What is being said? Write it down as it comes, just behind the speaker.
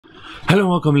Hello and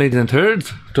welcome, ladies and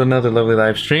turds, to another lovely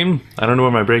live stream. I don't know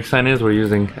where my break sign is. We're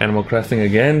using Animal Crossing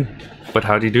again, but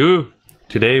howdy do.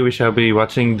 Today we shall be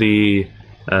watching the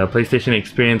PlayStation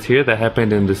experience here that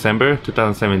happened in December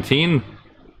 2017.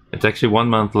 It's actually 1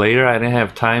 month later. I didn't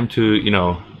have time to,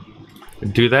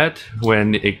 do that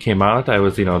when it came out. I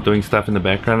was, doing stuff in the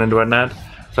background and whatnot,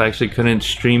 so I actually couldn't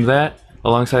stream that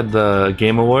alongside the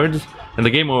Game Awards. And the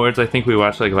Game Awards, I think we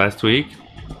watched like last week.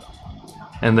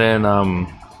 And then,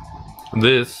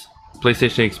 this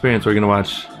PlayStation experience we're gonna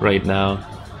watch right now.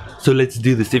 So let's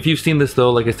do this. If you've seen this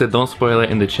though, like I said, don't spoil it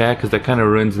in the chat because that kind of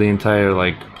ruins the entire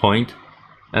point.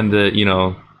 And the,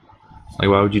 like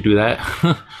why would you do that?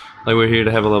 Like we're here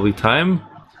to have a lovely time.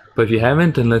 But if you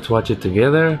haven't, then let's watch it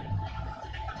together.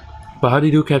 But how do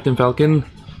you do, Captain Falcon?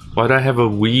 Why do I have a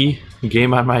Wii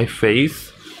game on my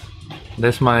face?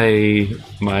 That's my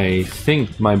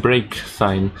break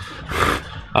sign.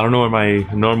 I don't know where my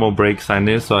normal break sign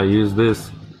is, so I use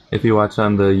this. If you watch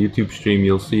on the YouTube stream,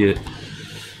 you'll see it.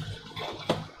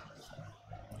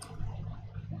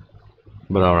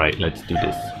 But alright, let's do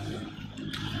this.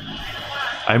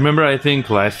 I remember, I think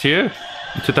last year,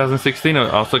 2016, it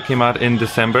also came out in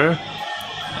December.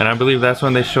 And I believe that's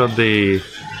when they showed the,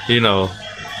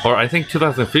 or I think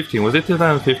 2015. Was it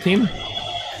 2015?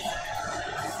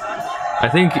 I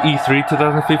think E3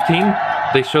 2015.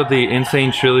 They showed the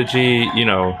Insane Trilogy,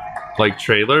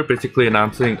 trailer, basically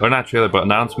announcing, or not trailer, but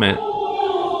announcement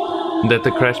that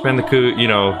the Crash Bandicoot,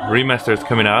 remaster is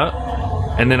coming out.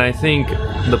 And then I think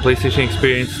the PlayStation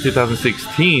Experience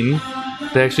 2016,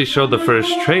 they actually showed the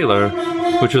first trailer,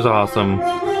 which was awesome.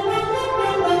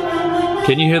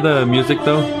 Can you hear the music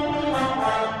though?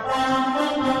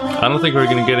 I don't think we're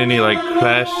gonna get any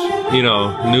Crash,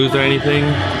 news or anything.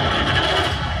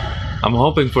 I'm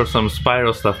hoping for some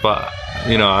Spyro stuff, but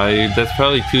that's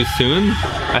probably too soon.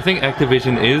 I think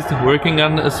Activision is working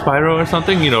on a Spyro or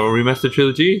something, a remaster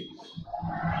trilogy.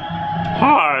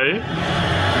 Hi!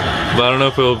 But I don't know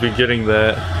if we'll be getting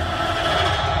that.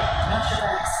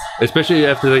 Especially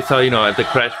after they saw, at the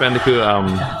Crash Bandicoot, how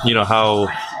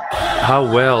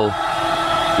well,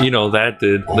 that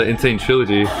did, the Insane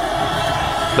Trilogy.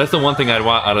 That's the one thing I'd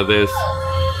want out of this.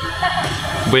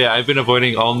 But yeah, I've been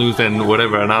avoiding all news and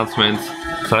whatever announcements.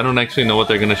 So I don't actually know what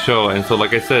they're gonna show, and so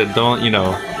like I said, don't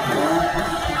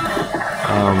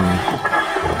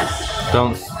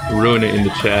don't ruin it in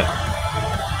the chat.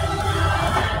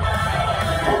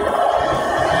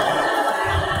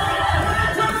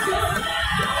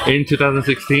 In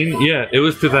 2016, yeah, it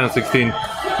was 2016,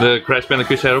 the Crash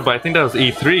Bandicoot Shadow, but I think that was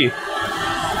E3.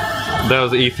 That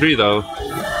was E3 though,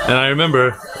 and I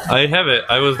remember I have it.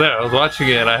 I was there. I was watching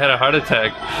it, and I had a heart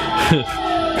attack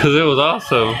because it was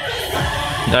awesome.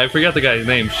 I forgot the guy's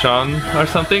name, Sean or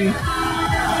something.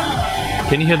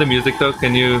 Can you hear the music though?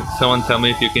 Someone tell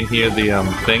me if you can hear the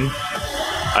thing?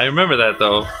 I remember that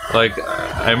though. I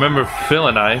remember Phil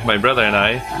and I, my brother and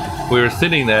I, we were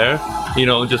sitting there,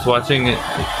 just watching.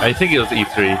 I think it was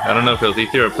E3. I don't know if it was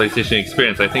E3 or PlayStation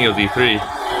Experience. I think it was E3.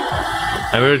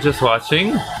 And we were just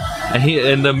watching,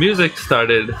 and the music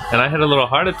started, and I had a little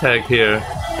heart attack here.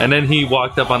 And then he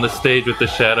walked up on the stage with the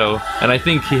shadow, and I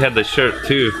think he had the shirt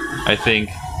too, I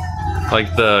think.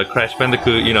 Like the Crash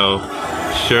Bandicoot,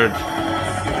 shirt.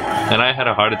 And I had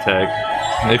a heart attack.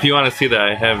 If you want to see that,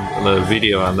 I have the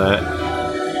video on that.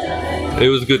 It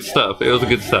was good stuff. It was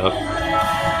good stuff.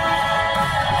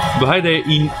 But hi there,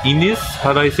 Ines.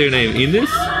 How do I say your name?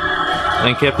 Ines?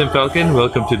 And Captain Falcon,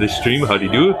 welcome to the stream. Howdy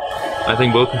do. I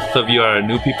think both of you are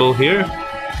new people here.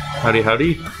 Howdy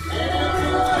howdy.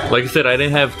 Like I said, I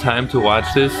didn't have time to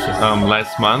watch this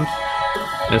last month,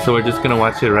 and so we're just gonna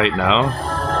watch it right now.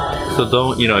 So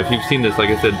don't, if you've seen this, like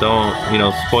I said, don't,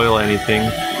 spoil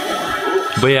anything.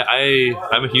 But yeah,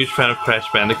 I'm a huge fan of Crash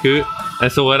Bandicoot,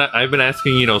 and so what I've been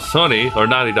asking, Sony, or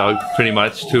Naughty Dog, pretty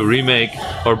much, to remake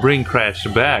or bring Crash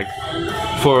back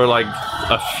for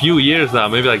a few years now,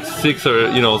 maybe 6 or,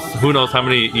 who knows how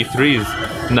many E3s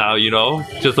now,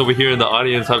 just over here in the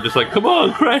audience, I'm just like, come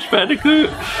on, Crash Bandicoot!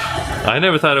 I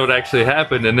never thought it would actually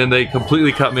happen, and then they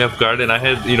completely caught me off guard, and I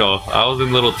had, I was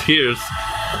in little tears,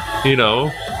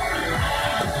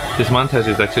 This montage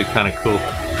is actually kind of cool.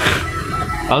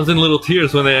 I was in little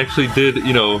tears when they actually did,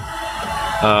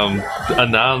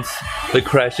 announce that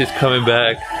Crash is coming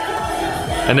back.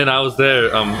 And then I was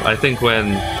there, I think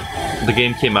when the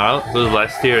game came out, it was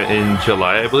last year in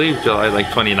July, I believe, July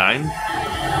 29.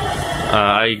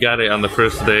 I got it on the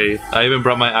first day. I even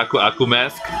brought my Aku Aku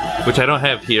mask, which I don't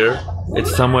have here.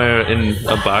 It's somewhere in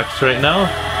a box right now.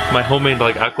 My homemade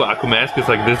Aku Aku mask is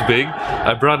this big.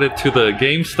 I brought it to the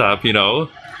GameStop,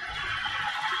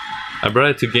 I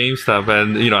brought it to GameStop,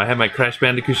 and you know, I had my Crash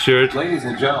Bandicoot shirt, Ladies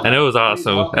and gentlemen, and it was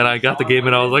awesome. And I got the game,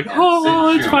 and I was like,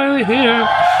 oh, it's finally here.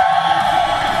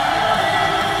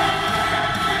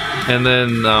 And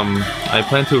then I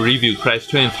plan to review Crash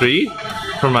 2 and 3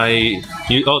 for my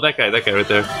that guy right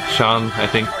there, Sean, I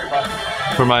think,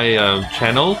 for my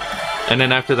channel. And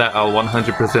then after that, I'll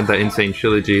 100% the Insane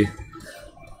Trilogy.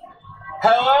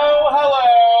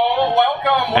 Hello,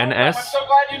 welcome. NS? I'm so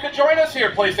glad you could join us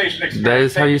here, PlayStation Experience. That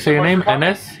is how you say your name,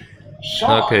 NS?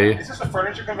 Sean, okay. Is this a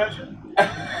furniture convention?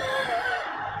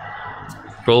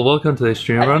 Well, welcome to the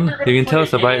stream run. You can tell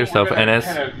us about yourself, NS.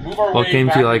 What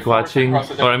games you like watching,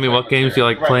 or I mean, what games you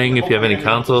like playing, if you have any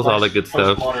consoles, all that good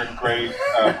stuff.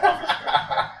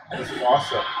 This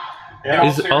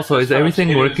is awesome. Is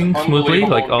everything working smoothly,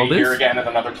 like all this?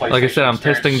 Like I said, I'm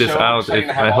testing this out.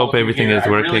 I hope everything is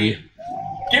working.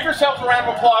 Give yourselves a round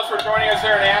of applause for joining us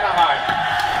here in Anaheim.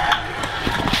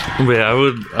 But yeah, I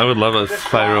would love a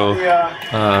Spyro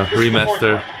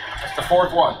remaster. It's the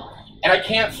fourth one. And I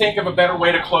can't think of a better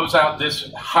way to close out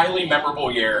this highly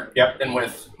memorable year than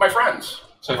with my friends.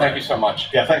 So thank you so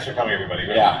much. Yeah, thanks for coming, everybody.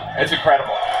 Yeah, it's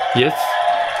incredible. Yes?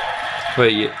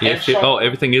 Wait, yes. Oh,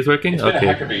 everything is working? It's been okay.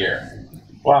 a heck of a year.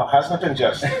 Wow, hasn't it been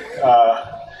just?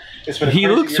 It's been. He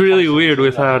looks really weird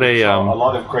without a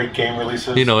lot of great game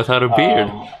releases. You know, without a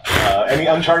beard. Any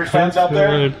Uncharted fans out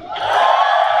there?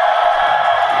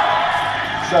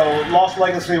 So Lost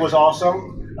Legacy was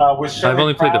awesome. I've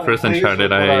only played the first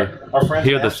Uncharted. I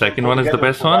hear the second one is the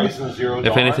best one.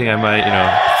 If anything, I might, you know,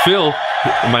 Phil,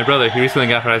 my brother, he recently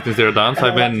got Horizon Zero Dawn, so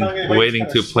I've been waiting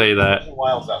to play that.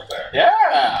 Yeah,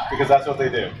 because that's what they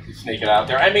do. Sneak it out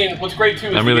there. I mean, what's great too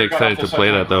is I'm really excited to play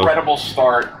that though. Incredible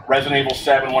start. Resident Evil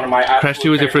 7, one of my Crash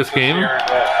 2 was your first game? If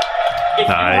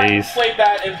you haven't played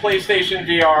that in PlayStation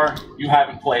VR, you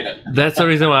haven't played it. That's the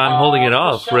reason why I'm holding it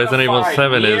off. Resident Evil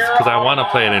 7 is because I want to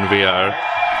play it in VR.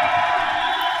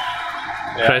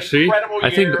 Crash 3? I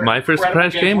think my first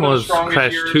Crash game was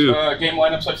Crash 2. Game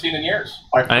lineups I've seen in years.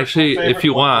 Actually, if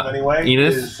you want,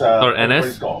 Enos or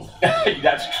NS,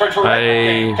 that's true.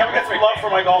 Can we get some love for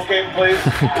my golf game, please?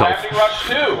 Gravity Rush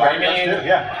 2. I mean,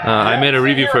 I made a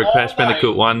review for Crash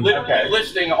Bandicoot 1,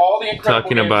 listing all the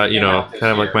talking about, you know,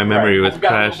 kind of like my memory with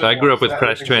Crash. I grew up with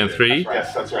Crash 2 and 3.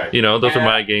 Yes, that's right. You know, those are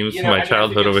my games, my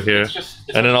childhood over here.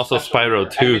 And then also Spyro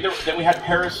 2. Then we had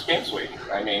Paris Games Week.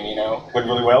 I mean, you know. Went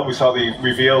really well. We saw the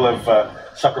reveal of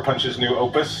Sucker Punch's new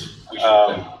opus,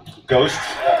 Ghost.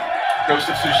 Ghost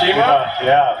of Tsushima?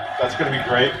 Yeah, that's going to be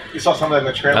great. You saw some of that in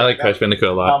the trailer. I like Crash Bandicoot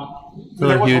a lot.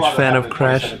 I'm a huge fan of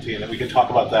Crash. And we can talk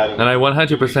about that. And I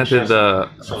 100%ed the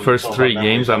first 3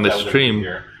 games on the stream,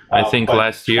 I think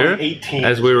last year,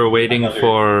 as we were waiting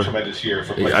for,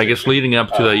 I guess leading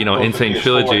up to the, you know, Insane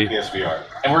Trilogy.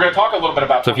 And we're going to talk a little bit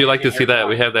about. So if you'd like to see that,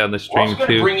 we have that on the stream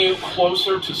too. Bring you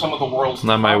closer to some of the world's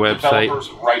on my website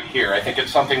right here. I think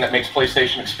it's something that makes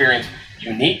PlayStation Experience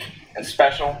unique and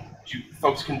special. You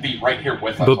folks can be right here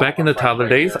with us. But back in the toddler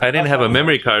days, I didn't have a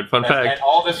memory card. Fun fact.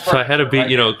 So I had to beat,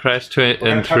 you know, Crash 2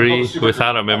 and 3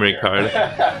 without a memory card.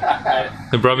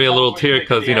 It brought me a little tear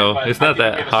because, you know, it's not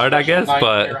that hard, I guess,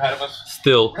 but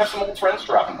still. We have some old friends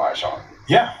dropping by, Sean.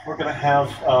 Yeah, we're going to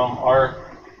have our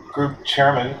group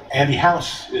chairman, Andy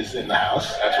House, is in the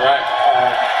house. That's right.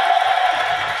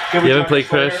 You haven't played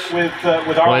Crash with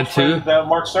our 1 and 2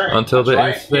 Mark Cerny. until the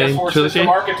Insane Trilogy?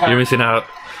 You're missing out.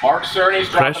 Mark Cerny's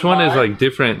Crash 1 is like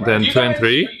different than 2 and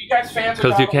 3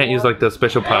 because you can't use like the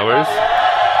special powers.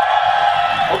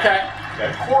 Okay.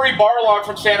 Corey Barlog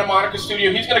from Santa Monica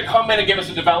Studio, he's going to come in and give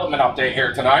us a development update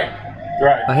here tonight.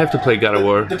 Right. I have to play God of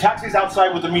War. The taxi's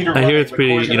outside with the meter. I hear it's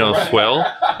pretty, you know, swell,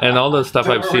 and all the stuff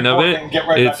I've seen of it,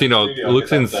 it's, you know,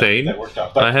 looks insane.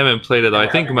 I haven't played it though. I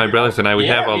think my brothers and I, we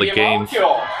have all the games. Did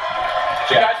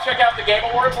you guys check out the Game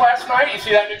Awards last night? You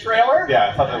see that new trailer?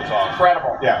 Yeah, I thought that was awesome.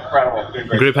 Incredible. Yeah, incredible.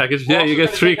 Great package. Yeah, you get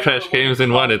 3 Crash games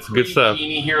in one. It's good stuff.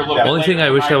 The only thing I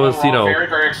wish I was, you know,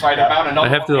 very excited about. I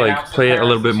have to like play it a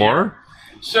little bit more.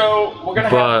 So we're going to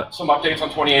have some updates on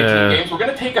 2018 games. We're going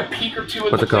to take a peek or two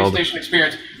at the PlayStation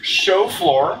Experience show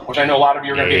floor, which I know a lot of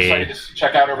you are going to be excited to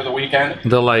check out over the weekend.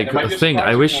 The like thing,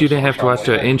 I wish you didn't have to watch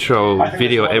the intro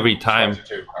video every time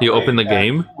you open the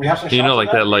game. You know,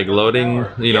 like that like loading,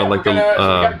 you know, like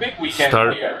the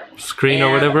start screen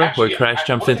or whatever, where Crash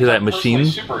jumps into that machine.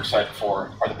 Super excited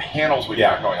for are the panels we've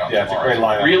got going on. Yeah, it's a great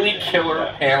lineup. Really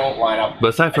killer panel lineup. But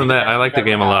aside from that, I like the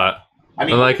game a lot. I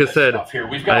mean, like I said,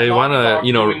 I want to,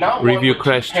 you know, review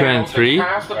Crash 2 and 3. Ooh,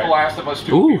 Last of Us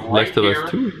 2.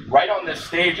 Right on this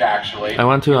stage, actually. I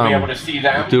want to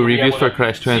do reviews for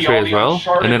Crash 2 and 3 as well.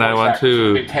 And then I want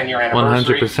to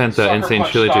 100% the Insane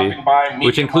Trilogy,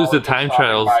 which includes the time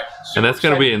trials. And that's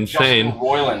going to be insane.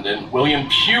 Roiland and William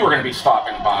Pugh are going to be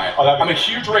stopping by. I'm a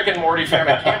huge Rick and Morty fan.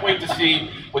 I can't wait to see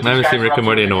what these guys are up to. I haven't seen Rick and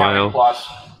Morty in a while.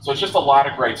 So it's just a lot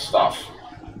of great stuff.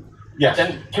 Yes.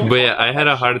 But yeah, I had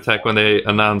a heart attack when they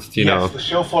announced, you know,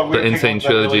 the Insane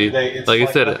Trilogy. Like I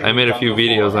said, I made a few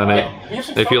videos on it.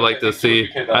 If you like to see,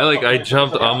 I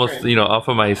jumped almost, you know, off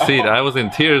of my seat. I was in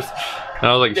tears.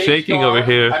 I was like shaking over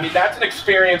here. I mean, that's an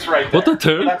experience right there. What the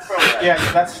turd? Yeah,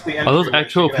 that's the. Are those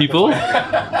actual people?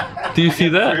 Do you see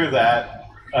that? Through that.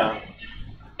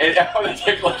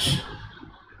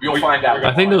 You'll find out.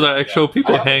 I think those are actual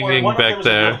people hanging back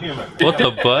there. What the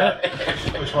butt?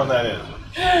 Which one that is?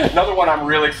 Another one I'm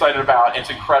really excited about. It's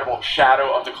incredible.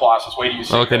 Shadow of the Colossus. Wait till you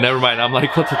see Okay, this. never mind. I'm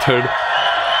like, what's a turd?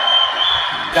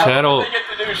 Shadow.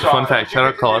 Fun fact: Shadow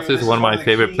of the Colossus is one of my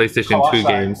favorite PlayStation 2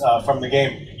 games. From the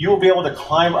game, you will be able to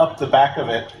climb up the back of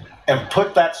it and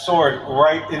put that sword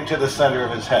right into the center of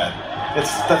his head.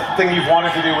 It's the thing you've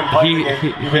wanted to do when playing the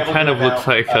game. He kind of looks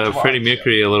like Freddie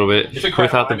Mercury a little bit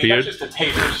without the beard. That's just a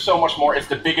taste. There's so much more. It's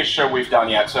the biggest show we've done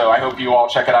yet, so I hope you all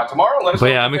check it out tomorrow. Let us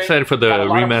but yeah, I'm excited for the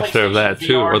remaster of that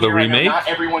too, or the remake. Not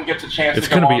everyone gets a chance. It's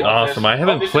gonna be awesome. I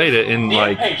haven't played it in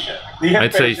like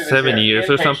I'd say 7 years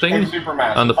or something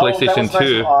on the PlayStation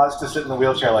 2. Oz to sit in the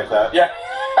wheelchair like that. Yeah.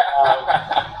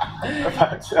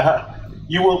 But,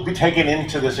 you will be taken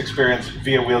into this experience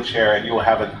via wheelchair, and you will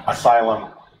have an asylum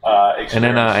experience. And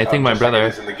then I think my brother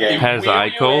has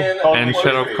Ico and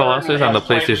Shadow of Colossus on the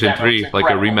PlayStation 3, like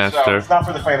a remaster. It's not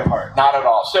for the faint of heart. Not at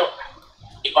all. So,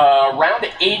 around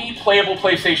 80 playable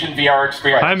PlayStation VR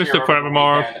experiences. Hi, Mr.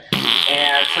 Forevermore.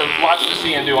 And so lots to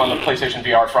see and do on the PlayStation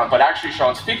VR front. But actually,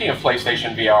 Sean, speaking of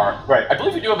PlayStation VR, right. I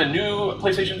believe we do have a new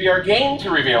PlayStation VR game to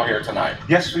reveal here tonight.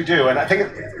 Yes, we do. And I think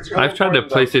it's really I've tried the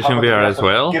PlayStation VR as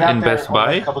well in Best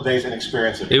Buy. A couple of days and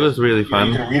experience it. It was really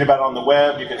fun. You can read about it on the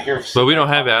web. You can hear. But we don't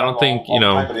have it. I don't think, you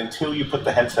know. But until you put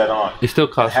the headset on, it still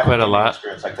costs quite a lot.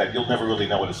 Experience like that, you'll never really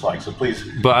know what it's like. So please.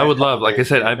 But I would love, like I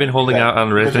said, I've been holding out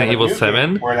on Resident Evil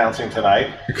 7. We're announcing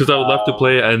tonight. Because I would love to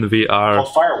play it in VR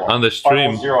on the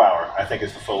stream. Firewall 0 Hour, I think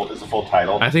is the full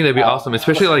title. I think that'd be awesome,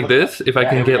 especially like this. If I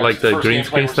can get like the green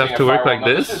screen stuff to work like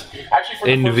this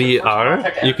in VR,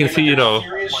 you can see, you know,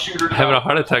 having a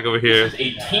heart attack over here. This is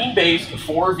a team-based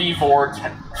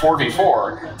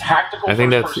 4v4 tactical. I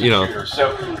think that's, you know,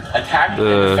 so attacking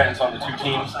and defense on the two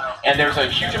teams, and there's a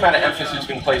huge amount of emphasis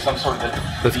being placed on sort of the.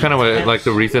 That's kind of like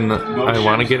the reason I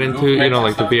want to get into, you know,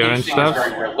 like the VR and stuff.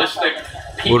 Very realistic.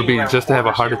 Would be just to have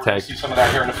a heart attack. See some of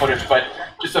that here in the footage, but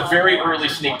just a very early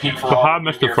sneak peek for all. Hi,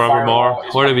 Mr. Forevermore.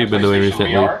 What have you been doing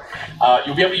recently?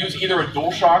 You'll be able to use either a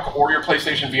DualShock or your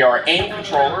PlayStation VR aim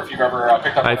controller if you've ever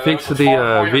picked up. I fixed the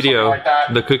video, like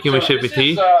the Cooking with Shippy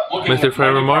T, Mr.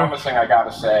 Forevermore. Promising, I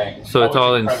gotta say. So it's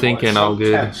all in sync and all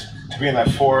good. To be in that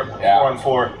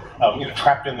 4-on-4. You know,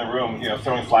 trapped in the room, you know,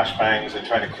 throwing flashbangs and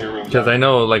trying to clear rooms. Because I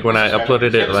know, like, when I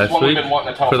uploaded it last week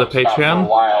for the Patreon,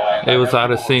 it was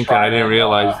out of sync and I didn't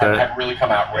realize that. Had really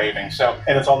come out raving. So,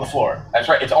 and it's on the floor. That's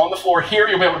right. It's on the floor here.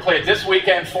 You'll be able to play it this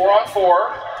weekend,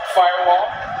 4-on-4, Firewall.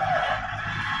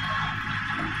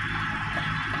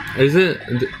 Is it?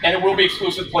 And it will be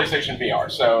exclusive to PlayStation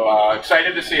VR. So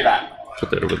excited to see that.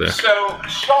 Put that over there. So,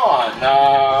 Sean,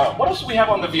 what else do we have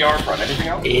on the VR front? Anything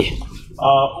else?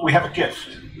 We have a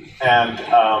gift. And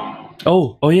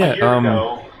oh yeah,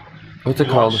 ago, what's it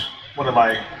called? One of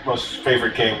my most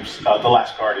favorite games, The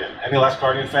Last Guardian. Any Last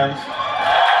Guardian fans?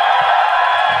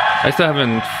 I still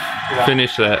haven't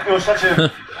finished that. It was such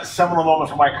a seminal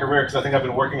moment for my career because I think I've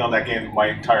been working on that game my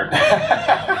entire career.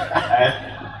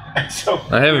 and so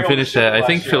I haven't finished that. I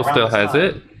think Phil still has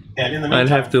it. And in the meantime, I'd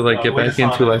have to like get back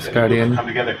into Last Guardian. Come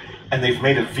together, and they've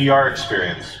made a VR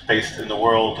experience based in the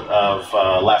world of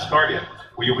Last Guardian,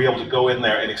 where you'll be able to go in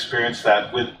there and experience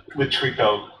that with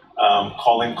Trico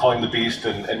calling the beast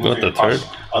and moving across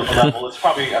a level. It's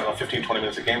probably, I don't know, 15, 20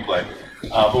 minutes of gameplay.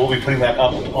 But we'll be putting that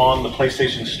up on the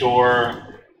PlayStation Store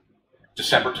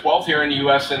December 12th here in the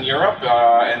US and Europe.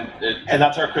 And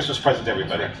that's our Christmas present to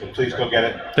everybody. So please go get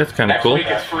it. That's kind of cool. Next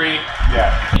week it's free.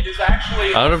 Yeah. It is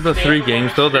actually out of the 3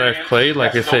 games though that I've played,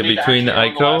 like I said, between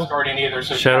Ico,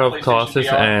 Shadow of Colossus,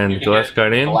 and The Last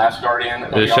Guardian,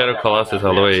 the Shadow of Colossus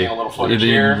all the way.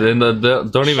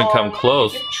 Don't even come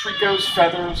close.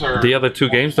 The other 2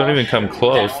 games don't even come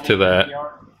close to that.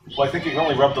 Well, I think you can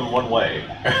only rub them one way.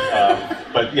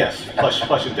 But yes,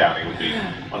 flush and downy would be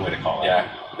one way to call it. Yeah,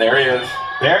 there he is.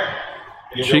 There.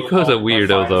 Trico's a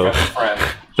weirdo though.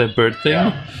 That bird thing?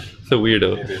 Yeah. It's a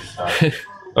weirdo. It is,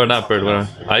 Or not bird, what?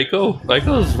 Aiko?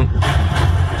 Aiko's...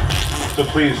 So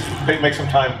please, make some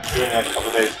time during the next couple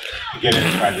of days to get in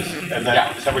and try this. And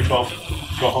then December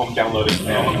 12th, go home, download it,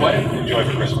 and enjoy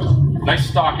for Christmas. Nice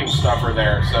stocking stuffer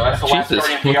there. So that's the last Jesus,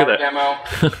 Guardian look VR at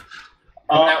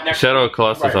demo. Shadow of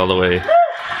Colossus all the way.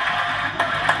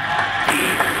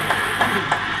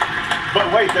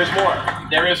 But wait, there's more.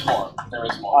 There is more. There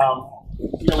is more.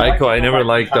 Aiko, I never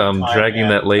liked dragging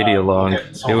that lady along.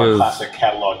 It was classic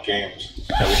catalog games.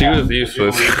 She was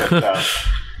useless.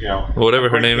 Whatever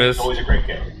her name is. It's always a great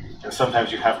game. And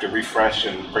sometimes you have to refresh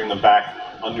and bring them back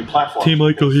on new platforms. Team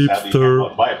Aiko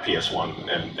Hipster. Buy a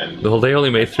PS1 and well, they only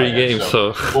made 3 games,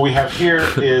 so. What we have here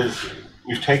is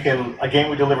we've taken a game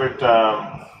we delivered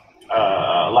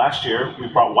last year. We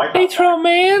brought Wipeout. It's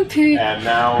romantic. And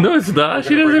now no, it's not.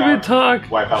 She doesn't even talk.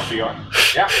 Wipeout VR.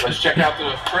 Yeah, let's check out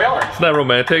the trailer. It's not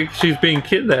romantic. She's being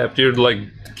kidnapped. You're like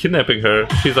kidnapping her.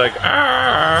 She's like,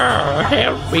 ah,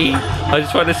 help me. I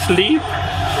just want to sleep.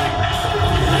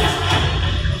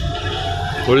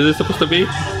 What is this supposed to be?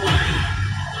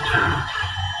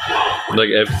 Like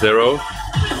F-Zero?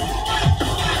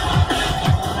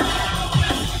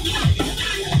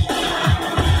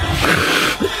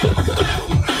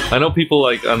 I know people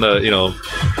like on the,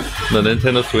 the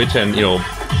Nintendo Switch and,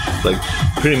 like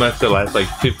pretty much the last like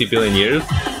 50 billion years,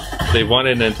 they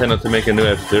wanted Nintendo to make a new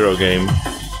F-Zero game.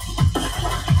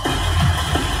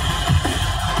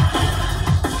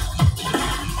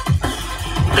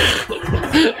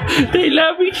 They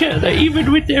love each other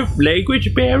even with their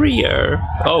language barrier.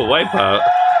 Oh, Wipeout.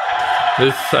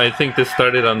 I think this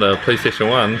started on the PlayStation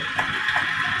 1.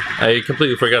 I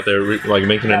completely forgot they're like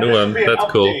making a new one. That's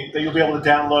cool. That you'll be able to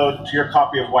download to your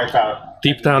copy of Wipeout.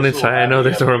 Deep down inside, I know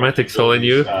there's a romantic soul in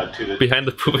you. Behind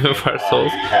the poop of our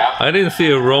souls. I didn't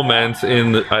see a romance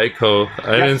in Aiko.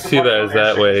 I didn't see that as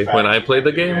that way. When I played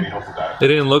the game, it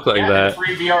didn't look like that. The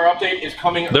free VR update is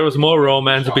coming. There was more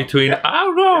romance between, I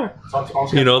don't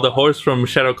know, the horse from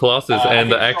Shadow Colossus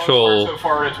and the actual,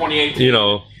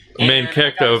 main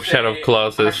character of Shadow of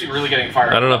Colossus.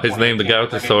 I don't know his name, the guy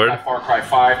with the sword. Far Cry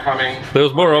 5 coming. There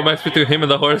was more romance between him and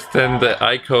the horse than the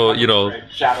Aiko,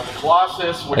 Shadow of the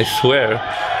Colossus. I swear.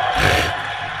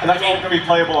 And that's all going to be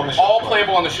playable on the show all floor.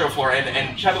 Playable on the show floor,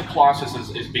 and Shadow of the Colossus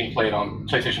is being played on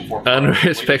PlayStation 4.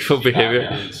 Unrespectful behavior.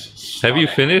 Have you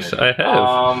finished? I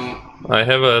have. I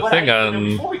have a thing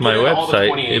on my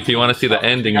website. If you want to see the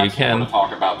ending, you can.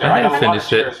 I have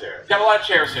finished it. Got a lot of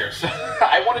chairs here. So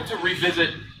I wanted to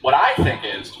revisit what I think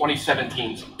is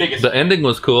 2017's biggest. The ending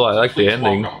was cool. I like the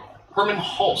ending. Welcome, Herman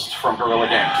Hulst from Guerrilla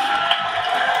Games.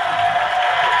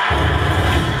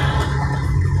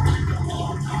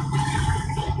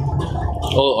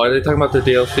 Oh, are they talking about the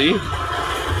DLC?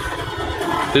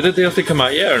 Did the DLC come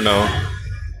out yet or no?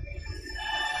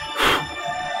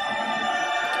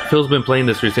 Phil's been playing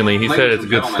this recently. He said it's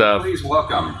good stuff.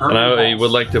 And I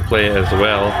would like to play it as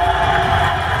well.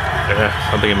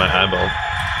 Something in my eyeball.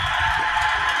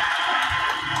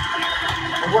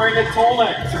 I'm wearing a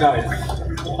turtleneck tonight.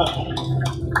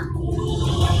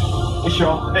 Hey,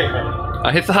 Sean. Hey, man.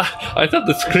 I thought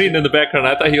the screen in the background,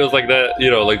 I thought he was like that,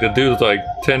 like the dude's like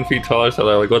 10 feet tall or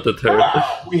something, like what the turd.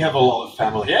 We have a lot of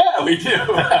family. Yeah, we do.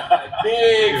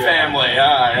 Big family,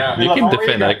 yeah. You can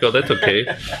defend Aiko, that's okay.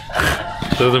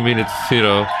 Doesn't mean it's,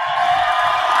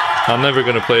 I'm never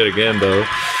gonna play it again though.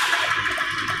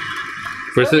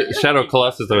 For Shadow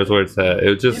Colossus though is where it's at. It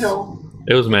was just,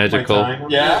 it was magical.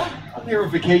 Yeah? I'm here on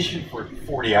vacation for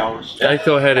 40 hours.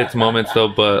 Aiko had its moments though,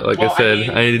 but like I said,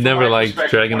 I never liked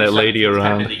dragging that lady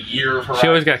around. She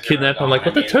always got kidnapped. I'm like,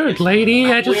 what the turd, lady?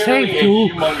 I just saved you.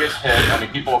 Humongous hit. I mean,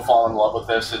 people will fall in love with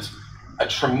this. It's a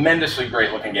tremendously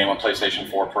great looking game on PlayStation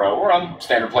 4 Pro or on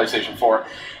standard PlayStation 4.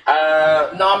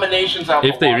 Nominations out.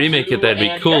 If they remake it, that'd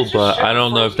be cool, but I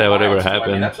don't know if that would ever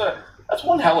happen. That's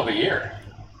one hell of a year.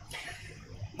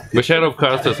 But Shadow of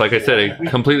Colossus, like I said, it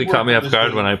completely caught me off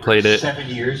guard when I played it. 7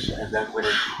 years, and then when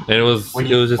it was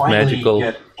just magical.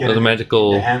 It was a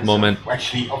magical moment.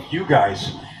 Actually, of you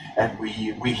guys, and we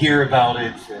hear about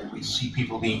it, and we see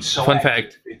people being so. Fun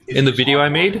fact: in the video I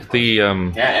made, the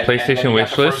PlayStation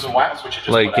wish list,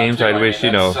 like games I'd wish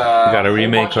got a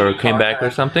remake or came back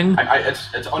or something.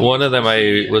 One of them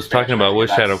I was talking about was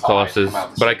Shadow of Colossus,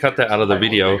 but I cut that out of the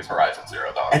video.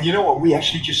 And you know what? We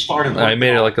actually just started. I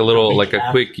made it like a little, like a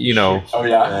quick, Oh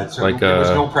yeah. So like there was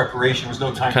no preparation. There was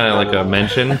no time. Kind of like a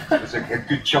mention. It was a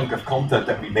good chunk of content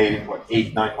that we made in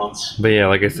 8-9 months. But yeah,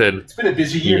 like I said, it's been a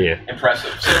busy year. Yeah.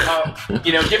 Impressive. So,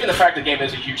 given the fact the game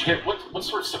is a huge hit, what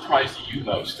sort of surprised you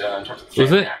most in terms of the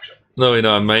was it action? No,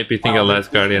 I might be thinking of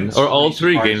Last Guardian. Or all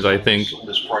three games, I think.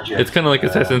 It's kind of like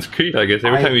Assassin's Creed, I guess.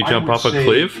 Every time you jump off a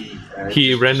cliff,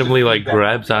 he randomly like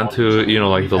grabs onto,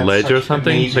 like the ledge or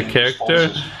something. The character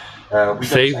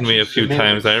saved me a few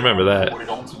times, I remember that.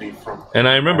 And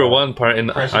I remember one part in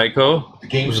Ico,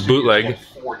 it was bootleg.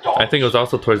 I think it was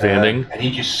also towards the ending.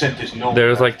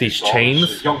 There's like these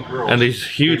chains and these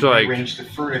huge like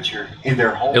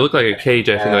it looked like a cage,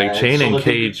 I think, like chain and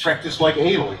cage.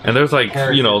 And there's like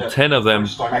 10 of them,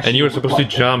 and you were supposed to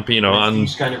jump, on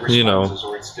kind of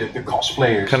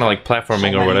like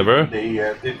platforming or whatever.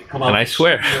 And I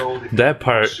swear, that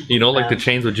part, like the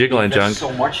chains would jiggle and junk.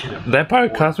 That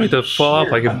part caused me to fall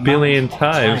off like a billion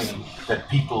times. That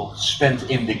people spent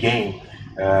in the game.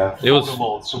 It was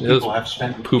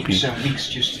poopy.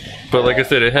 But like I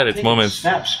said, it had its moments.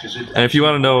 And if you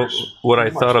want to know what I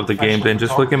thought of the game, then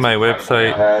just look at my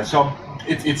website.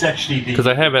 It's actually because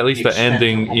I have at least the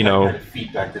ending,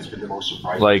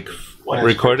 like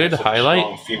recorded highlight.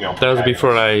 That was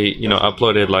before I,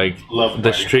 uploaded like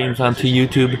the streams onto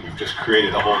YouTube.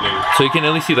 So you can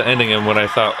at least see the ending and what I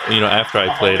thought, after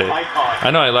I played it. I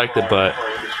know I liked it, but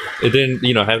it didn't,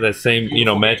 have that same,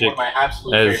 magic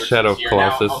as Shadow of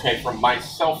Colossus. Okay, from my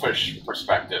selfish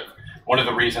perspective, one of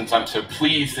the reasons I'm so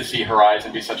pleased to see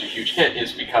Horizon be such a huge hit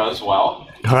is because, well,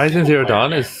 Horizon Zero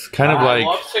Dawn is kind of like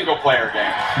single-player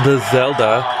games. The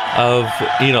Zelda of,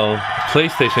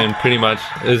 PlayStation, pretty much,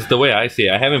 is the way I see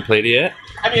it. I haven't played it yet,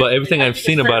 but everything I've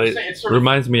seen about it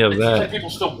reminds me of that. Like people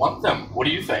still want them. What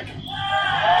do you think?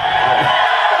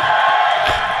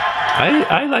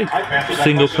 I like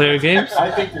single-player games.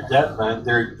 I think they're dead, man.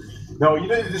 No,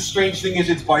 the strange thing is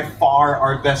it's by far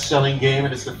our best-selling game,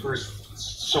 and it's the first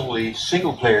solely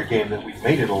single-player game that we've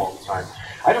made in a long time.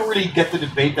 I don't really get to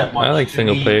debate that much. I like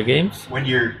single-player games. When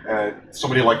you're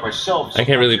somebody like myself, I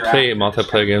can't really play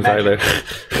multiplayer games either.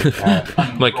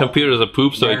 My computer's a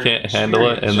poop, so I can't handle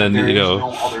it, and then, There's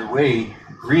no other way,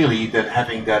 really, than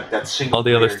having that single. All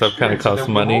the other stuff kind of costs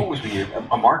money. There will always be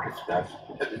a market for that.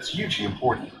 It's hugely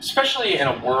important. Especially in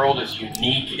a world as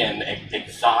unique and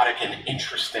exotic and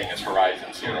interesting as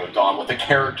Horizon Zero Dawn, with the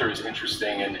characters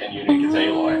interesting and unique as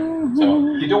Aloy.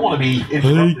 So you don't want to be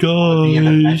interrupted in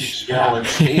a magic spell and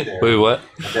stay there. Wait, what?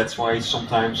 And that's why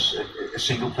sometimes a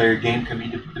single-player game can be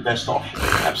the best option.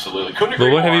 Absolutely. Couldn't agree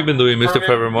But what more. have you been doing, Mr.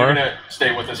 Forevermore? You're gonna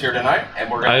stay with us here tonight,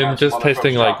 and we're gonna I'm just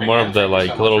testing like more of the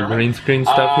like little green screen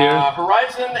stuff here.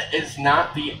 Horizon is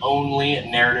not the only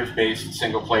narrative-based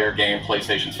single-player game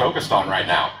PlayStation's focused on right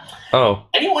now. Oh.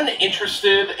 Anyone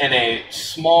interested in a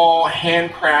small,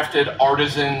 handcrafted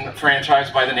artisan franchise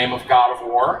by the name of God of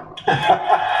War?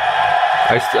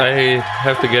 I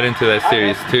have to get into that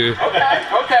series too.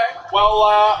 Okay.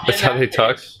 Well, that's how they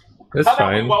talk. That's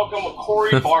fine. Welcome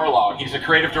Corey Barlog. He's a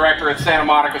creative director at Santa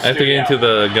Monica Studio. I have to get into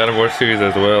the God of War series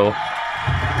as well.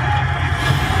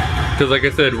 Because like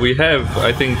I said, we have,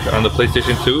 I think on the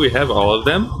PlayStation 2, we have all of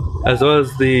them. As well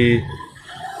as the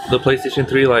PlayStation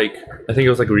 3, like, I think it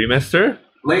was like remaster.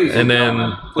 And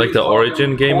then like the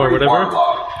Origin game or whatever.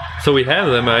 So we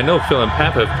have them. I know Phil and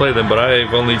Pap have played them, but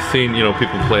I've only seen,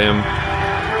 people play them.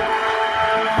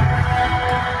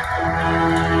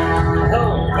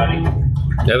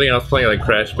 I think I was playing like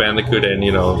Crash Bandicoot and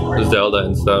Zelda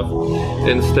and stuff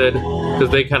instead, because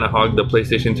they kind of hogged the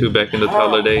PlayStation 2 back in the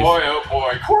toddler days. Oh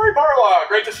boy, Corey Barlog,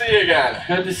 great to see you again.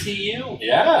 Good to see you.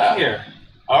 Yeah. Here.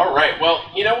 All right. Well,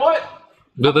 you know what?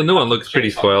 But the new one looks pretty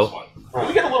swell. Can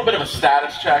we get a little bit of a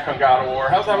status check on God of War?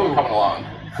 How's that one coming along?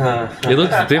 It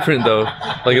looks different though.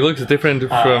 Like it looks different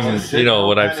from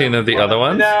what I've seen of the other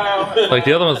ones. No. Like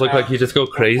the other ones look like you just go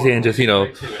crazy and just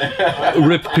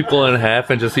rip people in half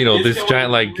and just these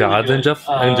giant like gods and just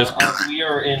we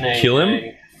are in kill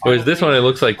him. Whereas this one it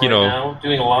looks like now,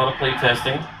 doing a lot of play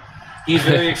testing. He's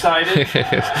very excited.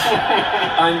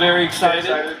 I'm very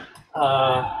excited.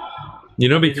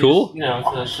 It'd be cool.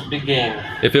 It's a big game.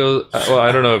 If it was, well,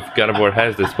 I don't know if God of War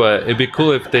has this, but it'd be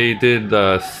cool if they did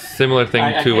a similar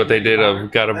thing to what they did of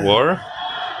God of War,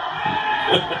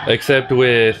 except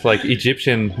with like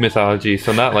Egyptian mythology.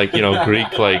 So not like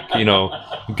Greek like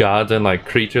gods and like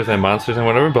creatures and monsters and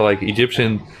whatever, but like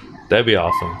Egyptian. That'd be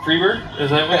awesome. Freebird? Is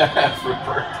that what?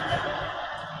 Freebird.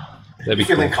 That'd be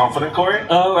feeling cool. confident, Corey?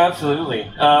 Oh, absolutely.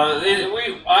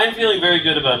 I'm feeling very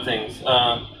good about things.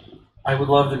 I would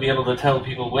love to be able to tell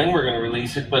people when we're going to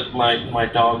release it, but my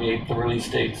dog ate the release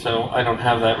date, so I don't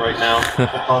have that right now.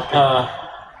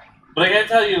 But I got to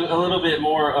tell you a little bit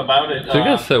more about it. So you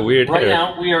got so weird right hair.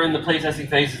 now, we are in the playtesting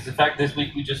phases. In fact, this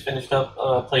week we just finished up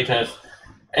playtest,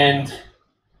 and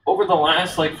over the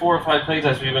last like 4 or 5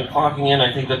 playtests, we've been clocking in.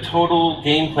 I think the total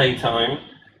gameplay time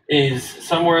is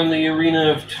somewhere in the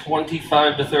arena of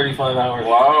 25 to 35 hours.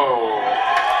 Whoa.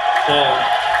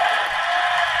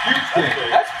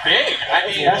 That's big. I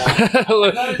mean,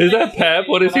 is that Pep?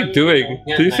 What is he doing?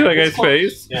 Do you see that guy's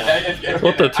face? Yeah.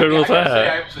 What the turtle's that?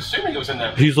 I was assuming it was in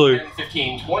the He's like 10,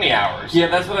 15, 20 hours. Yeah,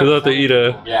 that's what he's about to eat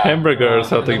a hamburger or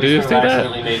something. Did you see that?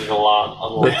 Accidentally made it a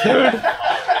lot. The turd?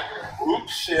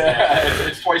 Oops. Yeah,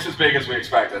 it's twice as big as we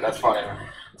expected. That's funny.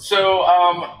 So,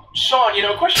 Sean,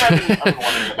 a question I've been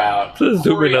wondering about. Just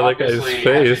zooming on that guy's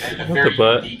face. A What very the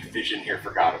butt? unique vision here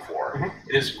for God of War.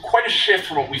 It is quite a shift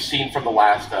from what we've seen from the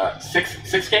last six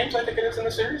games, I think it is, in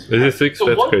the series. Is it 6? So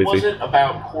That's what crazy. was it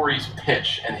about Corey's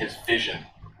pitch and his vision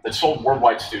that sold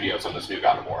worldwide studios on this new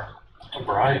God of War? A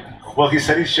bribe. Well, he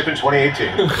said he's shipping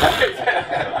 2018.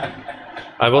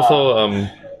 I've also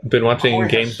been watching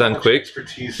Games Done Quick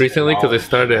recently because it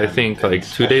started, I think, like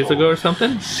 2 days ago or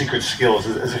something. Secret skills,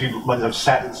 as if he might have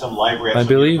sat in some library I at some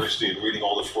believe. university and reading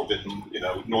all the forbidden,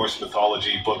 Norse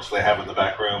mythology books they have in the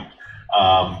back room.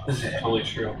 This is totally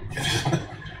true.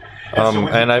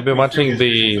 And I've been watching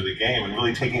the game and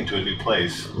really taking it to a new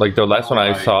place. like the last one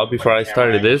I saw before I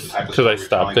started this, because I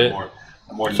stopped it.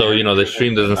 So, the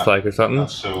stream doesn't slack or something.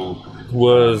 So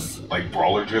was like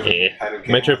brawler driven kind of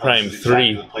game. Metroid Prime That's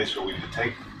exactly 3. the place where we could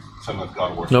take some of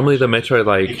God of War. Normally the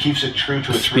Metroid It keeps it true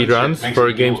to its speedruns roots. for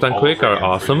Games Done Quick are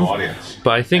awesome.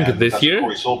 But I think this year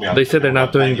they said they're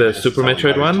not doing the Super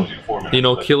Metroid one.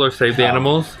 Kill or save the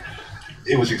animals.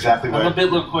 It was exactly what I'm a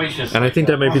bit loquacious. And I think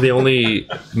that may be the only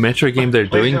Metroid game they're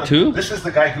doing too. This is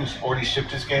the guy who's already shipped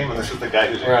his game, and this is the guy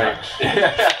who's Right.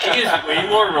 He is way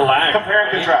more relaxed. Compare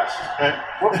and contrast.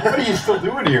 What are you still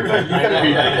doing here? You gotta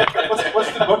be,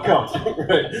 what's the book count?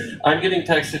 Right. I'm getting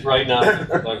texted right now.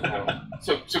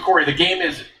 So Corey, the game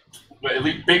is at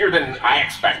least bigger than I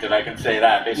expected. I can say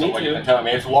that based on what you've been telling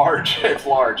me. It's large. It's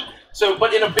large. So,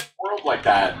 but in a big world like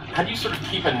that, how do you sort of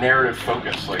keep a narrative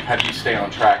focus? Like, how do you stay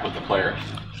on track with the player?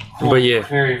 But yeah,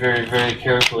 very, very, very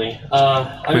carefully.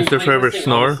 Mr. Forever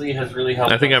Snore. Has really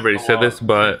helped I think I've already said this,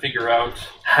 but figure out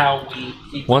how we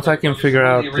keep once I can figure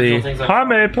out the hi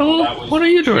Maple, what are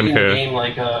you doing here?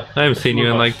 I haven't seen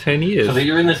you in like 10 years. So that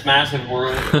you're in this massive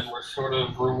world, and we're sort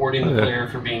of rewarding the player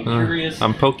for being curious.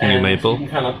 I'm poking you, Maple. You can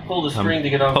kind of pull the string to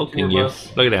get off poking the tour you.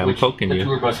 bus. Look at that, I'm poking the you. The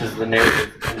tour bus is the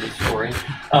narrative in the story.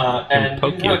 And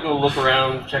you can kind of go look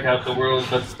around, check out the world,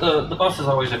 but the bus is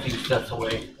always a few steps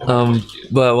away.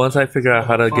 But once I figure out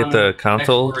how to get the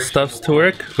console stuffs to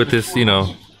work with this,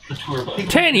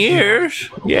 10 years?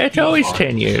 Yeah, it's always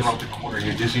 10 years. Around the corner,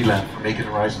 your Disneyland for Naked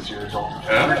Horizons years old.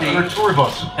 Yeah. Or tour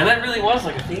bus. And that really was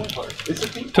like a theme park. It's a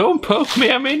theme park. Don't poke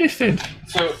me, I'm innocent.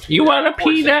 So you want a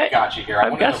peanut? Got you here.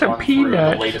 I've got some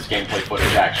peanuts. The latest gameplay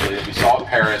footage, actually, that we saw in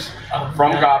Paris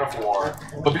from God of War.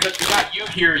 But because we got you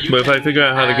here, But if I figure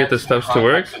out how to get the stuffs to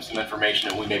work, some information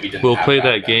that we maybe didn't we'll have play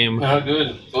back that game. Oh,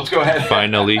 good. So let's go ahead.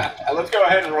 Finally. Let's go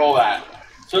ahead and roll that.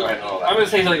 So I'm going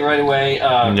to say something right away.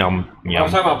 I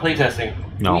was talking about playtesting.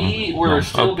 We were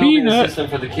still building a system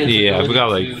for the kids. Yeah, we got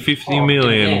like 50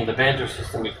 million. The banter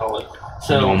system, we call it.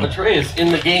 So Atreus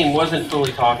in the game wasn't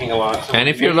fully talking a lot. So and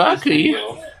if you're lucky,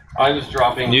 I was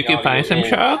dropping. You can find some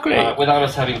chocolate without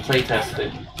us having playtested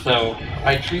it. So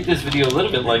I treat this video a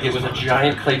little bit like it was a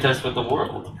giant playtest with the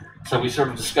world. So we sort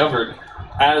of discovered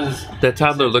as that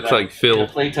toddler looks like Phil.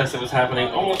 The playtest that was happening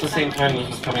almost the same time this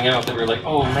was coming out. They were like,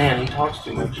 "Oh man, he talks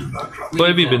too much." What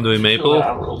have you been doing, Maple?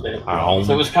 A little bit.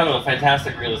 So it was kind of a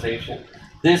fantastic realization.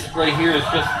 This right here is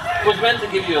was meant to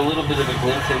give you a little bit of a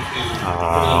glimpse into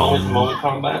moment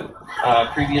combat.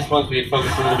 Previous ones we had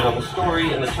focused a little bit on the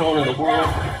story and the tone and the world,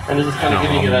 and this is kind of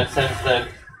giving you that sense that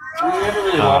we never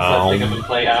really lost that pick up and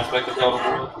play aspect of God of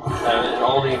War. And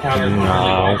all the encounters were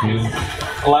really going to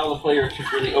allow the player to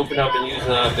really open up and use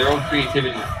their own creativity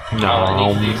in each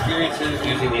of the experiences,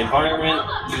 using the environment,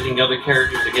 using the other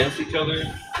characters against each other.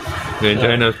 You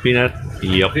enjoying those peanuts?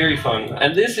 Yep. Very fun.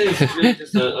 And this is really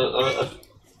just a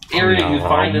area you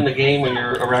find in the game when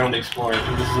you're around exploring.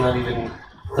 So this is not even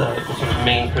the sort of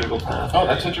main critical path. Oh,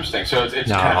 that's interesting. So it's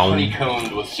kind of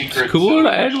honeycombed with secrets. Cool,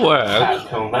 Edward.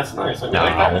 Honeycomb, that's nice. I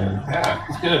like that. Yeah,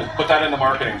 it's good. Put that in the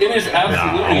marketing. It is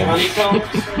absolutely honeycomb.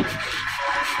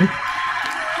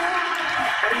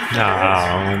 No,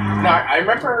 I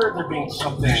remember there being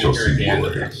something here at the end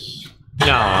of this. Because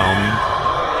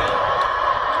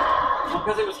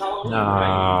it was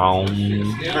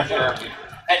Halloween.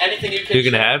 Anything you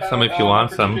can have some if you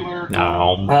want some.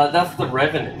 That's the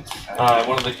Revenant.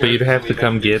 One of the but you'd have to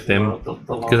come get them,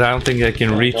 because I don't think I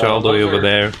can reach all the way over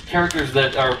there. Characters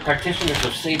that are practitioners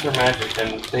of saber magic,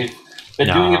 and they've been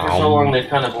doing it for so long they've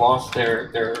kind of lost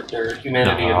their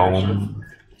humanity and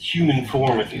human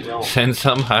form, if you will. Send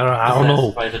some. I don't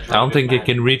know. Possessed by the I don't think it drugged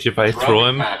can reach if I throw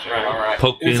him. Magic, all right.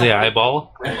 Poke me in the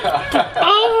eyeball.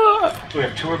 Ah! We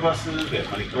have tour buses. We have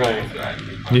honey. Right.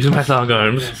 Using my long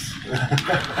arms.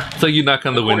 So you knock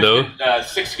on the window.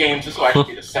 6 games. This will actually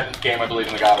be the 7th game, I believe,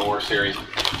 in the God of War series.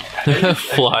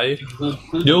 Fly.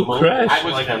 You'll crash. I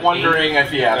was wondering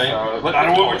if, I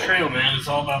don't want betrayal, man. It's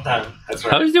all about that. That's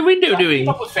right. How's the window doing? Keep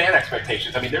up with fan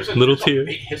expectations. I mean, there's a Little there's tear. a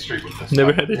big history with this.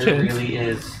 Never stuff. had a There chance. really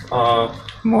is.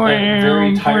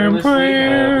 Very tirelessly, we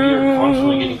are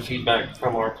constantly getting feedback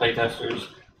from our playtesters.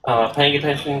 Paying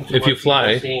attention to If you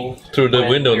fly through the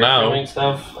window now,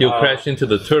 stuff, you'll crash into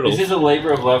the turtle. This is a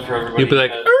labor of love for everybody. You'll be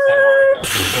like,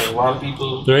 a lot of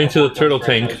people. They're into the have turtle worked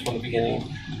on tank. From the beginning,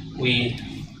 we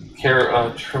care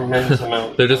a tremendous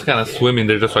amount. They're just kind of swimming.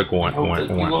 They're just like, wah, I hope wah, that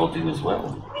you wah. all do as well.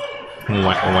 Wah, wah, wah,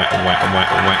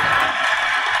 wah, wah.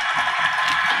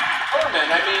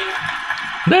 Herman,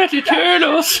 I Not the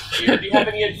turtles. mean, do you have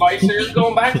any advice there?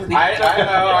 Going back to the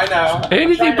I know.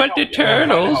 Anything but the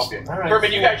turtles.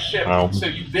 Herman, you guys ship. Oh. So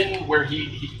you've been where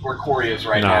where Corey is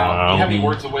right No. now. Do you have any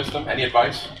words of wisdom? Any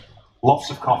advice?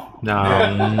 Lots of coffee. No.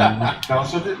 No,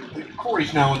 so the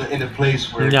Corey's now in a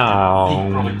place where No.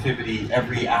 peak productivity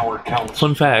every hour counts.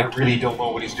 Fun fact. I really don't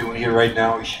know what he's doing here right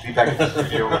now. He should be back in the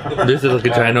studio. This is like a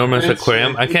ginormous But it's,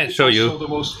 aquarium. I can't it's show also you. the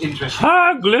most interesting.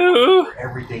 Hot glue. Where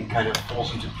everything kind of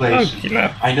falls into place. Oh,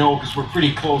 yeah. I know because we're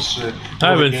pretty close. I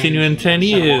haven't seen you in 10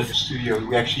 years. The studio.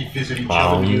 We actually visit each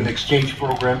Wow. other in an exchange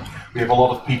program. We have a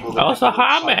lot of people. That Also,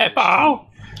 hot maple.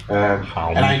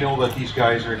 and I know that these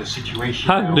guys are in a situation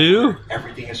Hi, now Lou. where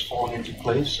everything is falling into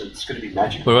place. So it's going to be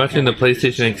magic. We're watching the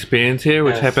PlayStation Experience here,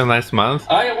 which Yes. happened last month.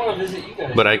 I want to visit you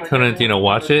guys. But I couldn't,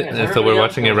 watch it, and so we're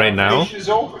watching it right now. Is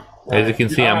over. As you can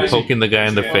see, I'm poking the guy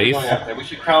in the face. We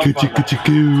should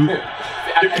crowdfund that.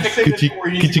 I think Say this before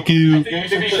you need to go. you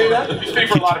say that. You speak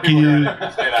for a lot of people here.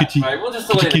 Say that. Alright, we'll just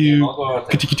delay the game. I'll go out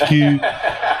there.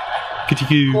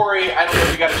 Corey, I don't know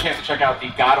if you got a chance to check out the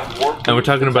God of War. And we're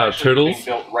talking about It's actually turtles. being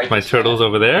built right My this turtles minute.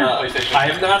 over there. PlayStation. I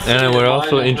have not seen And it we're live,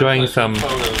 also I've enjoying heard some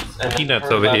photos and peanuts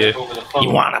heard over about here. it over the phone.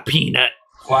 You want a peanut?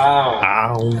 Wow.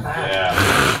 Ow. Yeah.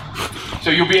 So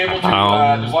you'll be able to,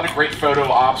 there's a lot of great photo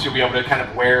ops. You'll be able to kind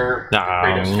of wear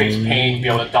Kratos face paint, be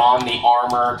able to don the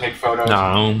armor, take photos.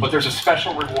 No. But there's a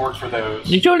special reward for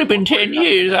those. It's only been 10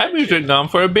 years. I've usually gone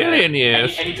for 1 billion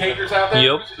years. Any takers out there?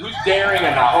 Yep. Who's daring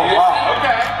enough? Oh, wow.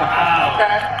 Okay.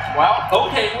 Well,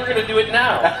 Okay, we're gonna do it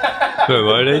now. Wait,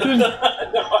 what did I do?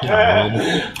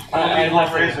 I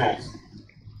love raisins.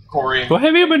 Corey. What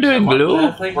have you been doing,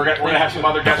 Glue? We're gonna have some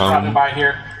other guests dropping by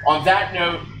here. On that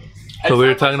note, So we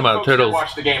were it sounds like talking some about folks that turtles.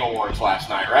 watched the Game Awards last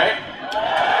night, right?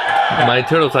 My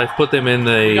turtles, I've put them in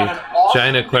We the got an awesome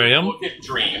giant aquarium. look at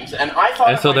dreams, and I thought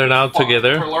And it so might they're be now fun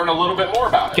together. to learn a little bit more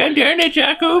about it. God darn it,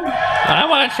 Jakub. I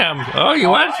want some. Oh, you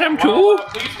want some too?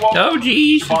 Please welcome Oh,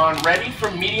 geez. Siobhan, ready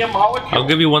from Media Molecule. I'll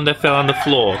give you one that fell on the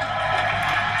floor.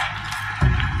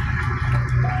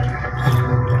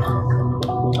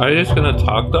 Are you just gonna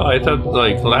talk though? I thought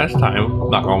like last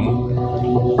time,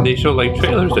 they showed like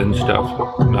trailers and stuff.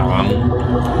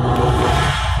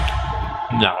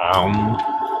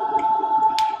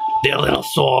 They're a little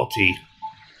salty.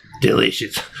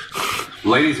 Delicious.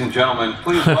 Ladies and gentlemen,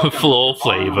 please welcome Flow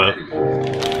flavor.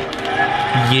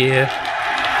 Yeah.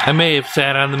 I may have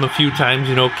sat on them a few times,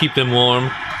 keep them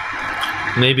warm.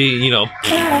 Maybe, and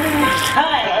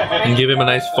give him a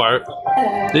nice fart.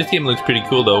 This game looks pretty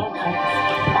cool though.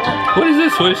 What is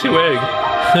this? What is she wearing?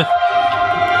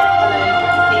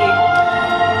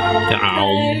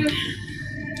 Ow.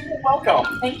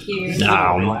 Welcome. Thank you.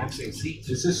 Ow. Relaxing seat.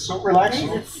 This is so relaxing.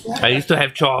 I used to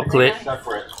have chocolate,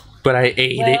 Separate. but I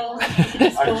ate it. Well,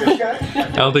 it's I cool. just got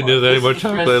I don't think there's any more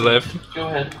chocolate left. Go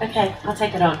ahead. Okay, I'll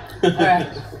take it on. Alright.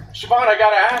 Siobhan, I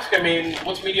gotta ask,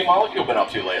 what's Media Molecule been up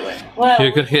to lately? Well,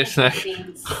 You're gonna get a snack. we've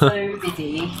been so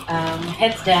busy.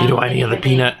 Heads down. You don't want any of the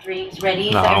getting peanut? Dreams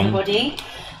ready No. for everybody.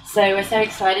 So we're so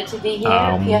excited to be here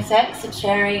at PSX and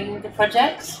sharing the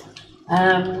project.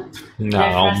 For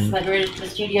us, like we're the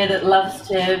studio that loves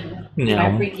to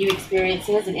bring new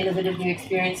experiences and innovative new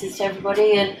experiences to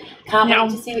everybody, and can't wait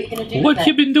to see what you're going to do What with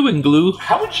you it. been doing, Glue?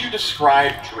 How would you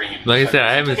describe dreams? Like I said,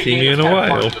 I haven't seen you in a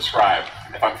while. To describe,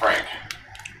 if I'm frank.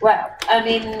 Well,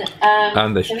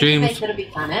 On the so we streams, make Little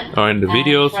Big Planet, or in the and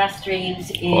videos, for our streams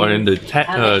is or in the next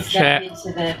step chat.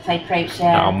 into the Play Crate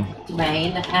Share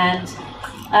domain, and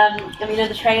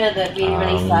the trailer that we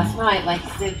released last night, like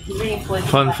the really important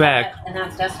Fun fact.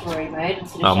 announced our story mode and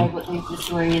sort of showed what the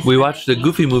story is. We watched the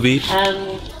Goofy movie.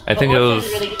 I think it was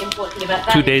really important about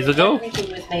that 2 days ago.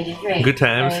 Everything was made in dreams. Good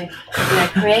times. So,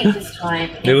 create this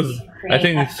time. It was, I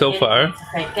think so far,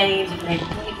 create games, you can make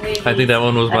I think that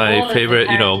one was my favorite,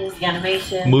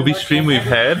 movie stream we've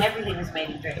had. Everything was made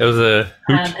in Dream. It was a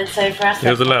hoot. And so for us, It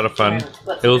was a lot of fun.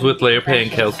 It was with Layer Pay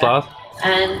and Kelsloth.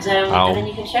 And then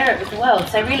you can share it with the world.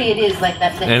 So really, it is like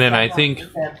that. And then I think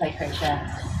play, create,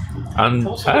 share. On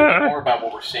Tell us a little bit more about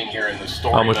what we're seeing here in the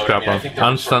story. Almost mode. drop I off. think there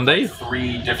On are sort of Sunday, like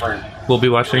 3 different we'll be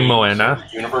watching Moana.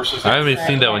 universes. I haven't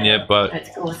seen that one yet, but It's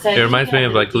cool. So it reminds me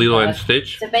of like Lilo and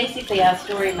Stitch. So basically, our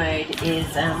story mode is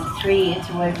 3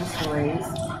 interwoven stories.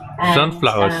 And,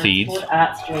 Sunflower seeds. Called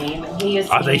Art Stream. And here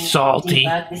you're Are they seeing salty?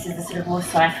 Debug. This is the sort of more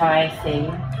sci-fi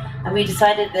theme. And we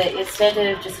decided that instead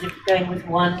of just sort of going with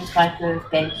one type of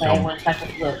gameplay, one type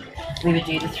of look, we would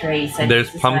do the 3. So There's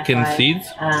this is pumpkin sci-fi,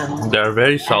 seeds. They're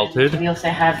very salted. We also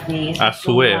have the I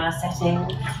swear.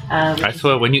 setting. I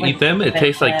swear, when you eat them, it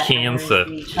tastes like cancer.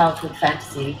 The childhood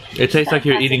fantasy. It tastes like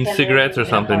you're eating Classic cigarettes or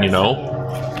something, you know?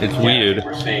 It's weird.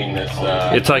 We're seeing this.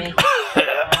 It's like,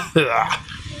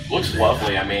 Looks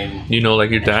lovely. I mean, you know, like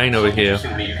you're dying over here.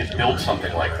 interesting to me you could build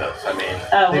something like this. I mean,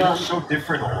 Oh They well, look so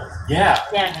different. yeah.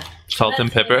 yeah. Salt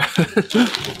and pepper.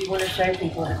 Because we want to show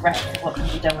people the breadth of what can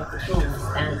be done with the tools,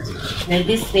 and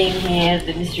this theme here,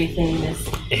 the mystery theme,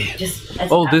 is just.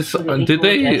 Oh, this did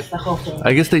they? gorgeous, the whole thing.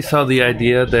 I guess they saw the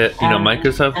idea that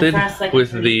Microsoft And did for us, like, with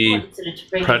it's really the important sort of to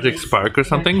bring Project these, Spark or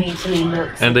something, painterly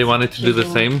looks and they wanted to do the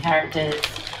chiseled same. characters.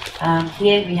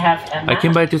 Here we have I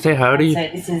came by to say howdy. So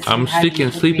this is I'm how sick the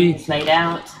and dream sleepy, is laid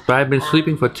out. but I've been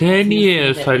sleeping for 10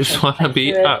 years, so I just want to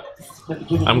be up.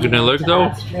 I'm gonna look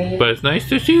though, but it's nice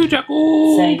to see you, Jakub.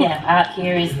 So yeah, Art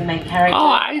here is the main character. Oh,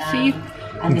 I see.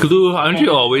 And this Glue, is aren't the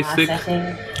you always art sick?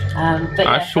 setting. But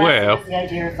I yeah, for us, swear. it was the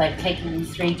idea of like taking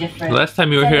these 3 different. Last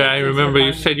time you were here, I settings remember you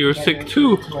into said you were one sick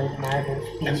too.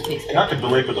 And not to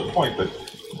belabor the point, but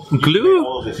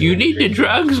Glue, you need the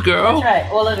drugs, girl. That's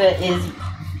right. All of it is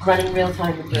running real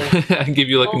time with Glue. I give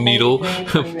you like a needle,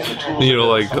 you know,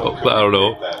 like, I don't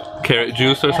know, carrot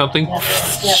juice or something. Yep,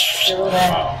 they're all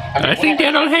there. I think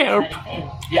that'll help.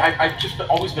 Yeah, I've just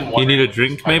always been You wondering. need a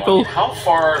drink, Maple? How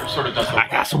far sort of does the I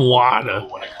got some water.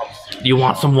 when it comes to You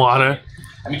want some water?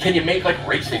 I mean, can you make like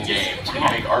racing games? Can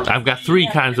you make art? I've got 3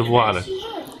 kinds of water.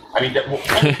 I mean,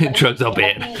 Drugs are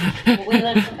bad. What we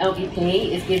learned from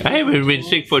LVP is give I haven't been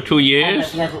sick for 2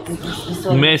 years.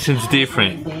 Medicine's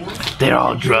different. They're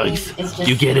all drugs.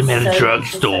 You get them at a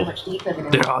drugstore.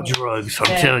 They're all drugs,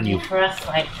 I'm telling you. For us,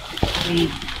 like,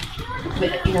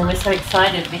 we're so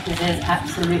excited because there's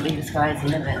absolutely the sky's the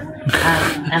limit.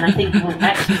 And I think we'll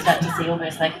actually start to see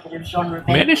almost like a bit of genre.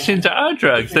 Medicines are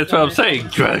drugs, that's what I'm saying.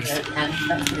 Drugs.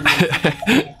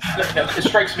 it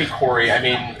strikes me, Corey. I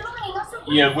mean,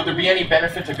 would there be any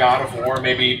benefit to God of War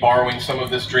maybe borrowing some of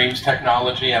this Dreams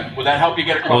technology? And would that help you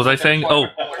get across? What was I saying? Oh,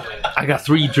 I got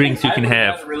 3 drinks you can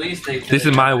have. This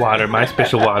is my water, my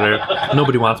special water.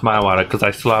 Nobody wants my water because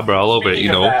I slobber all over it,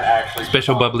 you know.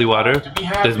 Special bubbly water.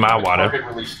 This is my water.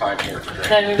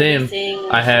 Then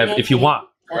I have, if you want,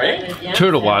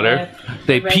 turtle water.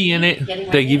 They pee in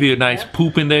it. They give you a nice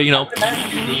poop in there, you know.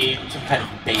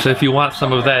 So if you want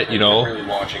some of that, you know,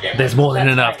 there's more than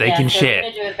enough. They can share.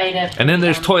 And then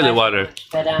there's toilet water.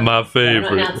 My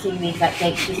favorite. I'm not announcing the exact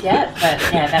dates just yet, but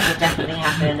yeah, that will definitely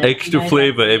happen. Extra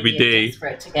flavor every day.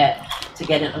 To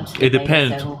get it onto the It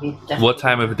depends what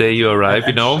time of day you arrive,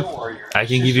 you know. I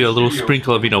can give you a little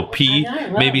sprinkle of, you know, pee,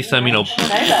 maybe some, you know,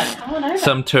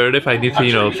 some turd if I need to,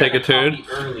 you know, take a turd.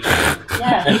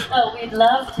 Yeah, well, we'd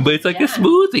love to. But it's like a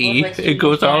smoothie. It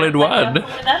goes all in one.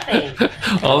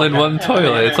 All in one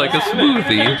toilet. It's like a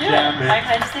smoothie.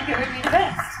 I just think it would be the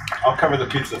best. I'll cover the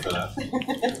pizza for that.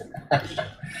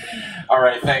 All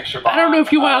right, thanks, Shabbat. I don't know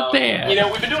if you out there.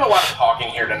 We've been doing a lot of talking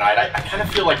here tonight. I kind of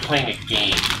feel like playing a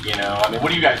game, I mean,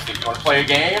 what do you guys think? You want to play a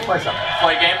game? Play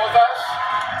a game with us?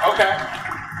 Okay.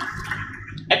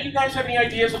 And you guys have any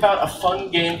ideas about a fun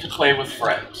game to play with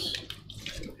friends?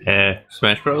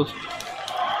 Smash Bros?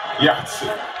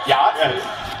 Yahtzee.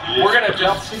 Yahtzee? We're going to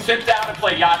just sit down and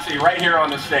play Yahtzee right here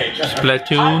on the stage.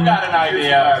 Splatoon? I've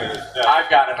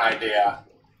got an idea.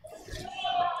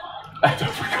 That's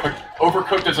Overcooked.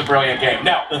 Overcooked is a brilliant game.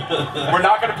 No, we're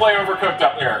not going to play Overcooked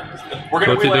up here. We're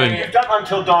going to play Done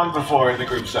until dawn before in the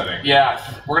group setting. Yeah,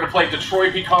 we're going to play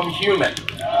Detroit Become Human.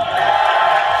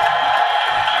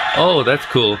 Oh, that's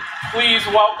cool. Please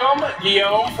welcome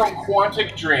Guillaume from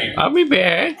Quantic Dream. I'll be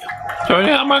back. Turn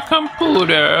on my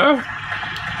computer.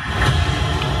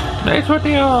 That's what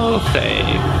they all say.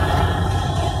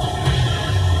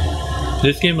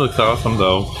 This game looks awesome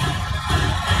though.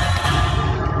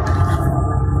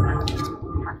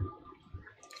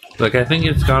 Like, I think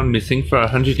it's gone missing for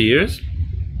 100 years.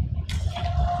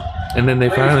 And then they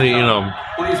finally,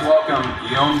 Please welcome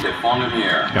Guillaume de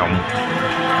Fondemier.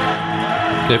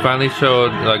 They finally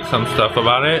showed like some stuff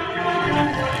about it,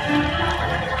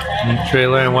 in the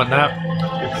trailer and whatnot.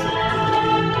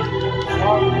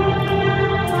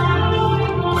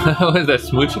 What is that,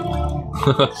 smooching?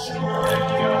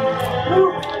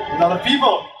 A lot of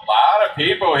people. A lot of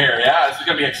people here. Yeah, this is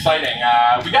going to be exciting.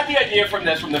 We got the idea from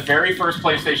this from the very first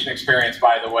PlayStation experience,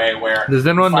 by the way, where does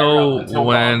anyone know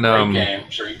when game. I'm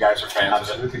sure you guys are fans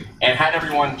of it, and had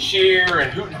everyone cheer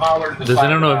and hoot and holler. Does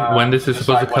anyone know when this is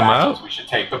supposed to come out? We should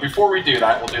take, but before we do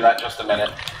that, we'll do that in just a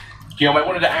minute. Guillaume, I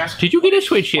wanted to ask. Did you get a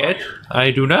Switch yet?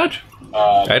 I do not.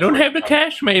 I don't have the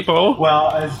cash, Maple.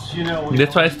 Well, as you know,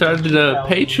 that's why I started a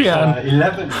Patreon.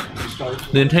 11.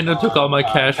 Nintendo took all my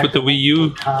cash with the Wii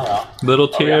U little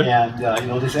tier. And you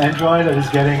know, this Android that is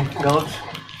getting built.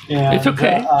 And, it's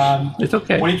okay. It's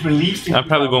okay. When it released, I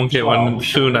probably won't get one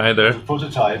soon either.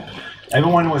 Prototype.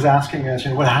 Everyone was asking us,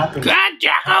 you know, what happened? God,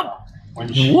 Jakub!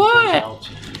 When she what? Out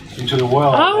into the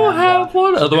world. I will have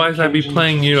one. Otherwise, I'd be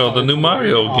playing, you know, the new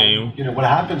Mario game. You know what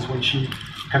happens when she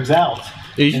comes out?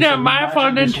 It's not my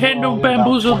fault Nintendo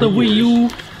bamboozled the Wii U.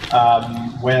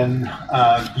 When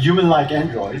human-like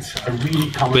androids are really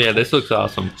coming. But yeah, this looks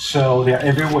awesome. So they're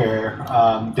everywhere.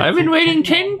 I've been waiting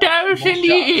 10,000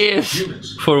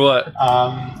 years. For what?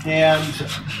 And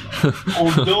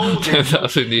although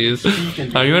 10,000 years.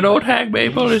 Are you an old hag,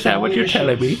 Maple? Is that what you're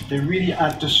telling me? They're really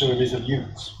at the service of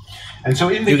humans. And so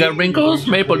in the you got wrinkles,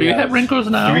 Maple? Do you have wrinkles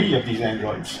now? 3 of these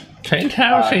androids.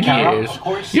 10,000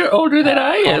 years. You're older than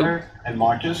I am. And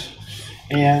Marcus,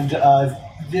 and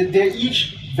they're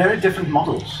each very different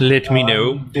models. Let me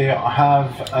know. They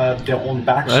have their own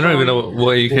backstory. I don't even know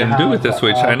what you can do with the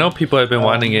Switch. I know people have been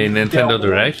wanting a Nintendo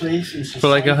Direct for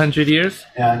like 100 years,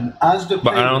 and as the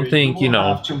but I don't think, you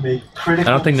know, I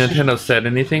don't think Nintendo said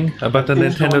anything about the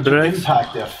Nintendo Direct.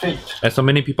 Impact their fate. And so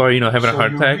many people are, you know, having a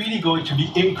heart attack. You're really going to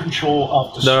be in control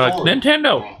of the They're story. like,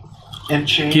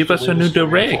 Nintendo, give us a new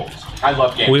Direct. I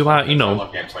love games. We want, you know,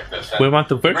 like this. we want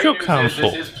the virtual console.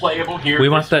 This is playable here we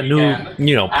want that new,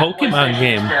 you know, Pokemon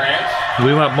game.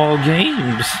 We want more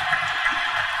games.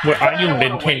 Where are you,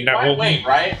 Nintendo? Wait,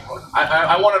 right?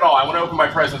 I want it all. I want to open my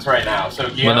presents right now. So,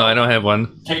 Guillaume, well, no, I don't have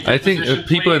one. I think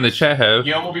people in the chat have.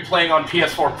 Guillaume will be playing on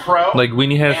PS4 Pro. Like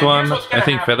Weenie has one. I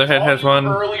think Featherhead has one.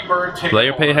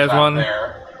 Playerpay has one.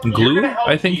 Glue,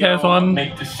 I think, has one.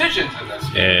 Make decisions in this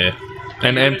game. Yeah.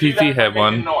 And MTZ have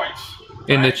one.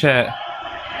 In the chat.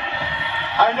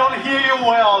 I don't hear you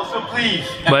well, so please.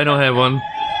 But I don't have one.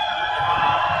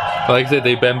 Like I said,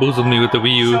 they bamboozled me with the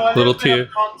Wii U little tier.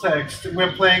 Context,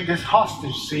 we're playing this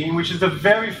hostage scene, which is the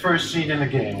very first scene in the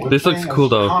game. This looks cool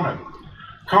though.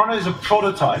 Connor is a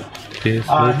prototype. This he's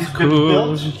looks been cool.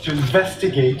 built to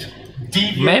investigate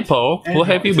deviant Maple, what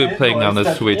have you been playing on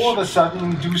the Switch? All of a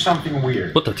sudden do something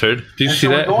weird. What the turd? Did you see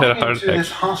that? I had a heart attack.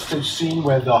 This hostage scene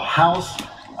where the house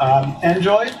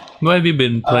android. What have you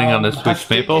been playing on the Switch,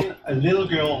 Maple? A little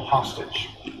girl hostage,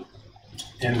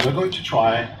 and we're going to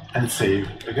try and save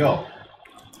the girl.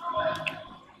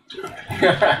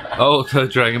 Oh, the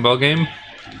Dragon Ball game?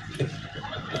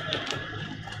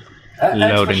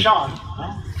 Loading.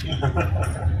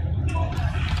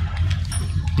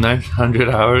 900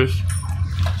 hours.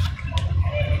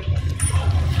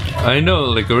 I know,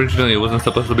 like originally it wasn't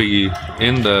supposed to be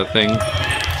in the thing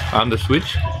on the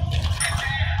Switch,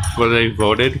 but they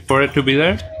voted for it to be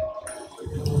there.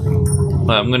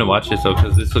 Well, I'm gonna watch this though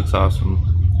because this looks awesome.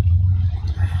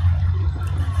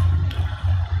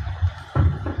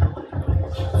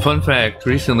 Fun fact,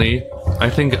 recently, I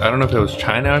don't know if it was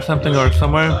China or something or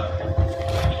somewhere,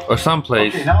 or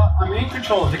someplace. Okay, now I'm in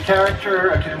control of the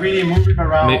character, I can really move him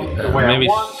around the way maybe I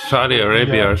want. Saudi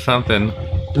Arabia or something.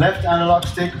 Left analog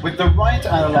stick with the right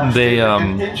analog stick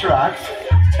can interact.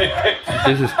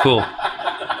 This is cool.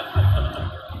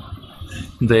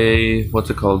 They, what's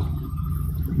it called?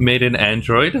 Made an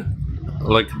android?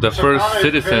 Like the first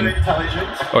citizen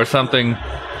or something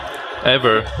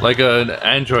ever. Like an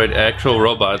android actual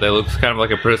robot that looks kind of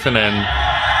like a person and...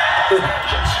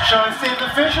 Shall I save the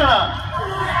fish or not?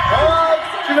 Oh,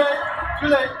 too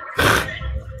late.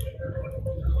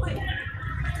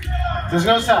 There's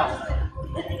no sound.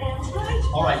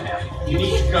 Alright, man. You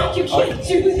need to go. You can't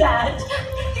do that.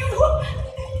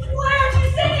 Why aren't you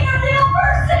saving a real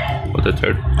person? What the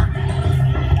turd?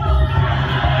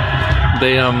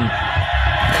 They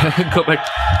go back.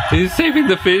 He's saving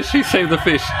the fish. He saved the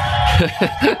fish.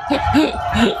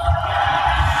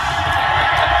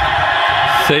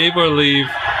 Save or leave.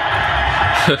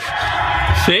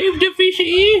 Save the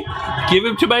fishy. Give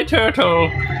him to my turtle.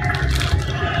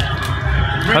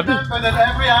 Remember that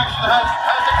every action has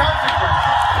a consequence.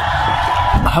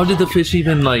 How did the fish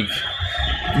even like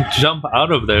jump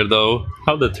out of there though?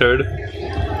 How the turd?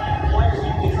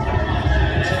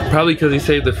 Probably because he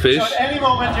saved the fish. So at any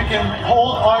moment you can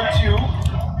hold R2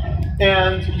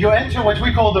 and you enter what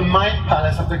we call the mind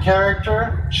palace of the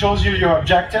character. Shows you your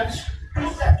objectives.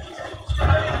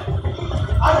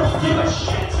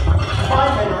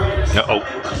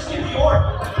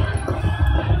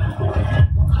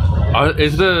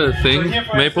 Is the thing, So here,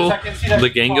 for Maple, instance, I can see that the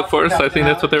Gang of Force? I think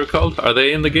that's what they were called. Are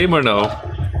they in the game or no?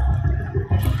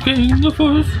 Gang of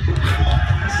Force.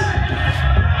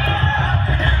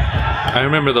 I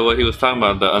remember what he was talking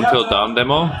about, the Until Dawn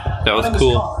demo. That was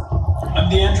cool. I'm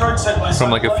the android sent by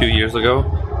From like a few years ago.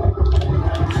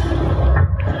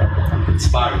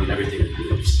 Inspiring in everything he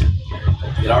moves.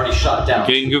 It already shot down.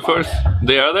 Gang of Force?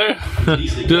 They are there?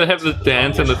 Do they have the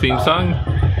dance and the theme song?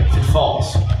 If it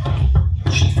falls,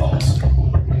 she falls.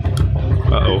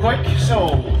 Uh-oh. Quick,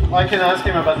 so I can ask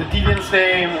him about the deviant's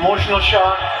name, emotional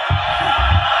shock.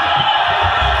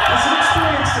 Has he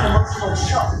experienced an emotional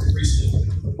shock recently?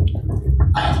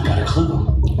 I haven't got a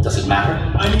clue. Does it matter?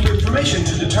 I need information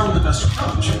to determine the best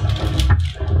approach.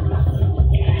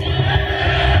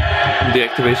 The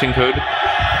activation code?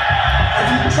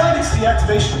 Have you tried its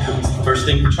deactivation codes? The first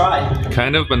thing you tried.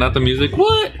 Kind of, but not the music.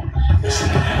 What? Listen,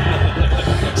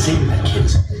 saving that kid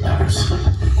is something else.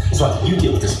 So I think you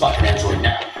deal with this fucking android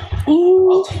now.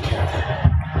 Ooh. I'll take care of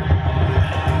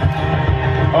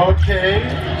it. Okay.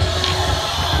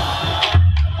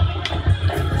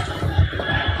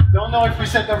 Don't know if we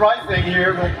said the right thing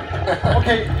here, but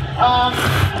okay.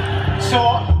 So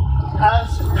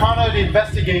as Connor the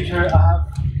investigator, I have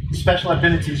special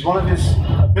abilities. One of his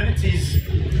abilities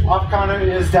of Connor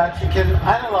is that he can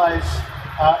analyze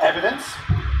evidence.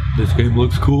 This game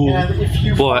looks cool. And if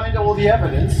you find all the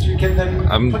evidence, you can then.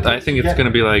 I think it's gonna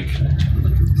be like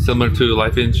similar to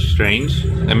Life is Strange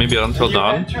and maybe Until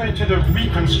Dawn, enter into the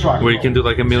reconstruct where you can do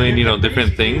like a million, you know,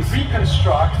 different things.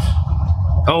 Reconstruct.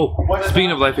 Oh,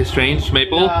 speaking of Life is Strange,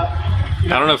 Maple, I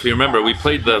don't know if you remember, we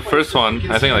played the first one,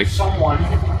 I think like someone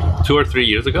 2 or 3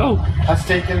 years ago. has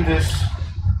taken this.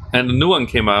 And the new one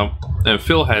came out, and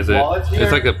Phil has it.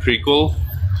 It's like a prequel,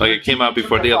 like it came out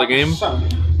before the other game.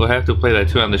 We'll have to play that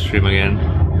too on the stream again,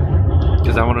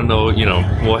 because I want to know, you know,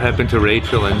 what happened to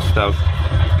Rachel and stuff.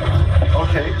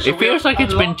 Okay. So it feels like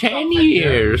it's been 10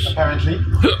 years. Apparently,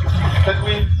 that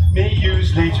we may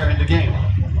use later in the game.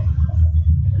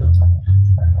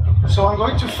 So I'm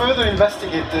going to further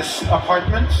investigate this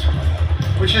apartment,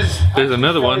 which is. There's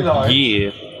another one. Large.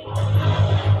 Yeah.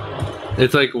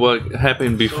 It's like what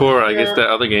happened before, I guess, that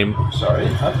other game. Sorry.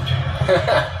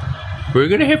 We're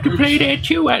gonna have to play that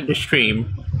too on the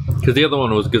stream. Because the other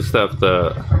one was good stuff.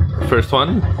 The first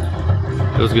one,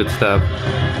 it was good stuff.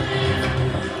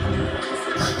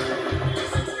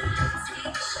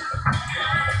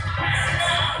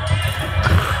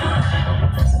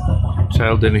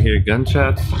 Child didn't hear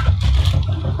gunshots.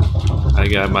 I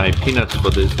got my peanuts for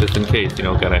this just in case, you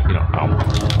know, gotta, you know,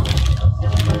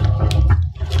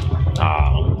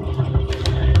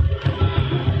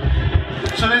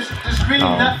 So there's really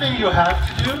nothing you have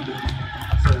to do.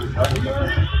 So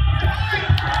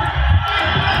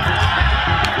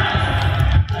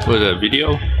what is that,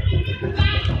 video?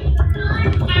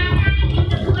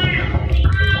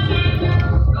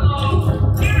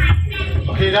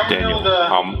 Okay, now we Daniel. know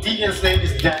the deviant's name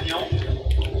is Daniel.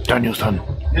 Daniel's son.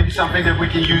 Maybe something that we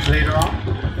can use later on.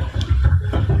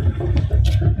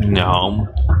 No.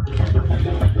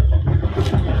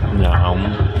 No.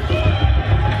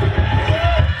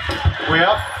 Way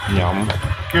up. No.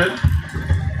 Good.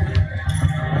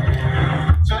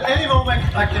 So at any moment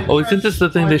I can. Oh, isn't this the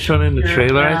thing they showed in the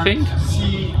trailer, I think?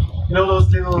 See, you know those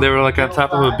little. They were like on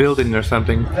top of a building or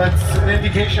something. That's an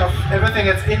indication of everything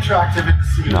that's interactive in the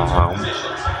scene. No.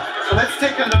 So let's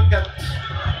take a look at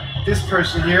this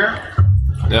person here.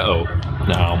 Uh-oh.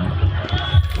 No.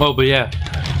 Oh, but yeah.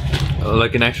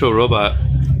 Like an actual robot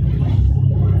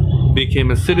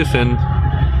became a citizen.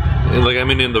 Like, I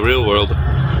mean, in the real world.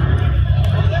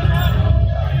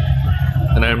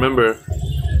 And I remember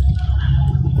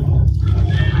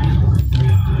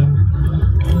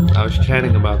I was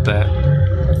chatting about that.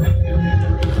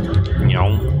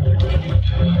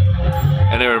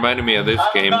 And it reminded me of this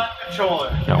game.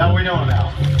 Controller. Now we know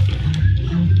now.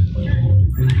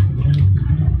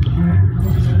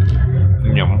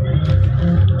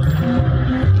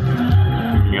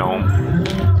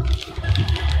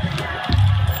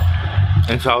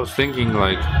 And so I was thinking,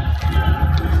 like,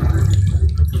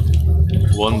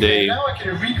 one day, now I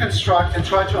can reconstruct and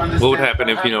try to understand what would happen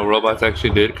if, you know, robots actually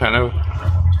did kind of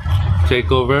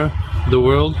take over the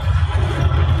world?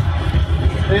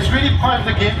 It's really part of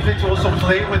the gameplay to also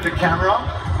play with the camera.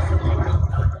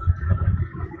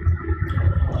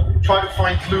 try to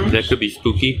find clues. That could be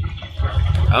spooky.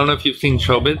 I don't know if you've seen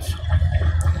Showbiz.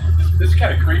 This is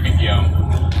kind of creepy, yo.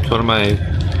 It's one of my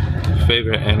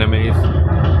favorite animes.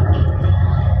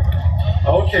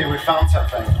 Okay, we found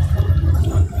something.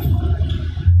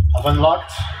 I've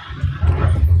unlocked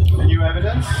new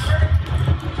evidence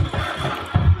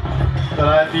that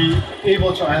I'd be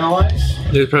able to analyze.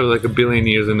 It's probably like 1 billion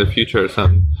years in the future or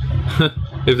something.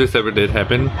 If this ever did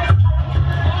happen.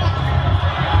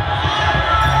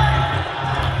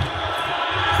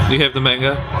 Do you have the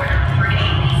manga?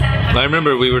 I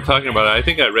remember we were talking about it. I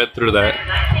think I read through that.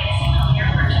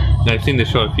 I've seen the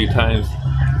show a few times.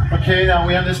 Okay, now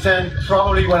we understand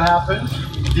probably what happened.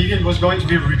 Deviant was going to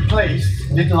be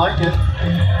replaced. Didn't like it.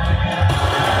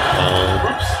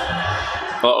 Oops.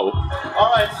 Uh-oh.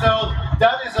 Alright, so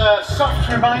that is a soft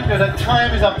reminder that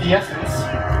time is of the essence.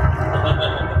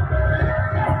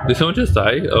 Did someone just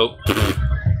die? Oh.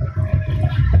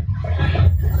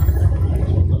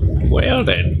 Well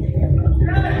then.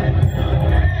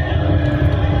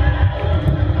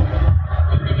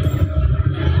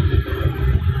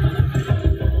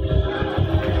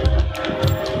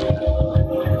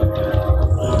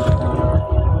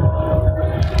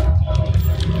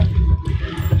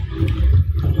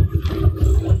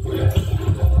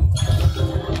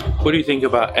 What do you think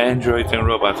about androids and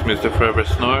robots, Mr. Forever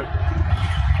Snore?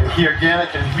 Here again, I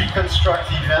can reconstruct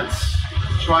the events,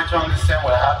 try to understand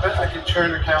what happened. I can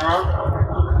turn the camera.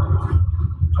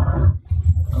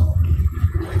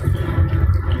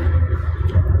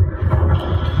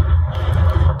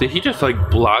 Did he just like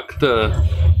block the...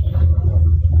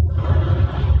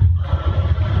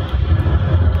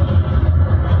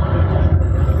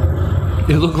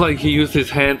 It looked like he used his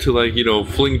hand to like, you know,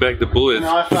 fling back the bullets.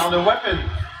 Now I found a weapon.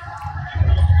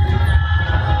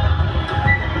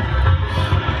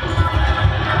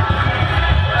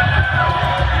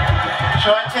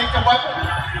 Shall I take the weapon?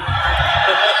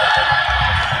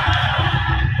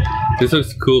 This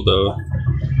looks cool though.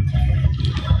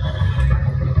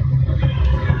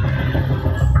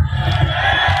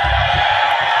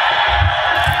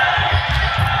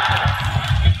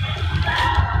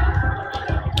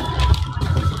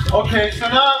 Okay, so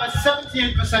now I have a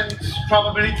 78%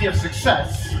 probability of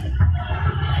success.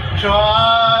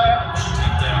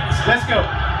 Let's go.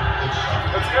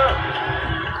 Let's go.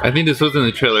 I think this was in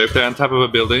the trailer. If they're on top of a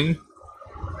building.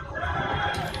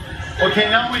 Okay,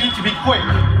 now we need to be quick.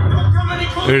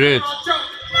 Here it is.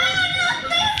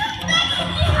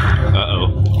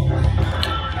 Uh-oh.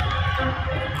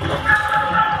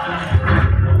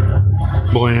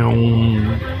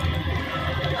 Boing.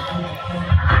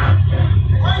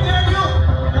 Hi, Daniel.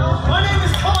 My name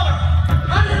is Connor.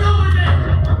 How do you know my name?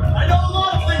 I know a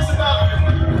lot of things about you.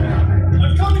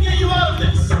 I've come to get you out of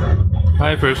this.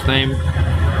 Hi, first name.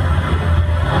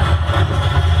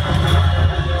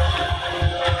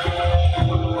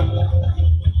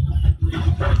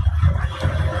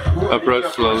 Approach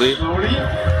slowly. So, what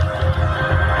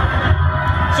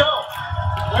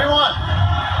do you want?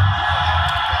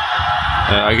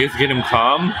 I guess get him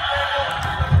calm.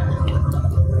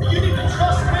 You need to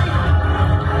trust me.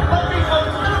 Let me help.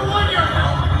 I don't want your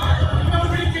help.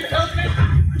 Nobody can help me.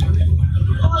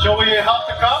 Shall we help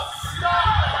the cop?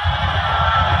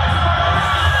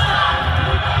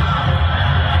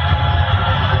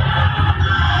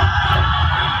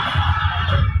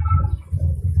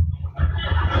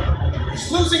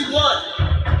 He's losing blood.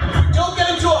 If we don't get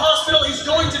him to a hospital, he's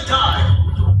going to die.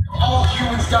 All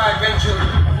humans die eventually.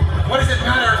 What does it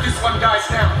matter if this one dies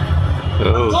now?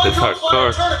 Oh, that's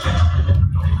hardcore.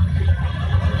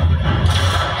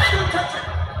 Don't touch him.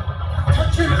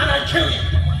 Touch him and I kill you.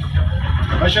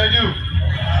 What should I do?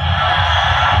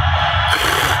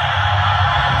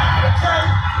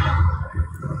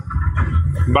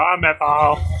 Bomb metal.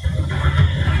 Are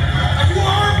you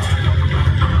armed?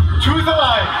 Truth or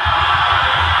lie?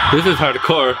 This is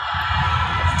hardcore. You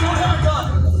don't have a gun.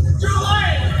 You're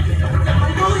lying. I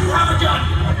know you have a gun.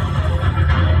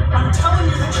 I'm telling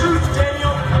you the truth,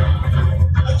 Daniel.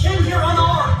 I came here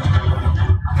unarmed.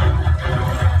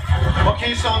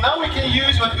 Okay, so now we can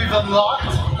use what we've unlocked.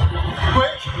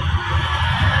 Quick. I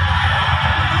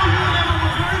know you and Emma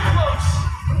were very close.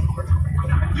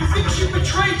 You think she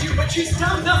betrayed you, but she's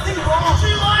done nothing wrong.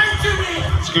 She lied to me.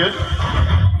 It's good.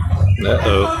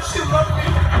 Uh-oh. She loved me,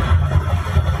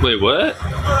 Wait, what?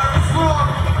 but I was wrong.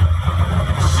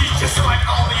 She's just like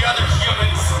all the other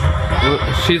humans. Well,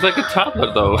 she's like a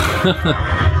toddler though.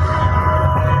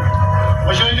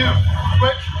 What should I do?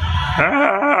 Quick. I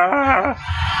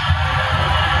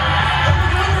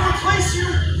began to replace you,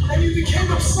 and you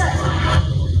became upset.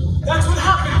 That's what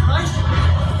happened, right?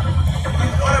 I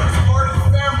thought I was part of the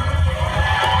family.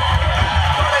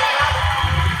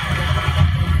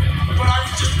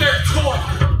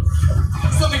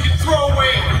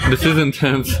 This is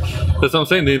intense. That's what I'm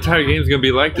saying. The entire game is gonna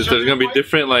be like this. There's gonna be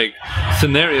different like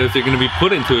scenarios you're gonna be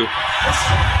put into.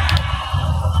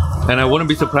 And I wouldn't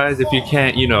be surprised if you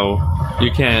can't, you know, you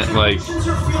can't like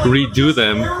redo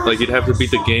them. Like you'd have to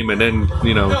beat the game and then,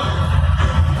 you know.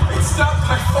 It's not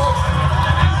my fault.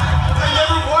 I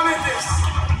never wanted this.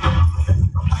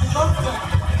 I love them.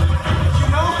 You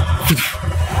know?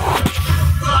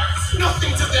 But it's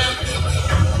nothing to them.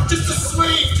 Just a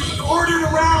slave to be ordered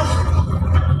around.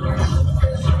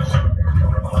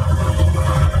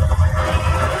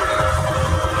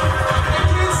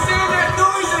 I can't stand that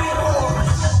noise anymore.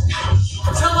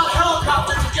 Tell that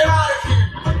helicopter to get out of here.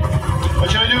 What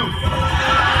should I do?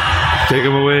 Take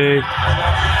him away.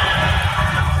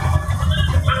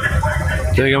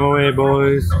 Take him away,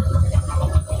 boys.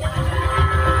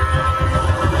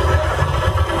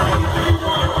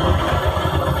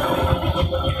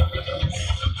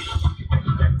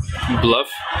 Bluff.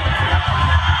 Your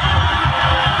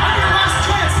last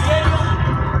chance, Daniel.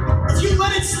 If you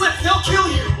let it slip, they'll kill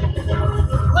you.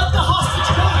 Let the hostage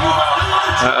go. You have no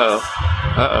other choice. Uh-oh.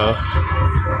 Uh-oh.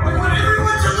 I want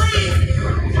everyone to leave.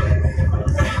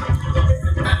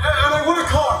 And I want a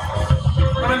car.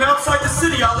 When I'm outside the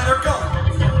city, I'll let her go.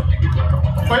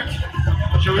 Quick.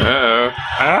 Should we? Uh-oh.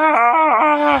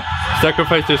 Ah!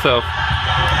 Sacrifice yourself.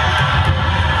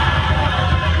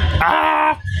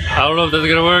 Ah! I don't know if that's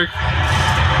gonna work.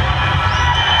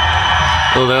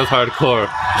 Oh, that was hardcore.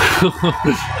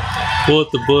 What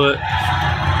the butt.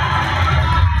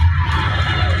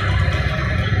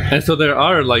 And so there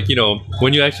are, like, you know,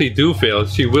 when you actually do fail,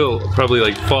 she will probably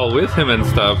like fall with him and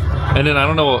stuff. And then I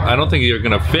don't know, I don't think you're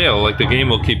gonna fail. Like the game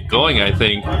will keep going, I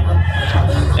think,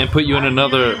 and put you in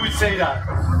another, You would say that.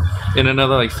 in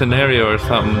another like scenario or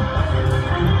something.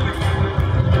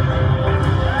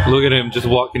 Look at him just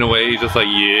walking away. He's just like,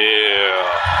 yeah.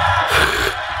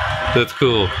 That's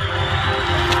cool.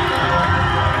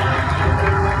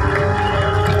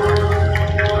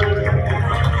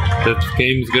 This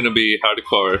game's gonna be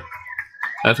hardcore.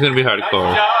 That's gonna be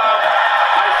hardcore. Nice job.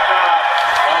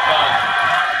 Well done.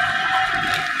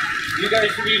 You guys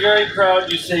should be very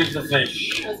proud you saved the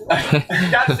fish.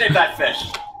 You gotta save that fish.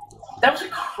 That was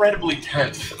incredibly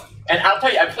tense. And I'll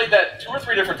tell you, I played that 2 or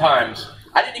 3 different times.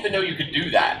 I didn't even know you could do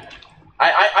that.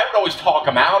 I would always talk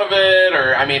them out of it,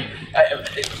 or, I mean,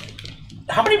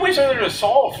 how many ways are there to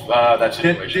solve that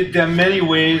situation? There are many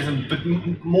ways, but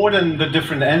more than the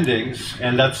different endings,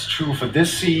 and that's true for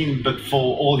this scene, but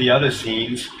for all the other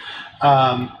scenes,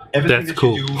 everything That's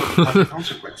cool. you do has a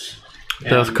consequence.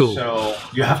 That's And cool. So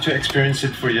you have to experience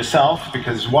it for yourself,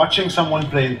 because watching someone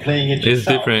play and playing it It's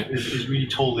yourself different. is really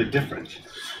totally different.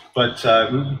 But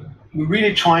we're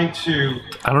really trying to.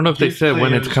 I don't know if they give said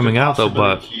when it's players coming the out though,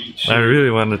 but possibility to, I really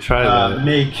want to try that.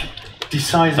 make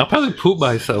decisive. I'll probably poop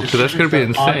myself because that's gonna be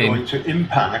decisions that are insane. going to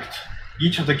impact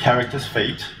each of the characters'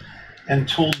 fate and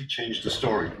totally change the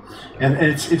story. And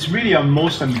it's really our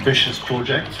most ambitious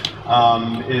project.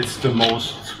 It's the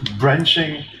most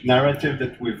branching narrative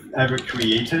that we've ever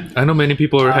created. I know many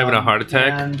people were having a heart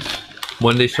attack And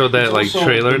when they showed that it's like also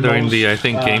trailer the during the I most,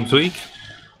 think Games Week.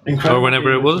 incredible Or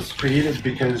whenever thing it that was. created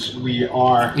because we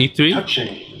are E3?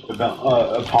 touching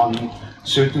upon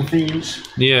certain themes.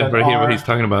 Yeah, that right here what are, he's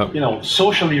talking about. You know,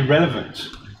 socially relevant.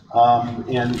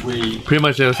 And we Pretty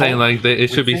much they were saying like it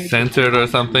should be censored or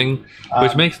something,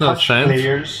 which makes no touch sense.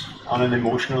 players on an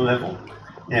emotional level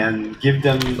and give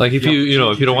them Like if the you know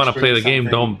if you don't want to play the opportunity game,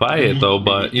 to don't buy it though.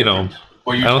 But you know,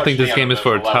 Well, you I don't touched think this me game on is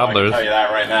for the level, toddlers. I can tell you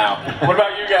that right now. What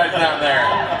about you guys down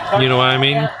there? You know what I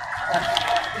mean?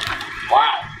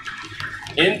 Wow.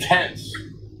 Intense.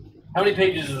 How many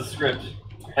pages is the script?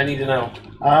 I need to know.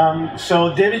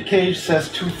 So David Cage says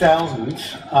 2,000.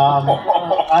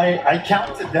 I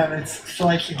counted them. It's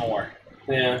slightly more.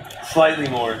 Yeah, slightly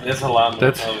more. That's a lot more.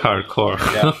 That's probably. hardcore.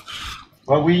 Yeah.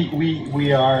 Well,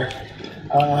 we are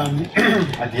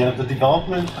at the end of the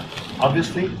development,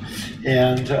 obviously,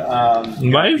 and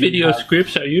My we video have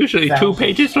scripts are usually 2 thousands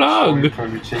pages of story long.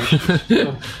 permutations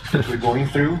that we're going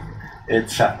through.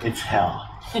 It's hell.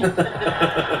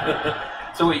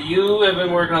 So wait, you have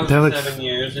been working on this That for looks- 7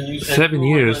 years, and you said 7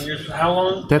 you were years. working on yours for how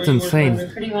long? That's were you working on insane.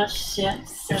 yours? Pretty much, yeah.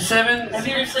 Seven?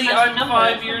 Seriously, Magic I'm number.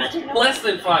 5 years. Magic number. Less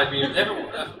than 5 years.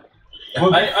 We're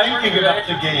I thinking worked about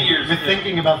actually the 3 game. years, We're yeah.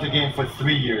 thinking about the game for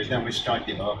 3 years, then we start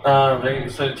giving up.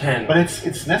 So 10. But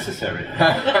it's necessary.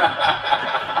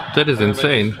 That is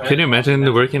insane. Can you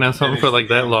imagine working on something for like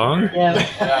that long? Yeah.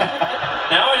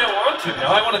 Now I don't want to.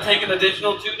 Now I want to take an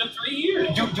additional 2 to 3 years.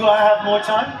 Do I have more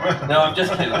time? No, I'm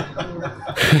just kidding.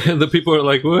 The people are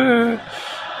like, what?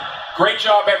 Great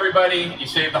job, everybody. You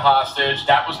saved the hostage.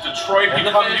 That was Detroit And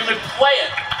the Become fish. Human. Play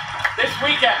it this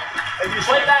weekend. If you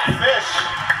Play save that.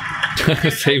 the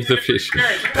fish. Save the fish.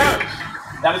 Experience, who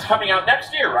knows? That is coming out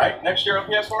next year, right? Next year on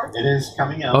PS4? It is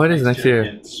coming out. Oh, it is next year.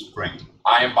 in spring.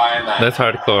 I am buying that. That's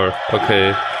hardcore.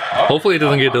 Okay. Hopefully it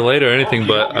doesn't get delayed or anything,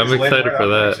 but I'm excited for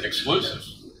It's that. exclusive.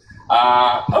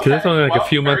 Because it's only like a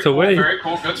few months very cool, away. Very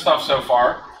cool, good stuff so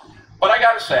far. But I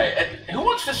gotta say, who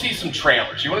wants to see some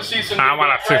trailers? You want to see some? I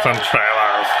want to see some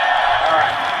trailers. All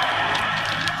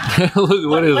right. Look,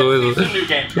 what is Let's see some new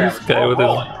game trailers. this guy with his...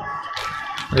 Roll it.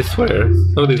 I swear,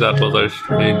 some of these apples are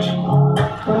strange.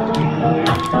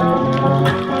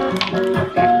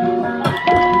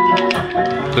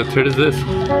 What turd is this?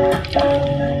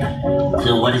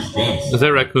 So what is this? Is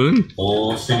that raccoon?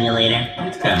 Hole simulator?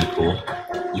 It's kind of cool.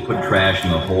 You put trash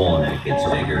in the hole and it gets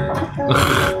bigger.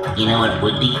 You know what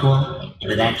would be cool? If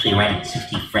it actually ran at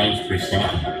 60 frames per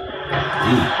second. Dude,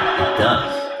 it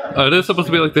does. Oh, this is supposed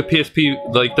to be like the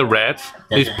PSP, like the rats.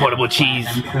 These portable cheese.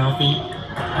 Trophy?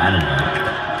 I don't know.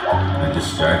 I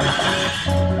just started.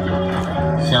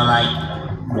 So like,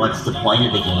 what's the point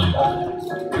of the game?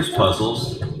 There's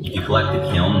puzzles. If you collect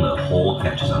the kiln, the hole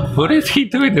catches on fire. What is he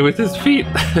doing with his feet?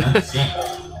 That's it.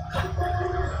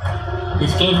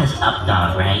 This game has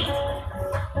Updog, right?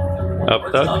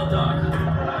 Up dog?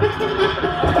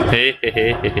 Updog. Hey, hey,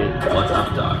 hey, hey, hey. What's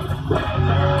Updog?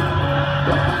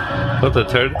 What the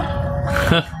turd?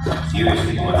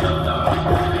 Seriously, what's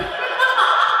Updog?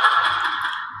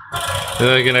 Is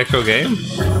it like an actual game?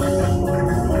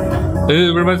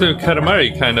 It reminds me of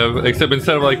Katamari, kind of, except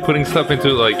instead of like putting stuff into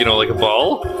like, you know, like a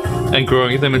ball and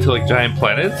growing them into like giant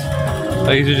planets,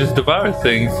 like you just devour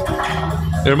things.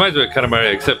 It reminds me of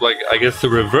Katamari, except like, I guess the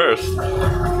reverse.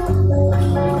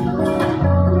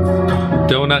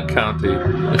 Donut County.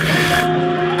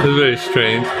 It's very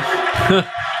strange.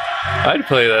 I'd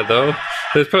play that though.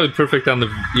 It's probably perfect on the,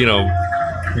 you know,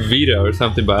 Vita or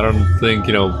something, but I don't think,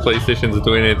 you know, PlayStation's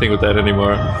doing anything with that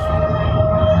anymore.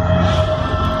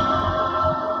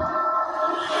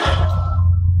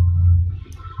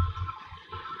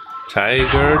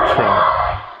 Tiger Trump.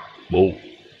 Whoa.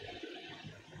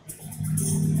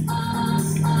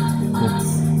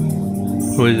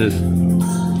 Who is this?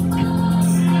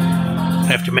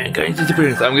 After mankind's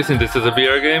disappearance. I'm guessing this is a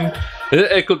VR game. Is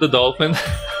it Echo the Dolphin?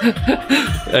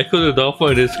 Echo the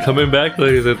Dolphin is coming back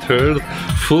like a turd,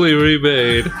 fully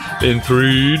remade in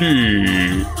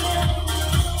 3D.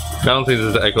 I don't think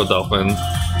this is Echo Dolphin.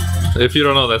 If you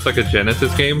don't know, that's like a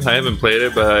Genesis game. I haven't played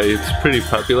it, but it's pretty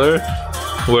popular.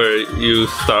 Where you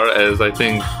start as, I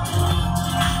think,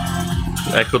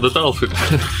 Echo the Dolphin.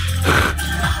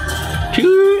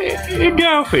 Two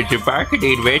dolphins embark on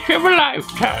the adventure of a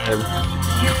lifetime.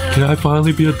 Can I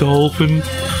finally be a dolphin?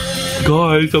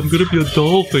 Guys, I'm gonna be a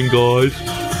dolphin, guys.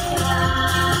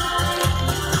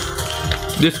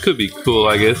 This could be cool,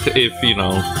 I guess, if, you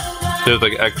know, there's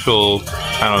like actual,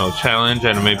 I don't know, challenge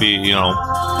and maybe, you know,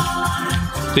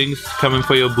 things coming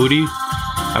for your booty.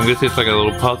 I'm guessing it's like a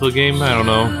little puzzle game, I don't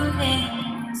know.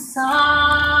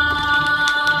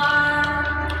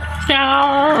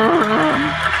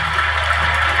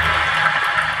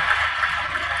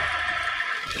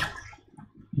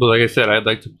 But like I said, I'd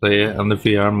like to play it on the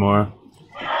VR more.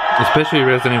 Especially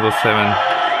Resident Evil 7.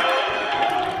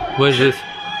 What is this?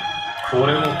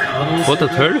 What the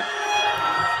turd?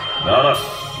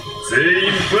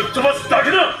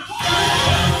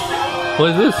 What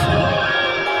is this?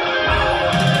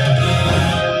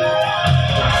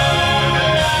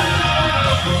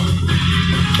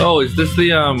 Oh, is this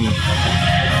the,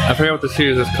 I forgot what the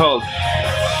series is called.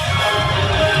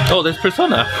 Oh, there's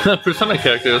Persona. Persona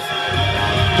characters.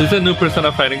 Is this a new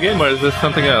Persona fighting game, or is this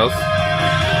something else?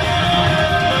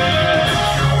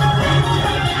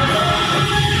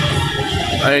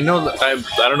 I know that I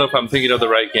don't know if I'm thinking of the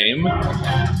right game.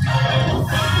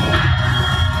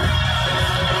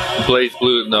 Blaze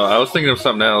Blue, no, I was thinking of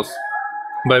something else.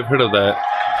 But I've heard of that.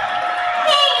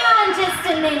 Hang on just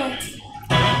a minute.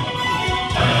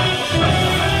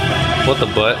 What the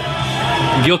butt?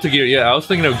 Guilty Gear, yeah, I was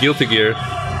thinking of Guilty Gear.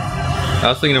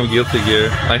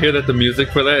 I hear that the music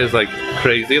for that is like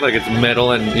crazy, like it's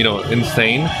metal and, you know,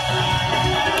 insane.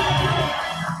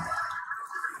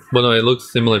 But no, it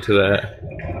looks similar to that.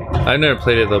 I've never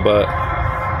played it though, but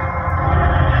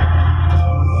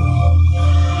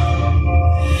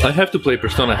I have to play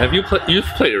Persona. Have you played? You've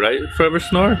played it, right? Forever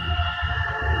Snore?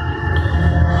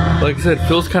 Like I said,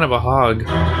 Phil's kind of a hog,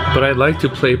 but I'd like to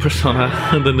play Persona,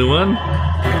 the new one.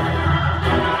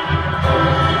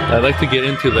 I'd like to get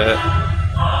into that.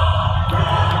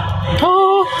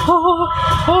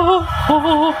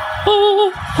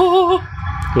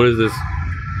 What is this?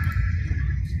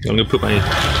 I'm gonna put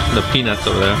the peanuts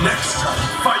over there. Next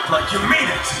time. fight like you mean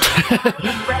it.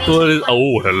 What is?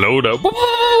 Oh, hello there.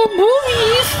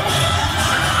 Boobies.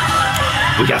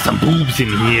 We got some boobs in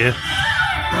here.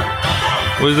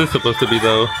 What is this supposed to be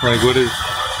though? Like, what is?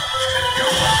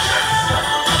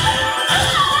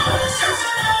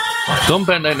 Don't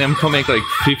Bandai Namco make like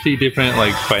 50 different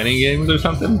like fighting games or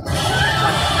something?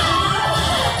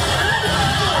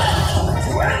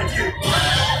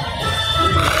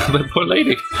 That poor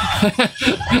lady.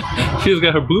 She's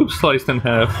got her boobs sliced in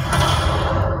half.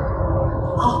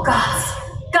 Oh gods,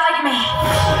 guide me.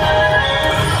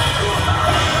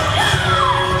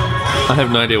 I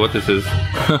have no idea what this is,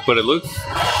 but it looks,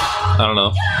 I don't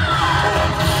know.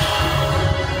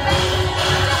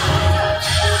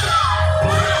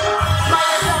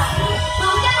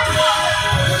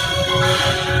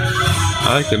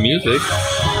 I like the music.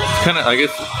 It's kind of, I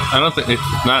guess, I don't think,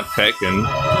 it's not Tekken,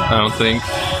 I don't think.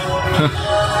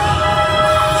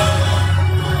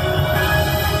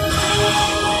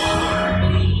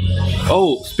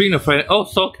 Oh, speaking of fighting, oh,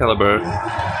 Soul Calibur.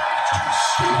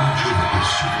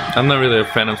 I'm not really a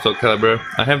fan of Soul Calibur.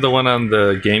 I have the one on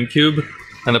the GameCube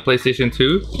and the PlayStation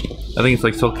 2. I think it's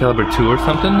like Soul Calibur 2 or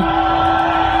something.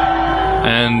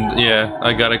 And yeah,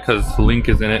 I got it because Link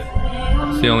is in it.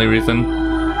 That's the only reason.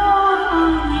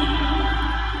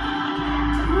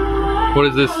 What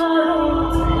is this?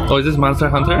 Oh, is this Monster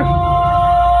Hunter?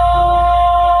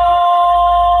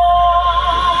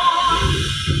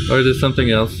 Or is this something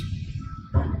else?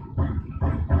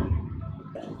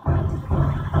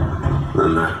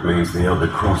 Then that means the Elder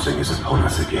Crossing is upon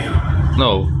us again.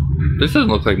 No, this doesn't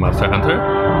look like Monster Hunter.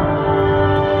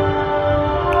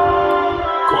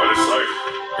 Quite a sight.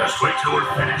 Just wait till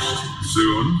we're finished.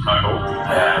 Soon, I hope.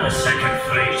 The second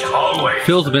fleet always.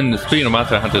 Phil's been speaking of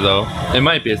Monster Hunter though. It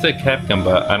might be. It said Capcom,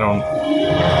 but I don't.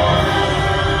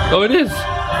 Oh, it is.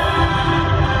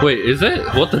 Wait, is it?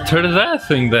 What the turd is that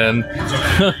thing then? This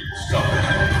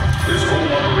whole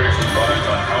operation relies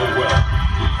on how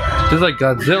well. There's like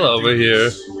Godzilla over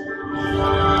here.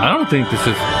 I don't think this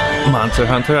is Monster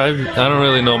Hunter. I don't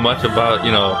really know much about,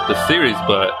 you know, the series,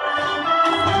 but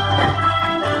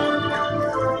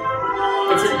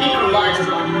it's an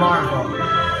ecological marvel.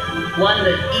 One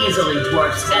that easily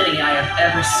dwarfs any I have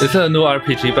ever seen. is it a new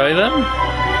RPG by them?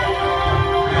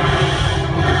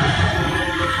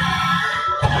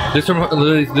 This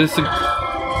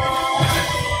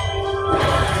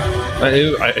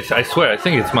I swear, I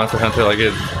think it's Monster Hunter, like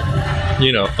it,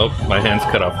 you know, oh, my hands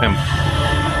cut off him.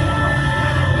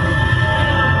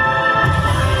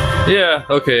 Yeah,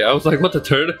 okay, I was like, what the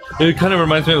turd? It kind of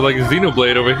reminds me of like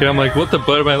Xenoblade over here. I'm like, what the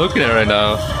butt am I looking at right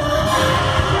now?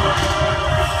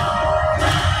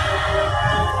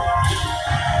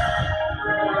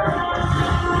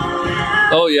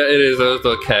 Oh yeah, it is,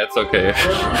 the cats, okay.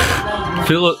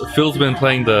 Phil's been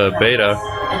playing the beta.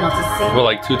 Well,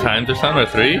 like 2 times or something, or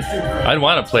 3. I'd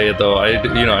want to play it though.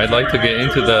 I'd like to get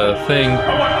into the thing.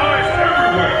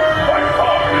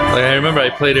 Like I remember I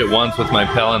played it once with my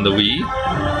pal on the Wii.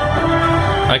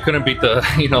 I couldn't beat the,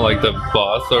 you know, like the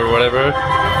boss or whatever.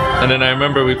 And then I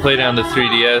remember we played it on the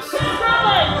 3DS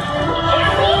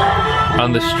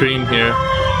on the stream here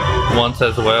once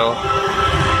as well.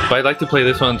 But I'd like to play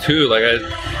this one too. Like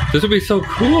this would be so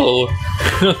cool.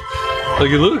 Like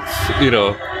it looks, you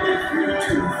know.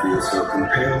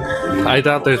 I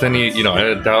doubt there's any, you know,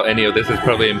 I doubt any of this is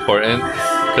probably important,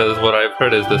 because what I've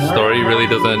heard is the story really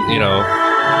doesn't, you know,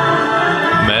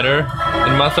 matter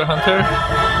in Monster Hunter.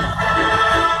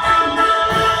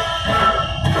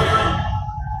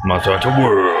 Monster Hunter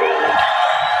World.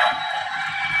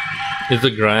 Is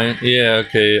the grind? Yeah,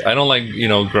 okay. I don't like, you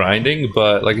know, grinding,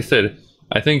 but like I said,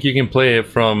 I think you can play it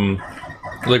from,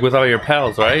 like, with all your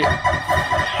pals, right?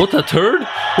 What the turd?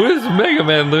 What is Mega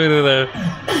Man doing in there?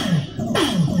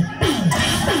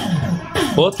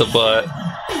 What the butt?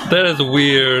 That is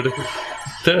weird.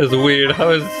 That is weird.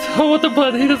 What the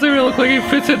butt? He doesn't even look like he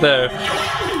fits in there.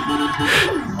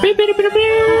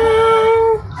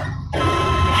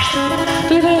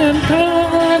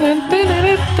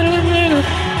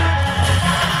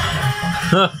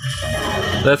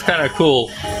 That's kind of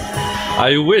cool.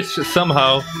 I wish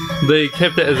somehow they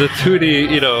kept it as a 2D,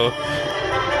 you know.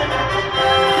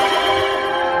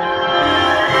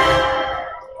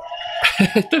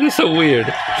 That is so weird.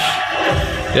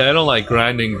 Yeah, I don't like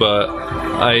grinding, but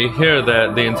I hear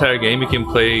that the entire game you can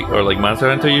play, or like Monster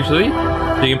Hunter usually,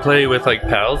 you can play with like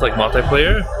pals, like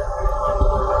multiplayer.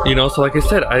 You know, so like I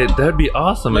said, that'd be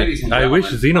awesome. I wish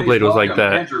Xenoblade was like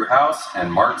that. Andrew House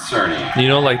and Mark Cerny. You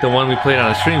know, like the one we played on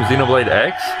the stream, Xenoblade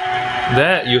X.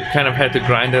 That you kind of had to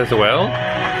grind as well,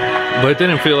 but it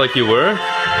didn't feel like you were.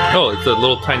 Oh, it's a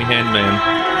little tiny hand man.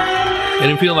 It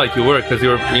didn't feel like you were because you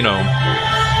were, you know,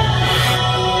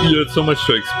 you had so much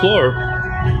to explore.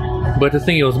 But the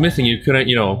thing it was missing, you couldn't,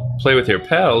 you know, play with your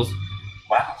pals.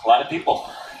 Wow, a lot of people.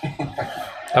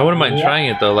 I wouldn't mind trying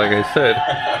it though, like I said.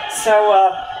 So,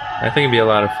 I think it'd be a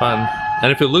lot of fun.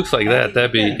 And if it looks like that,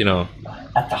 that'd be, you know,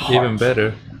 at the heart even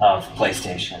better. Of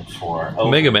PlayStation for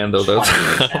over Mega Man though, does.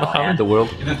 How in the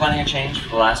world? You've been planning a change for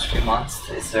the last few months.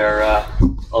 Is there a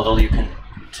little you can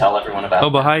tell everyone about? Oh,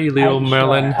 but hi, Leo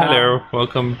Merlin. Hello,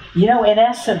 welcome. You know, in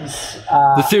essence,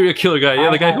 the serial killer guy. Yeah,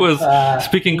 the guy who was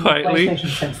speaking quietly. PlayStation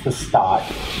since the start,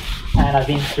 and I've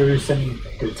been through some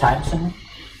good times and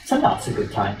some not so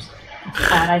good times.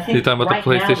 And I think you're talking about right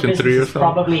the PlayStation now, 3 or something?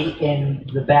 Probably in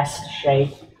the best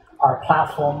shape, our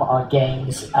platform, our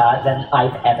games than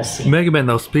I've ever seen. Mega Man,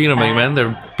 though, speaking of Mega Man,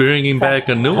 they're bringing back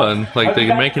a new one. Like,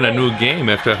 they're making a new game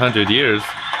after 100 years.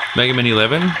 Mega Man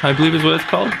 11, I believe is what it's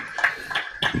called.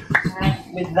 And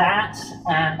with that,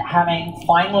 and having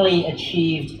finally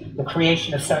achieved the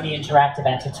creation of Sony Interactive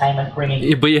Entertainment, bringing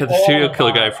Yeah, but yeah, the serial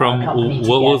killer guy from,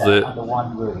 what was it? Under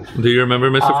one roof. Do you remember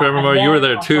Mr. Forevermore? You were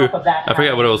there too. I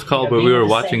forgot what it was called, but we were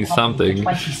watching something.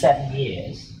 27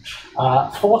 years.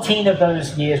 14 of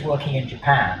those years working in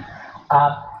Japan.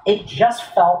 It just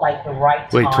felt like the right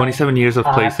time. Wait, 27 years of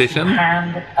PlayStation? To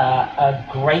hand a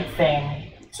great thing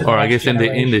to or I guess in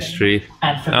the industry.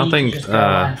 I don't think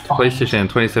PlayStation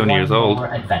 27 years old.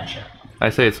 Adventure. I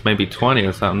say it's maybe 20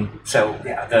 or something. So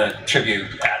yeah, the tribute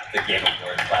at the Game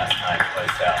Awards last night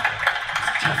was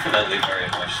definitely very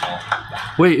emotional.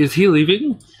 Wait, is he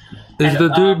leaving? Is the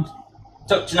dude...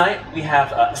 So tonight we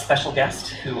have a special guest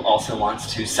who also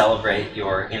wants to celebrate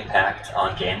your impact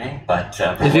on gaming, but...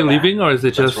 is he leaving, or is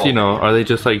it just, you know, are they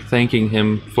just like thanking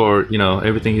him for, you know,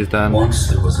 everything he's done? Once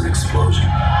there was an explosion.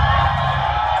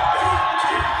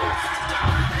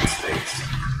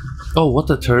 Oh, what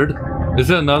the turd? Is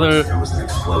it another... There was an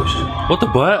explosion. What the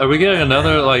butt? Are we getting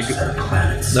another, like,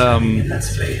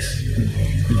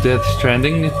 Death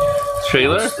Stranding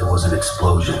trailer? There was an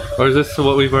explosion. Or is this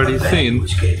what we've already seen?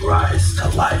 Which gave rise to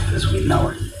life as we know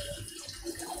it.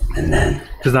 And then...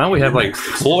 Because now we have, like,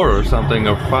 4 or something,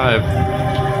 or 5.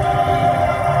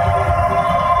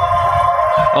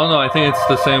 Oh no, I think it's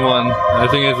the same one. I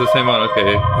think it's the same one,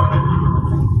 okay.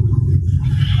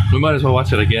 We might as well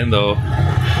watch it again, though.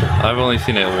 I've only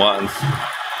seen it once.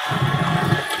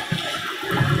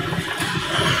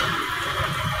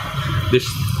 This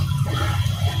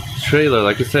trailer,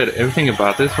 like I said, everything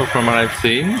about this, from what I've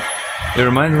seen, it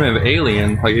reminds me of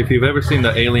Alien. Like, if you've ever seen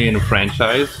the Alien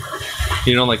franchise,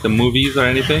 you know, like the movies or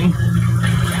anything,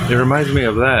 it reminds me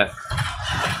of that.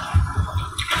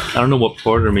 I don't know what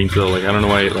Porter means though, like I don't know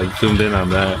why it like zoomed in on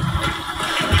that.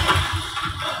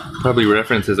 Probably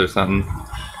references or something.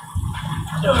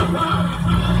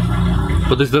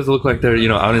 But this does look like they're, you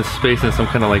know, out in space in some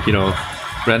kind of like, you know,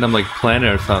 random like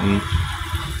planet or something.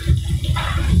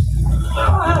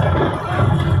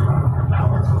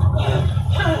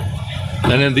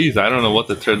 And then these, I don't know what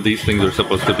these things are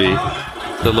supposed to be.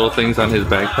 The little things on his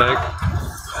backpack.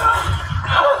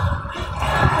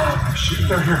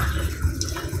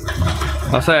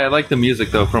 I'll say I like the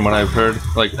music though, from what I've heard,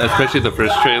 like especially the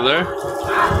first trailer.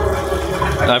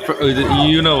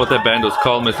 You know what that band was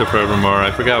called, Mr. Forevermore.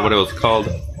 I forgot what it was called.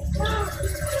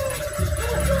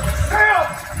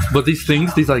 But these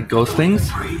things, these like ghost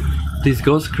things, these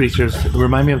ghost creatures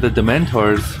remind me of the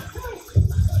Dementors.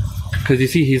 Cause you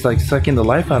see, he's like sucking the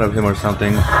life out of him or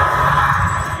something.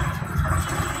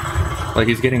 Like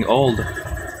he's getting old.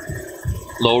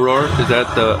 Low Roar, is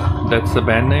that's the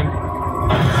band name?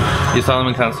 You saw them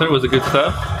in concert? Was it good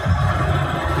stuff?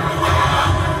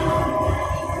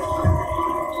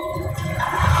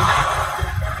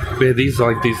 Yeah, these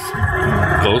ghost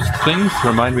things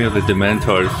remind me of the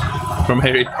Dementors from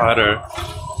Harry Potter.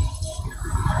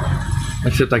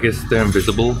 Except I guess they're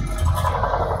invisible.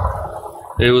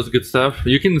 It was good stuff.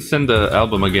 You can send the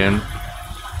album again.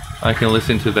 I can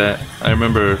listen to that. I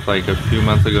remember like a few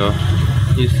months ago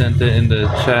you sent it in the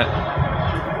chat.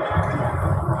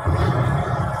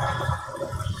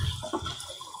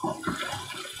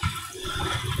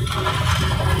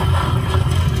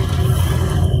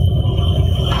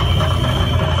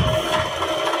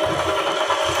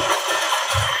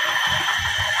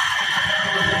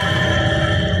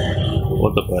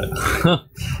 What the fuck?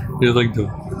 It's like the...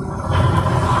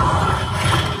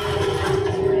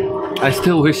 I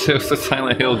still wish there was a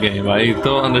Silent Hill game. I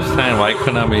don't understand why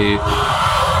Konami...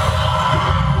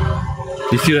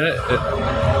 You see that?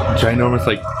 Ginormous,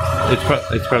 like...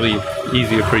 It's probably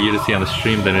easier for you to see on the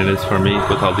stream than it is for me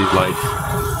with all these lights.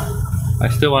 I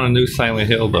still want a new Silent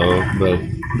Hill though, but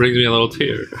brings me a little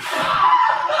tear.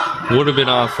 Would have been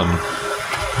awesome.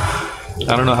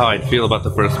 I don't know how I'd feel about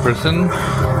the first person,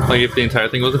 like if the entire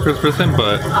thing was the first person,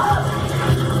 but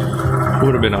it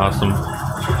would have been awesome.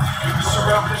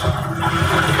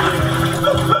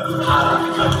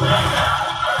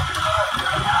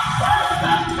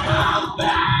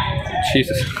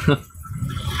 Jesus.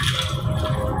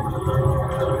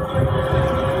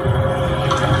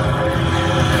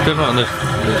 Still not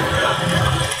understand.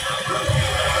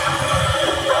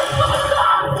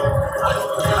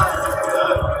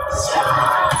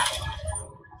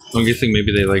 I'm guessing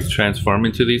maybe they like transform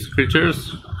into these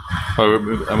creatures, or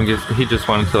I'm guessing he just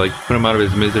wanted to like put him out of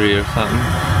his misery or something.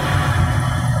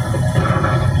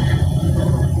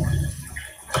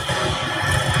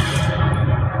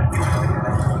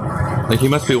 Like he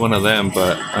must be one of them,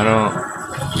 but I don't.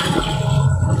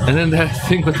 And then that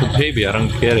thing with the baby, I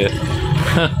don't get it.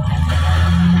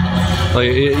 Like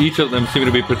each of them seem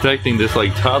to be protecting this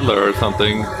like toddler or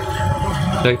something.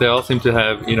 Like they all seem to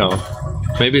have, you know,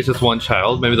 maybe it's just one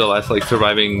child, maybe the last like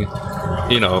surviving,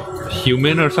 you know,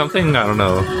 human or something, I don't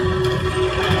know.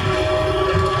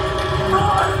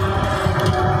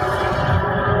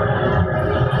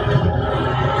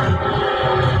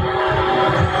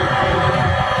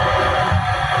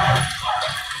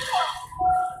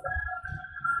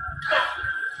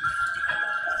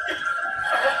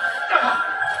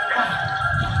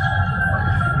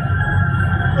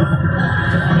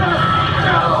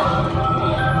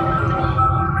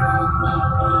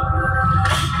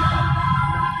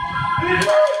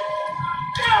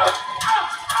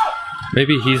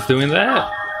 Maybe he's doing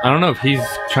that? I don't know if he's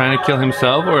trying to kill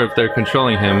himself or if they're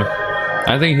controlling him.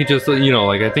 I think he just, you know,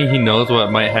 like I think he knows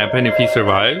what might happen if he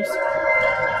survives.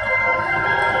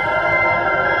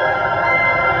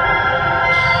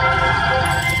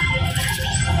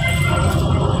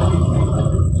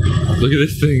 Look at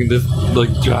this thing, this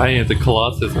like giant, the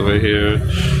Colossus over here.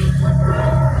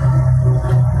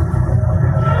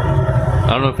 I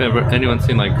don't know if anyone's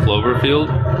seen like Cloverfield.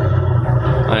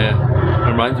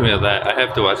 It reminds me of that. I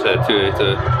have to watch that too.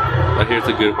 I hear it's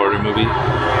a good horror movie.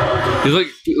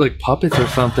 These like puppets or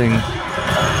something.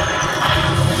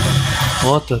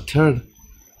 What the turd?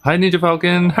 Hi Ninja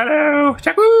Falcon. Hello,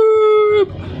 Jakub.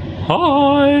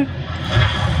 Hi.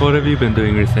 What have you been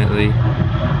doing recently?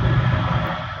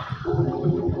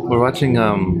 We're watching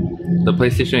the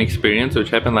PlayStation Experience, which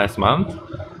happened last month,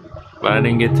 but I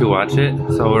didn't get to watch it,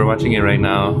 so we're watching it right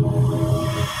now.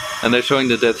 And they're showing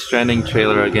the Death Stranding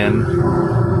trailer again.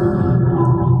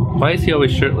 Why is he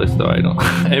always shirtless though? I don't.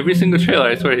 Every single trailer,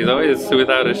 I swear, he's always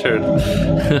without a shirt.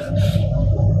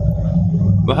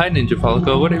 But hi Ninja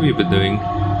Falco, what have you been doing?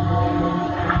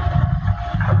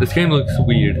 This game looks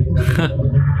weird.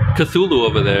 Cthulhu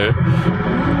over there.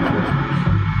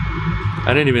 I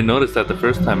didn't even notice that the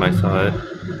first time I saw it.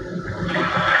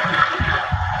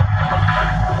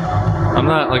 I'm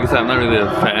not, like I said, I'm not really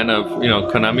a fan of, you know,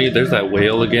 Konami. There's that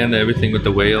whale again, everything with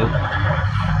the whale.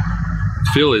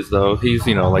 Phil is though, he's,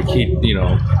 you know, like he, you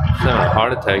know, he's having a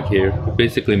heart attack here. He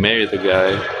basically married the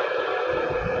guy.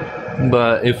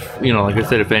 But if, you know, like I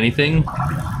said, if anything,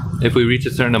 if we reach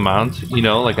a certain amount, you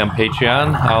know, like on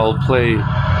Patreon, I'll play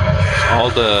all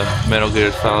the Metal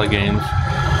Gear Solid games.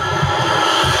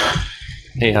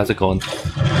 Hey, how's it going?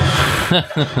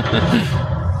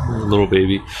 Little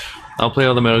baby. I'll play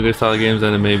all the Metal Gear Solid games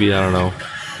and then maybe, I don't know.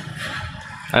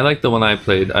 I like the one I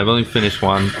played. I've only finished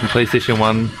one. The PlayStation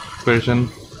 1 version.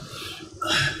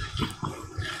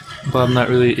 But I'm not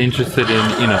really interested in,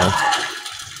 you know,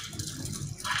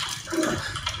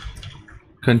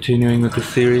 continuing with the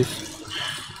series.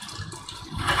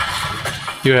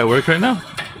 You're at work right now?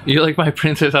 You like my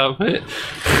princess outfit?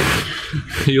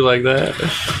 You like that?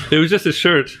 It was just a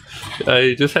shirt.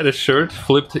 I just had a shirt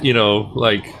flipped, you know,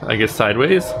 like, I guess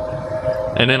sideways.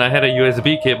 And then I had a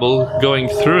USB cable going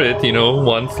through it, you know,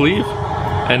 one sleeve.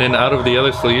 And then out of the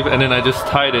other sleeve. And then I just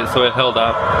tied it so it held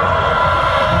up.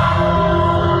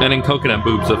 And then coconut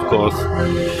boobs, of course.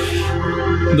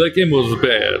 That game was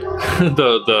bad.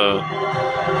 the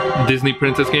Disney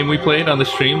Princess game we played on the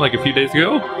stream like a few days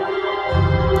ago.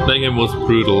 That game was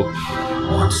brutal.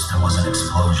 Once there was an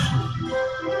explosion.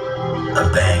 A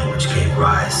bang which gave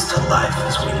rise to life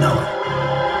as we know it.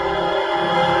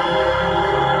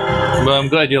 Well, I'm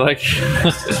glad you like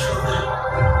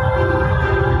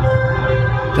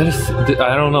that is,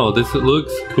 I don't know, this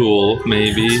looks cool,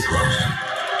 maybe.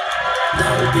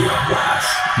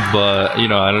 But, you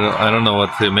know, I don't know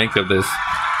what to make of this.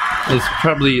 It's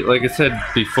probably, like I said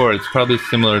before, it's probably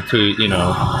similar to, you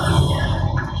know,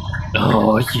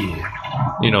 oh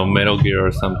yeah, you know, Metal Gear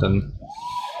or something.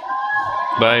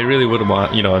 But I really would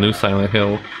want, you know, a new Silent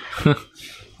Hill.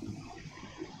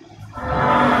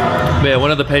 But yeah,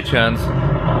 one of the Patreons,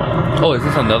 Oh, is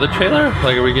this another trailer?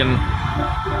 Like, are we getting...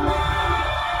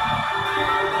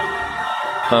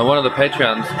 one of the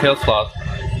Patreons, Kaleslot,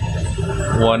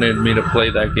 wanted me to play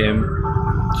that game,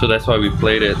 so that's why we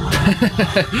played it.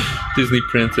 Disney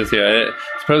Princess, yeah.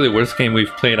 It's probably the worst game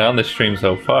we've played on the stream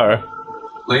so far.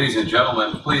 Ladies and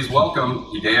gentlemen, please welcome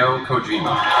Hideo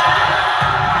Kojima.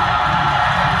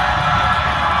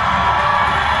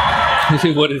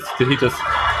 What is... Did he just...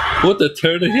 What, the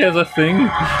turtle? He has a thing?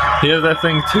 He has that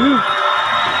thing too?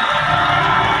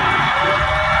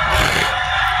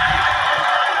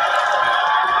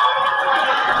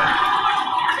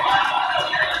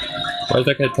 Why is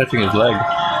that guy touching his leg?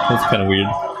 That's kind of weird.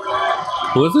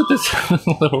 What is it,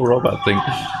 this little robot thing?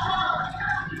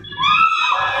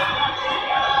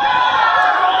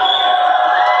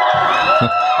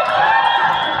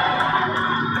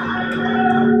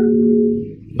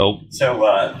 Nope.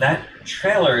 So that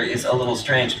trailer is a little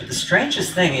strange, but the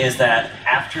strangest thing is that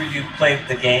after you played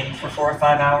the game for 4 or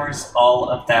 5 hours, all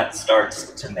of that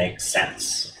starts to make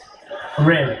sense.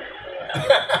 Really?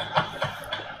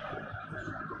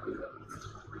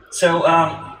 So,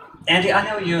 Andy, I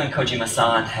know you and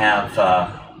Kojima-san have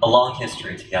a long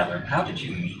history together. How did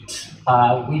you meet?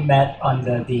 We met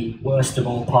under the worst of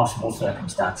all possible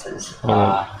circumstances.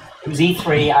 It was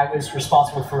E3, I was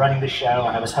responsible for running the show,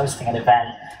 and I was hosting an event,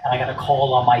 and I got a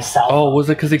call on my cell phone. Oh, was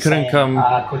it because he couldn't come?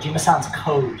 Kojima-san's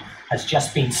code has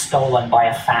just been stolen by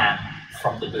a fan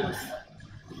from the booth.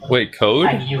 Wait, code?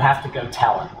 And you have to go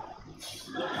tell him.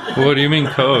 What do you mean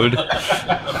code?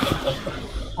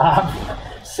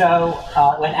 So,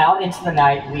 went out into the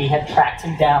night, we had tracked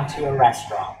him down to a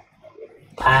restaurant.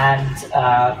 And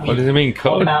what does it mean,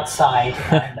 called code? him outside,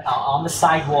 and on the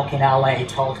sidewalk in LA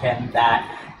told him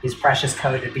that his precious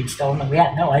code had been stolen, and we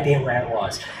had no idea where it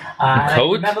was. And I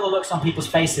remember the looks on people's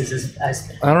faces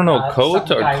as I don't know,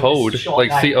 code or code? Like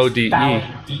CODE?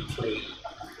 Deeply.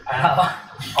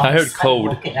 I heard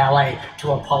code. In LA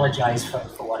to apologize for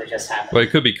what had just happened. Well,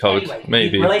 it could be code, Anyway,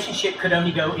 maybe. The relationship could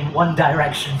only go in one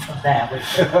direction from there,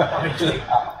 which obviously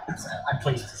I'm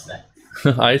pleased to say.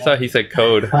 I thought he said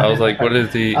code. I was like, what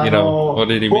is he, you know, what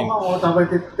did he mean? ご飯を食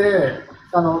べてて、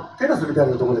テラスみたい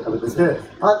なところで食べてて、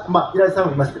依頼さん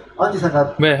もいまして、アンジさん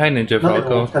が Wait, hi Ninja 鍋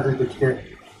Falco. を近づいてき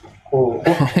て、こう、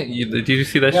Did you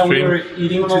see that Yeah, we were stream?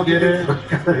 eating together.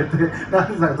 ア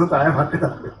ンジさんがずっと謝ってた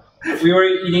んで。We were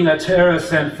eating at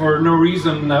terrace, and for no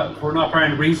reason, for no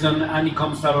apparent reason, Andy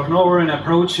comes out of nowhere and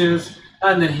approaches,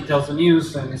 and then he tells the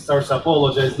news and he starts to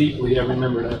apologize deeply. I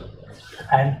remember that.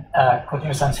 And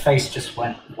Kojima-san's face just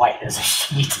went white as a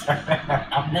sheet.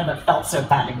 I've never felt so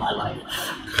bad in my life.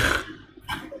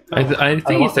 I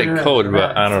think he said code,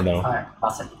 but I don't know.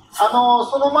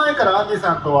 その前からアンディ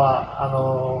さんと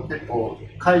は結構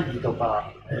会議と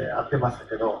か、会ってました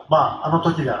けど、まああの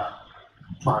時が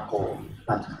まあこう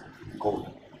なんていうかこ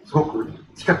うすごく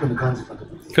近くに感じた時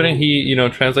です。Couldn't he, you know,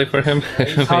 translate for him?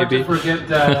 It's hard Maybe. to forget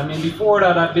that. I mean, before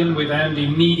that, I've been with Andy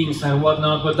meetings and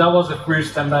whatnot, but that was the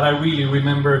first time that I really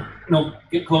remember, you know,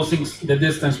 closing the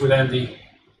distance with Andy.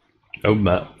 Oh,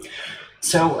 Matt.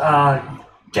 So,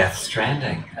 Death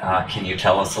Stranding. Can you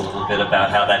tell us a little bit about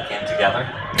how that came together?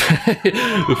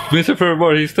 Mr.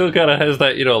 Furmore, he still kind of has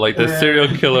that, you know, like the serial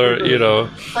killer, you know.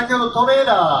 先ほどトレー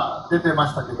ラー出てま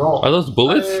したけど、 Are those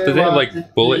bullets? Do they have like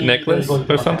bullet necklace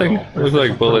or something? Looks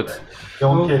like bullets.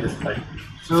 4K ですね。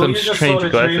 So Some you just saw strange the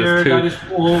trailer. glasses That too. is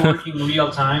all working real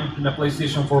time in the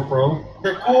PlayStation 4 Pro.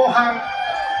 で後半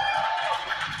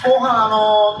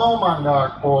ノーマン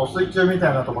がこう水中み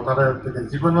たいなとこ漂ってて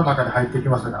自分の中に入ってき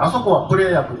ますよね。あそこはプレ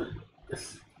イヤブルで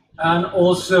す。 And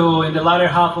also in the latter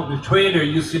half of the trailer,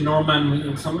 you see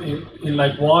Norman in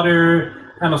like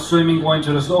water, kind of swimming, going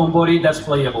to his own body. That's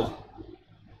playable.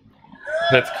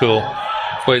 That's cool.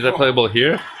 Wait, is that playable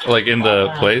here? Like in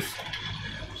the place?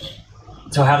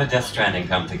 So how did Death Stranding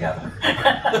come together?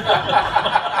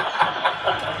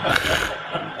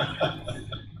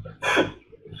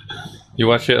 You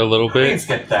watch it a little bit? Please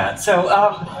get that. So,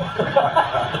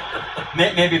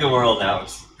 maybe the world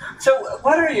knows. So,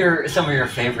 what are some of your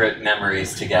favorite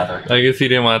memories together? I guess you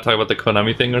didn't want to talk about the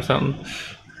Konami thing or something?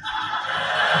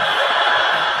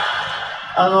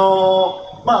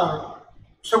 まあ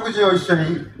食事を一緒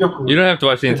によく You don't have to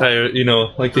watch the entire, you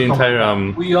know, like the entire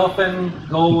We often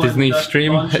go Disney and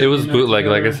stream. lunch It was dinner bootleg,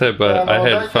 like I said, but I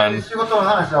had 大体 fun 仕事の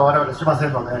話は我々しませ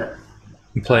んので、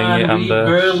 playing it And on we the...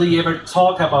 barely ever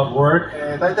talk about work.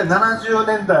 大体70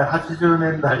年代、80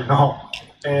年代の、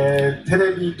テ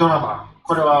レビドラマ、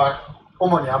これは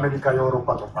主にアメリカ、ヨーロッ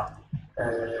パとか、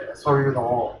そういうの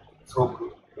をすご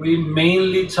く We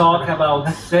mainly talk about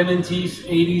 70s,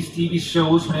 80s TV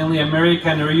shows, mainly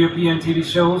American or European TV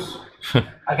shows.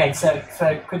 Okay, so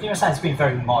Kojima-san's been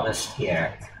very modest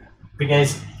here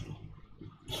because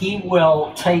he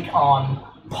will take on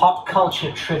pop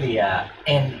culture trivia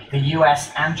in the US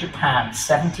and Japan,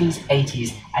 70s,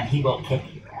 80s, and he will kick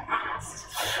your ass.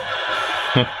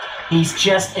 He's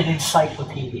just an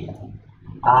encyclopedia.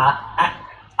 I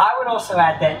would also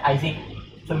add that I think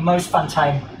the most fun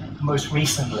time most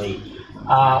recently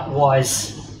was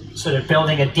sort of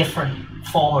building a different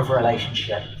form of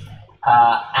relationship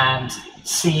and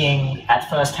seeing at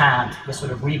first hand the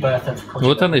sort of rebirth of Kojima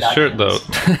What's on his shirt though?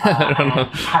 I don't know.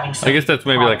 I guess that's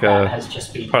maybe like a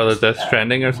part of the Death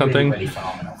Stranding or something. Really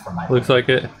phenomenal from my Looks like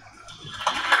it.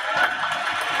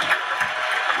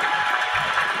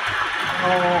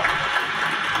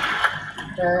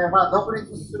 まあ独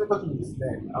立するときにですね、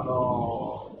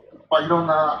まあいろん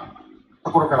なと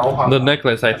ころからオファー。 The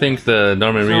necklace, I think the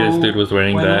Norman Reedus dude was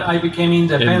wearing when that I became in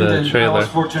the independent, I trailer. was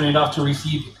fortunate enough to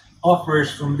receive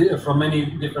offers from many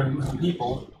different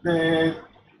people. で、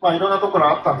まあいろんなところ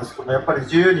あったんですけど、やっぱり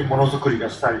自由にものづくりが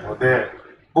したいので、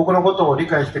僕のことを理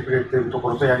解してくれているとこ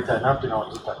ろとやりたいなっていうの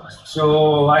はずっとありました。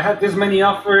 So I had this many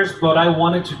offers, but I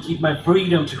wanted to keep my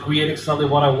freedom to create exactly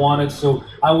what I wanted. So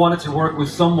I wanted to work with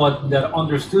someone that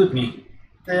understood me.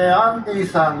 で、アンディ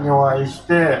さんにお会いし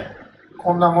て、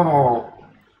こんなものを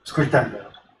作りたいんだよっ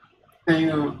てい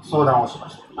う相談をしま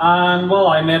した。 And well,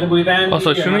 I met with Andy.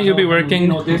 Also, shouldn't you be working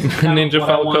Ninja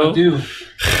Falco?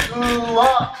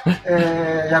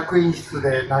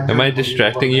 Am I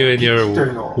distracting you in your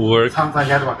work?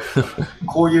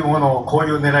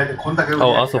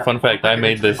 Oh, also fun fact, I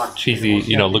made this cheesy,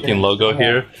 looking logo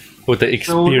here with the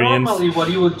experience. So normally what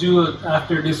you would do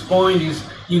after this point is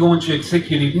you go into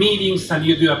executive meetings and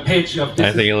you do a pitch of this.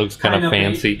 I think it looks kind of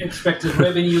fancy. Expected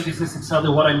revenue, this is exactly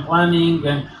what I'm planning,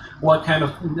 and what kind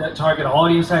of target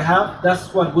audience I have.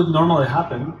 That's what would normally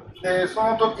happen. で、そ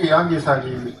の時アンディさん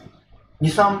に2、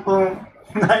3分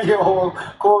内容を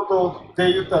コード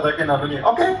で言っただけなのに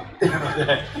OK っていうの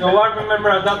で。 So I remember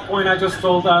at that point I just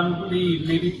told Andy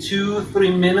maybe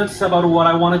 2-3 minutes about what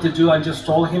I wanted to do. I just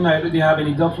told him I didn't have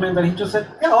any document, and he just said,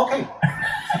 yeah, OK.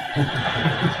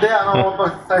 で、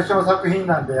最初の作品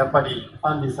なんでやっぱり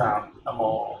アンディさん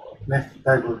ね、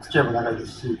だいぶ付き合いも長いで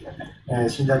すし、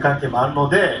信頼関係もあるの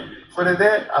で、それ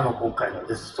で今回の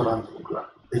デス・ストランディングが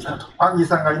できたと。アンディ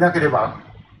さんがいなければ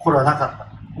これはなかった、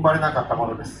生まれなかったも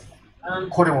のです。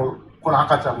この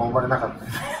赤ちゃんも生まれなかっ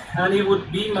た。And it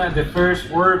would be the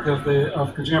first work of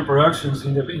Kojima Productions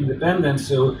in the independent,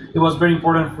 so it was very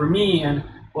important for me. And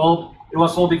well, it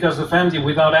was all because of Andy.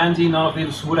 Without Andy, none of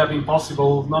this would have been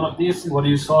possible. None of this, what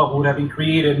you saw, would have been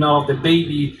created. None of the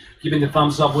baby giving the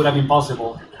thumbs up would have been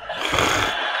possible.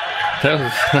 That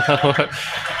was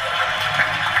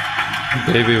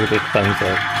baby with a thumbs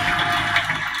up.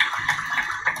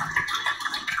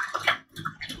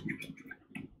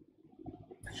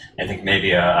 I think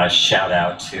maybe a shout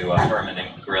out to Herman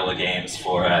and Guerrilla Games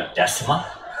for Decima.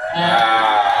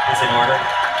 Is in order.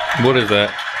 What is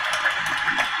that?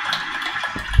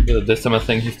 The Decima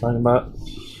thing he's talking about?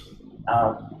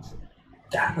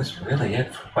 That was really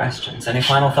it for questions. Any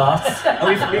final thoughts? Oh,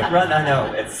 we've run. I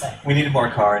know we needed more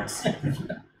cards.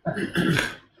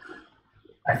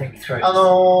 I think throw it.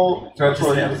 そ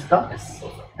うですか？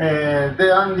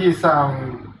で、アンディさ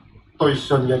んと一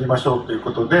緒にやりましょうという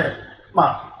ことで、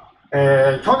まあ、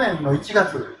去年の1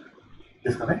月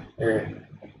ですかね。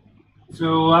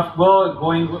So well,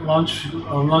 going launch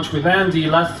with Andy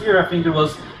last year, I think it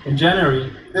was in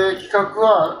January. で、企画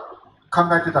は考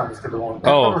えてたんですけども、テク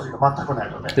ノロジーが全くない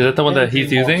ので。Is that the one that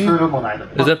he's using?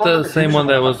 Is that the same one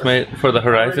that was made for the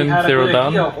Horizon Zero Dawn? I had a good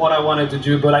idea of what I wanted to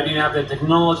do, but I didn't have the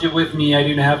technology with me. I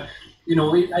didn't have,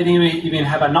 I didn't even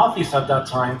have an office at that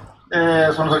time.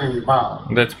 その時にま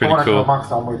あ、 That's pretty cool. マーク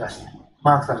さんを思い出して、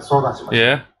マークさんに相談しました。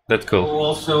 Yeah, that's cool. We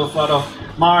also thought of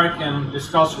Mark and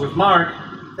discussed with Mark.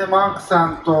 で、マークさ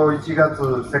んと1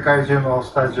月世界中の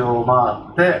スタジオを回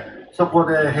って、そこ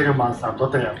でヘルマンさんと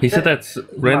出会って。 He said that's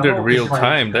rendered real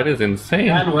time. That is insane.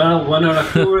 And well, went on a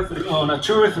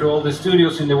tour through all the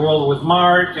studios in the world with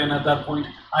Mark, and at that point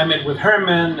I met with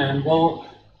Herman, and well,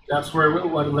 that's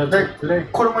what led to today.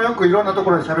 これもよくいろんなと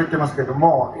ころで喋ってますけど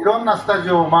も、いろんなスタジ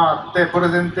オを回ってプレ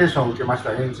ゼンテーションを受けまし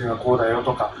た。エンジンはこうだよ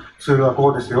とか、ツールはこ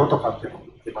うですよとかっていうのを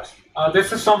受けました。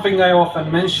This is something I often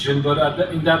mention, but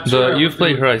in that tour, You've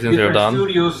played Horizon Zero Dawn.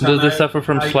 Does this suffer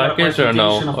from slackish or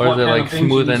no? Or is it like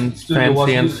smooth and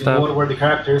fancy and stuff? What were the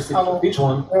characteristics of each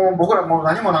one? 僕らもう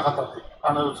何もなかったって。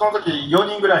その時4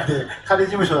人ぐらいで仮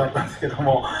事務所だったんですけど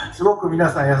も、すごく皆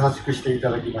さん優しくしていた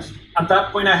だきました。 At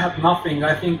that point, I had nothing.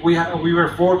 I think we were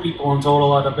 4 people in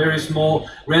total at a very small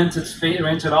rented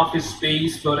office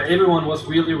space, but everyone was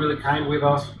really, really kind with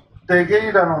us. でゲ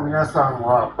リラの皆さん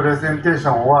はプレゼンテーシ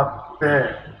ョン終わっ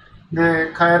て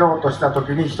で帰ろうとした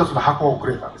時に一つの箱をく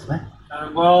れたんですね。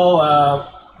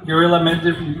Guerrilla made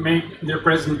their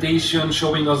presentation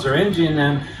showing us their engine,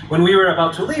 and when we were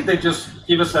about to leave, they just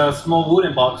gave us a small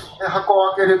wooden box. で箱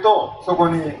を開けるとそこ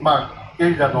にゲ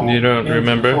リラの You don't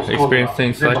remember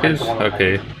experiencing things like this?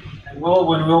 Okay. Well,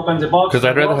 when we opened the box, Because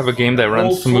I'd rather have a game that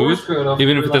runs smooth,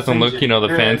 even if it doesn't look, you know, the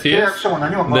fanciest,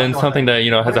 than something that,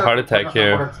 you know, has a heart attack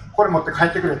here.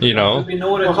 You know,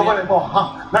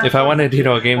 if I wanted, you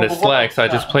know, a game that slacks, I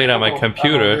just play it on my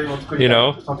computer, you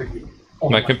know.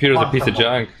 My computer's a piece of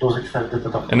junk.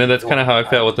 And then that's kind of how I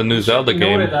felt with the new Zelda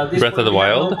game, Breath of the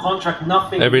Wild.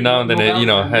 Every now and then it, you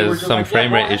know, has some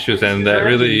frame rate issues, and that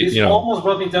really, you know,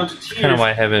 kind of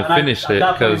why I haven't finished it,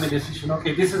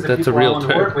 because that's a real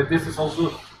turd.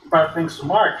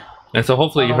 And so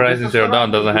hopefully Horizon Zero Dawn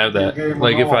doesn't have that.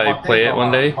 Like if I play it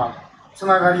one day,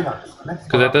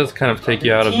 because that does kind of take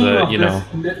you out of the, you know,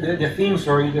 the theme of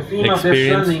Death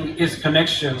Stranding is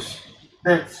connections,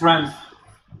 friends.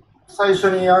 最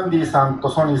初にアンディさんと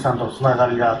ソニーさんとのつなが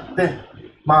りがあって、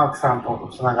マークさんとの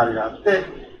つながりがあって、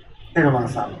ヘルマン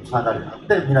さんとのつながりがあっ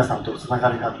て、皆さんとのつな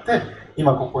がりがあって、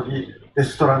今ここにデ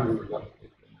ストランディングが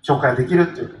紹介できるっ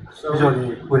ていう非常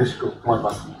に嬉しく思い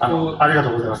ます。ありが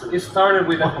とうございます。It started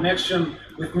with a connection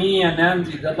with me and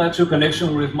Andy, that led to a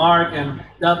connection with Mark, and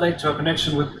that led to a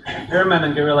connection with Herman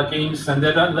and Guerrilla Games, and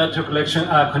that led to a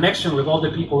connection with all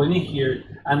the people in here,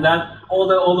 and that all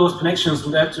those connections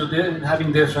led to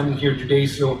having Death Stranding here today.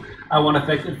 So I want to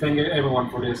thank everyone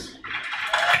for this.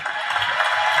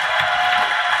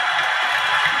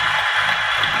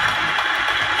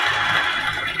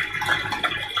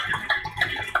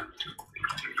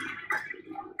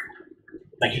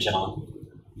 Thank you, gentlemen.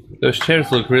 Those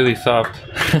chairs look really soft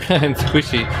and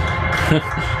squishy.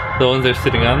 The ones they're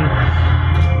sitting on.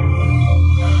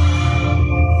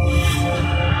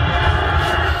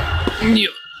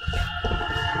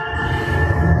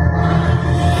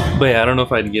 But yeah, I don't know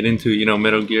if I'd get into, you know,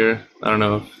 Metal Gear. I don't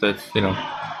know if that's, you know.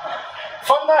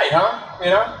 Fun night, huh?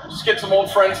 You know, just get some old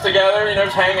friends together, you know,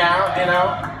 just hang out, you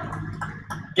know.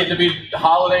 Getting to be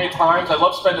holiday times. I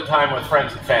love spending time with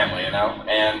friends and family, you know,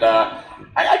 and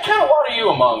I count a lot of you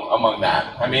among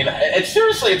that. I mean, it's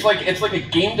seriously, it's like a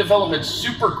game development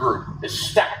super group is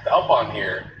stacked up on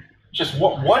here. Just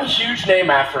one huge name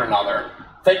after another.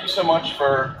 Thank you so much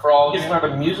for all of you. We could start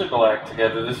a musical act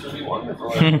together. This would be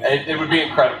wonderful. It would be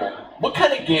incredible. What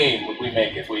kind of game would we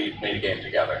make if we made a game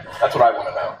together? That's what I want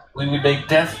to know. We would make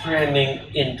Death Stranding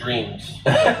in dreams.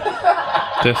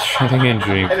 Death Stranding in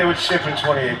dreams. And it would ship in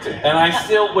 2018. And I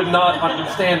still would not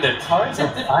understand it.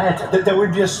 There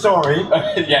would be a story.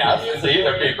 Yeah, see,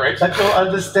 that'd be a great story. That you'll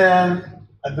understand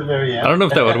at the very end. I don't know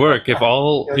if that would work. If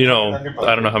all, you know,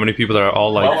 I don't know how many people there are,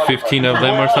 all like 15 of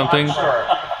them or something.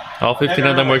 All 15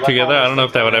 of them work together. I don't know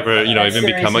if that would ever, you know, even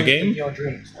become a game.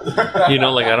 You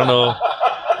know, like, I don't know.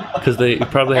 Because they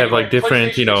probably have like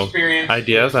different, you know,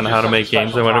 ideas on how to make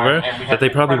games or whatever, that they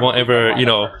probably won't ever, you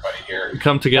know,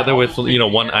 come together with, you know,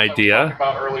 one idea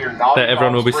that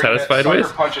everyone will be satisfied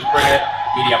with. Punch is bringing it,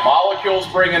 Media Molecules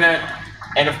bringing it,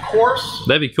 and of course,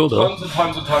 that'd be cool though.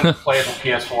 Tons of playable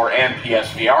PS4 and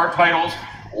PSVR titles.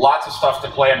 Lots of stuff to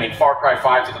play. I mean, Far Cry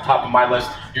 5's at the top of my list.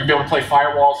 You're gonna be able to play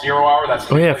Firewall Zero Hour.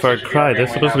 That's oh yeah, Far Cry.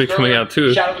 That's supposed to be coming out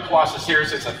too. Shadow of the Colossus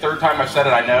series. It's the third time I've said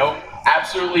it. I know.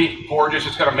 Absolutely gorgeous.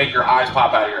 It's gonna make your eyes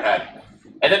pop out of your head.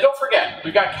 And then don't forget,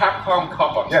 we've got Capcom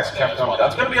Cup on. Yes, Capcom. Well.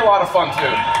 That's gonna be a lot of fun too.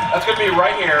 That's gonna be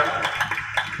right here.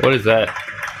 What is that?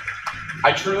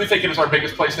 I truly think it is our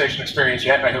biggest PlayStation experience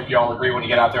yet, and I hope you all agree when you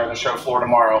get out there on the show floor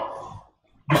tomorrow.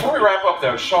 Before we wrap up,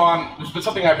 though, Sean, there's been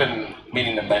something I've been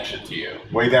meaning to mention to you.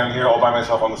 Way down here, all by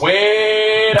myself on the stage.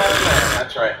 Way down there.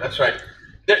 That's right. That's right.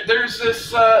 There's this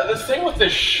this thing with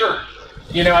this shirt.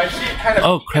 You know, I see it kind of.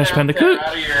 Oh, Crash Bandicoot.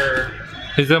 Out of your...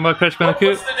 Is that about Crash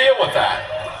Bandicoot? What's the deal with that?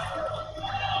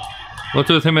 What's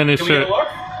with him and his Can shirt? we get a look?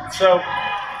 So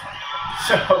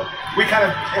we kind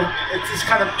of, it's this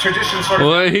kind of tradition sort of.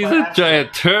 Well, he's a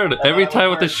giant turd every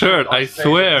time with the shirt. I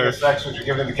swear. Which would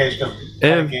give an indication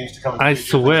of games to come. I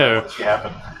swear.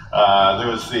 There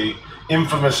was the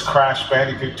infamous Crash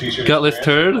Bandicoot T-shirt. Gutless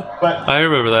turd. I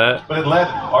remember that. But it led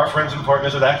our friends and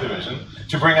partners at Activision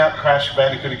to bring out Crash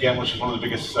Bandicoot again, which is one of the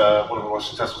biggest, one of the most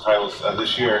successful titles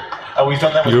this year. We've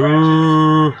done that with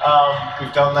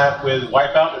we've done that with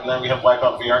Wipeout, and then we have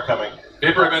Wipeout VR coming.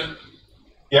 Bib ribbon.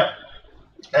 Yep.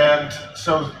 And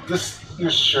so this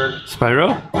shirt.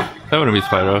 Spyro? That wouldn't be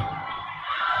Spyro.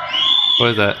 What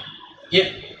is that?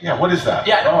 Yeah. What is that?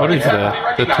 Yeah. What is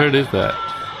that? The turd is that?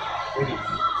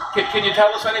 Can you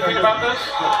tell us anything about this?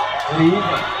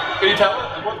 Can you tell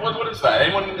us? What is that?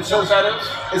 Anyone know what that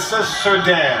is? It says Sir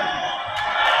Dan.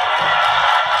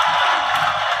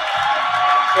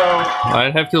 So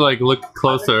I'd have to like look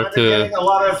closer I've been getting a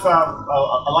lot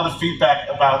of feedback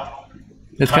about.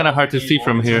 It's kind of hard to see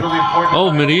from here. Really important.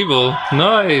 Oh, medieval,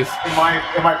 nice. In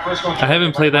my personal I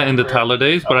haven't played that in the Tyler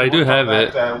days, but I do have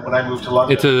it. When I moved to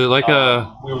London, It's a like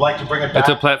a. we would like to bring it back. It's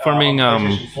a platforming.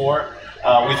 PlayStation 4.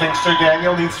 We think Sir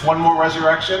Daniel needs one more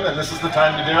resurrection, and this is the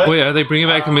time to do it. Wait, are they bringing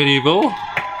back medieval?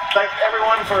 Thank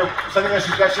everyone for sending us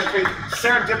suggestions.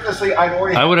 Serendipitously, I'd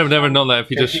already. I would have never known that if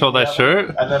you just showed that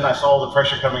shirt. And then I saw all the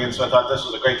pressure coming in, so I thought this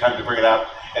was a great time to bring it out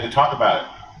and to talk about it.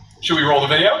 Should we roll the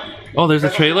video? Oh, there's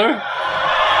a trailer?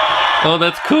 Oh,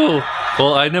 that's cool.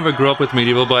 Well, I never grew up with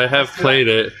medieval, but I have played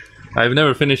it. I've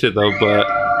never finished it though, but...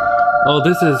 Oh,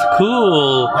 this is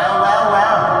cool.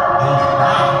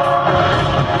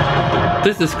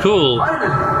 This is cool.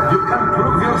 You can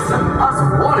prove yourself as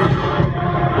warrior.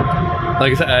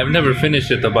 Like I said, I've never finished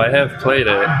it though, but I have played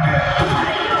it.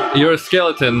 You're a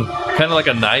skeleton, kind of like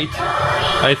a knight,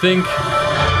 I think.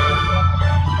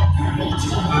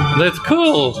 That's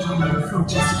cool.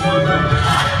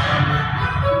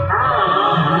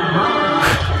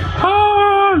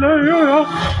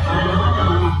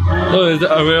 Oh,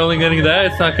 are we only getting that?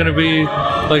 It's not going to be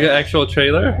like an actual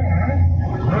trailer?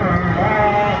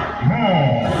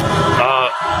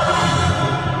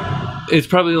 It's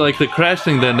probably like the Crash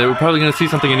thing then. They were probably going to see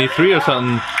something in E3 or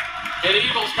something.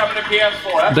 Medieval's coming to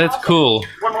PS4. That's cool.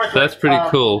 One more thing. That's pretty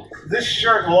cool. This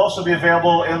shirt will also be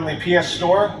available in the PS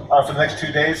Store for the next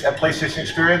 2 days at PlayStation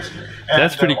Experience. And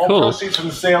that's pretty all cool. proceeds from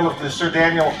the sale of the Sir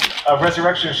Daniel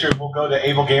Resurrection shirt will go to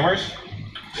Able Gamers.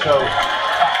 So,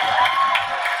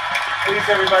 please,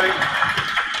 everybody,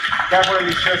 grab one of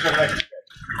these shirts over next.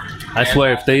 I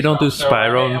swear, if they don't do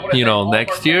Spyro, you know,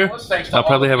 next year, I'll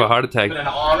probably have a heart attack.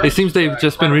 It seems they've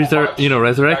just been,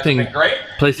 resurrecting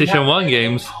PlayStation 1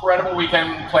 games. Incredible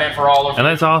weekend planned for all of you. And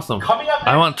that's awesome.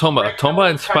 I want Tomba. Tomba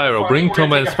and Spyro. Bring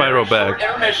Tomba and Spyro back.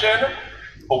 Intermission,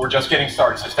 but we're just getting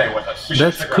started, so stay with us.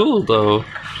 That's cool, though.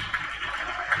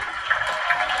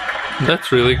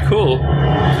 That's really cool.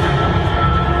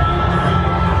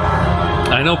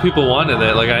 I know people wanted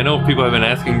it. Like, I know people have been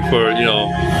asking for, you know,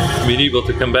 Medieval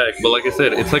to come back. But like I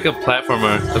said, it's like a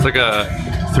platformer. It's like a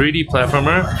 3D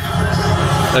platformer.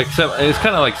 Except it's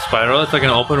kind of like Spyro. It's like an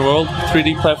open world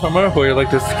 3D platformer where you're like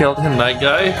this skeleton knight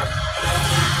guy.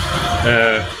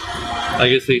 I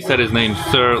guess they said his name,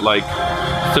 Sir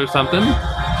something.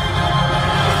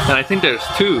 And I think there's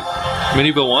two.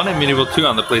 Medieval 1 and Medieval 2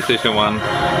 on the PlayStation 1.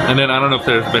 And then I don't know if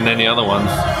there's been any other ones.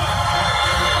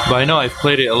 But I know I've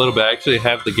played it a little bit. I actually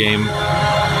have the game.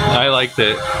 I liked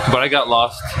it, but I got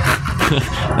lost.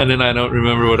 And then I don't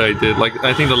remember what I did. Like,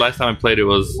 I think the last time I played it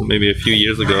was maybe a few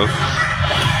years ago.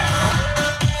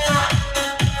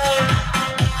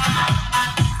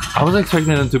 I wasn't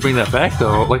expecting them to bring that back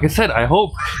though. Like I said, I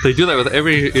hope they do that with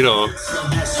every, you know,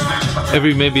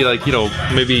 every maybe like, you know,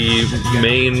 maybe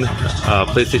main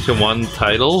PlayStation 1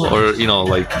 title or, you know,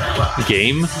 like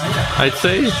game, I'd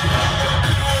say.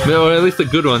 Or at least the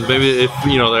good ones, maybe if,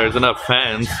 you know, there's enough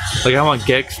fans. Like, I want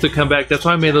Gex to come back, that's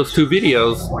why I made those 2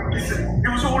 videos.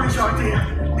 It was all his idea.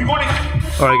 He wanted...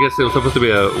 Or I guess it was supposed to be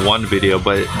a 1 video,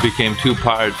 but it became 2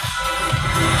 parts.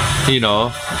 You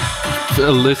know,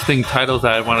 listing titles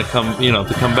that I want to come, you know,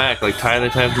 to come back, like Tyler,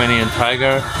 Tasmanian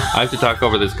Tiger. I have to talk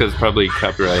over this because it's probably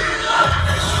copyright.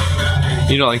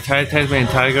 You know, like Tasmanian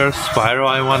Tiger, Spyro,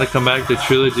 I want to come back, the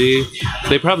trilogy.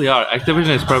 They probably are. Activision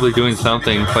is probably doing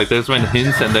something. Like, there's been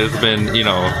hints and there's been, you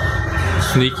know,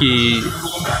 sneaky,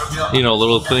 you know,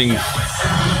 little things.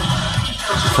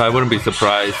 So I wouldn't be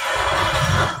surprised.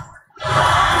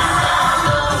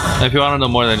 If you want to know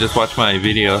more, then just watch my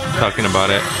video talking about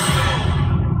it.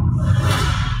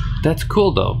 That's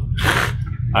cool, though.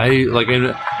 I, like, in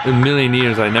a million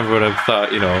years, I never would have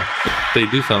thought, you know,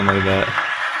 they'd do something like that.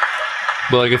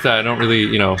 But like I said, I don't really,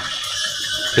 you know,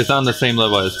 it's on the same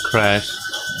level as Crash.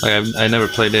 Like, I never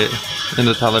played it in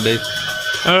the holidays.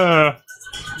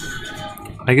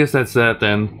 I guess that's that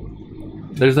then.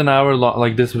 There's an hour long,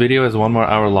 like this video is 1 more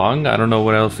hour long. I don't know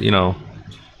what else, you know,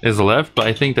 is left, but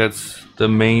I think that's the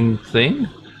main thing,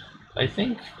 I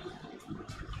think.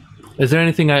 Is there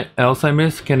anything else I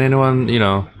missed? Can anyone, you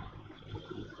know,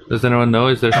 does anyone know?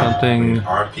 Is there something?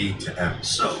 RP to M.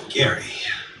 So, Gary.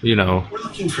 You know. We're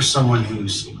looking for someone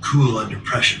who's cool under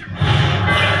pressure.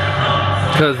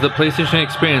 Because the PlayStation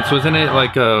Experience, wasn't it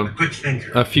like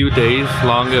a few days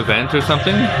long event or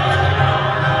something?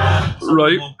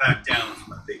 Right. Won't back down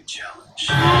from a big challenge.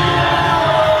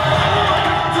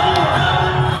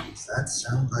 Does that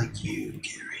sound like you,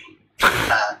 Gary?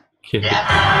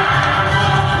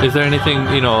 Yeah. Is there anything,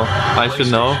 you know, I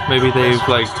should know? Maybe they've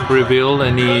like revealed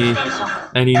any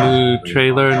new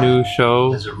trailer, new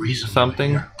show,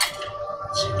 something?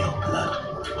 It's in your blood.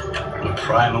 A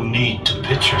primal need to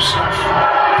pitch yourself.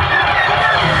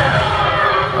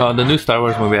 Oh, the new Star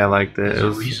Wars movie, I liked it. It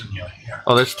was...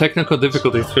 Oh, there's technical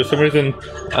difficulties. For some reason,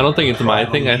 I don't think it's my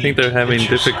thing. I think they're having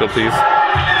difficulties.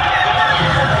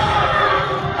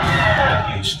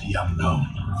 Against the unknown.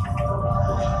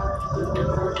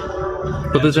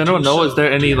 But does anyone know, is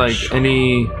there any, like,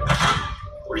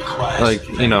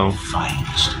 you know,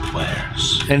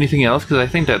 anything else? Because I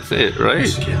think that's it, right?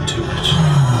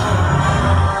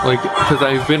 Like, because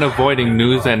I've been avoiding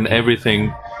news and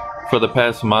everything for the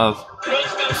past month.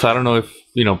 So I don't know if,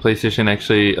 you know, PlayStation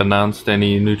actually announced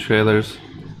any new trailers.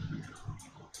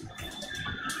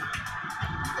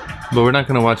 But we're not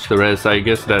gonna watch the rest. I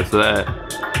guess that's that.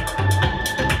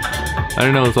 I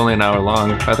didn't know it was only an hour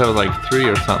long. I thought it was like 3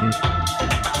 or something.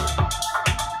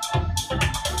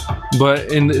 But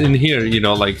in here, you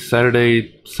know, like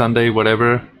Saturday, Sunday,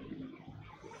 whatever.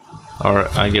 Or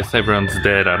I guess everyone's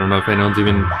dead. I don't know if anyone's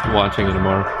even watching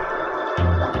anymore.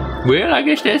 Well, I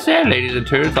guess that's it, ladies and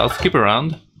turds. I'll skip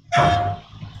around.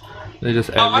 They just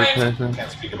advertise them. I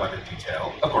can't speak about it in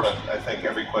detail. Of course, I think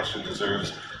every question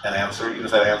deserves an answer, even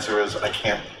if that answer is I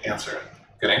can't answer it.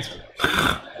 Good answer.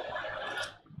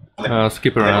 I'll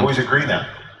skip around. I always agree now.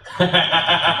 We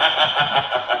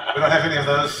don't have any of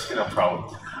those, you know,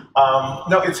 problems.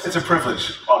 No, it's a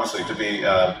privilege, honestly, to be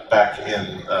back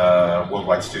in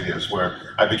Worldwide Studios, where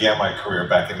I began my career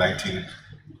back in 19.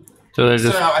 So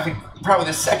now I think probably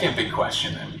the second big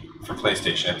question then for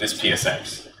PlayStation at this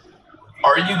PSX.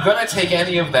 Are you gonna take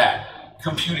any of that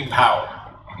computing power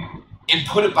and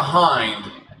put it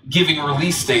behind giving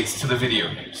release dates to the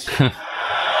video games? Because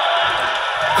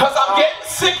I'm getting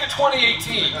sick of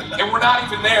 2018 and we're not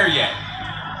even there yet.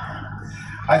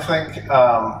 I think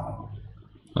I'll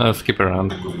skip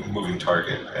around. Moving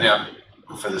target.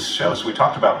 For this show, so we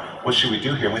talked about what should we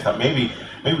do here, and we thought maybe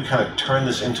we kind of turn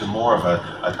this into more of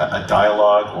a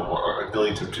dialogue or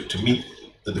ability to meet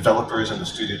the developers and the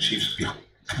studio chiefs, be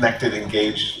connected,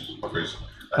 engaged.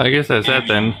 I guess that's that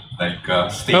then. Like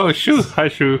oh, Shu! Hi,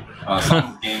 Shu.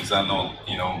 Some games are not,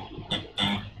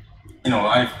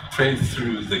 I've played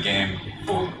through the game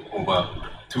for over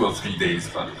 2 or 3 days,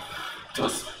 but it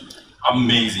was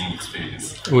amazing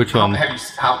experience. Which one? I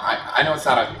know it's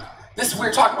not a. We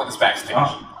were talking about this backstage.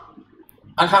 On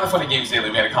Kind of Funny Games Daily,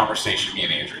 we had a conversation, me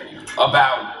and Andrew,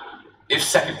 about if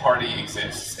second party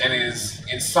exists, and is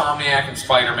Insomniac and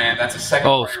Spider-Man. That's a second.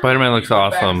 Oh, Spider-Man looks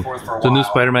awesome. The new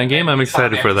Spider-Man game, I'm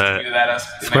excited for that.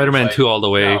 Spider-Man 2 all the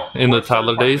way in the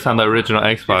toddler days on the original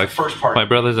Xbox. My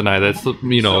brothers and I. That's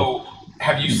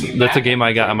have you seen that's a game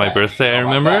I got on my birthday. I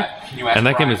remember, and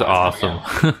that game is awesome.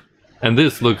 And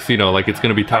this looks, like it's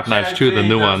gonna be top notch too. The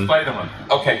new one.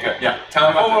 Okay, good. Yeah.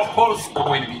 Tell me about this.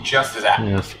 Going to be just as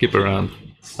accurate. Yeah, skip around.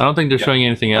 I don't think they're showing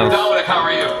anything else. Dominic, how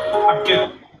are you? I'm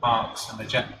good. Marks and the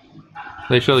jet.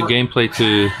 They show the gameplay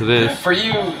to this. For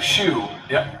you, Shu.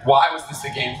 Yep. Why was this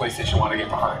a game PlayStation wanted to get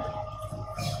behind?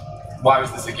 Why was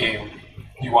this a game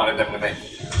you wanted them to make?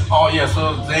 Oh yeah,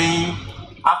 so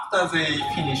after they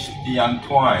finished the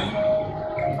Untwine,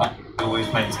 I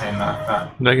always maintain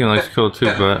that. That game looks cool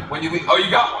too, but. When you leave, you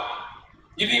got one.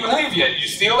 You didn't even leave yet. Did you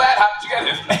steal that? How did you get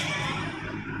it?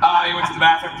 You went to the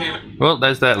bathroom, came in. Well,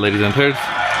 that's that, ladies and turds.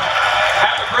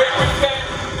 Have a great weekend.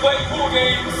 Play cool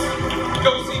games.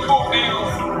 Go see cool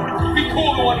panels. Be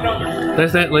cool to one another.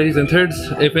 That's that, ladies and turds.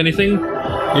 If anything,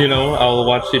 I'll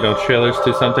watch, trailers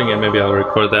to something and maybe I'll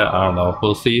record that. I don't know.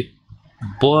 We'll see.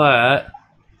 But,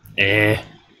 yeah,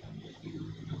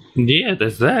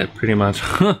 that's that pretty much.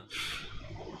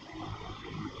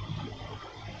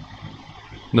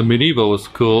 The Medieval was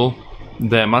cool.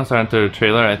 The Monster Hunter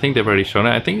trailer, I think they've already shown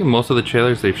it. I think most of the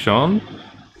trailers they've shown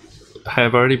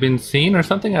have already been seen or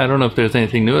something. I don't know if there's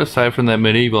anything new aside from that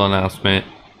Medieval announcement.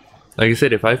 Like I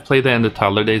said, if I've played that in the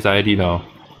toddler days, I'd, be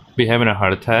having a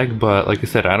heart attack. But like I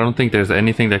said, I don't think there's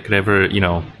anything that could ever,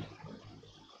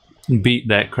 beat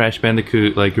that Crash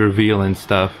Bandicoot, reveal and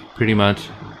stuff, pretty much.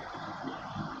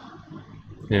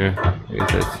 Here, I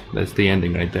guess that's the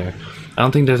ending right there. I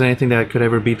don't think there's anything that could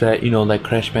ever beat that, that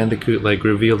Crash Bandicoot,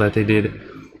 reveal that they did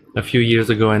a few years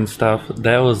ago and stuff.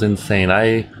 That was insane.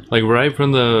 I, right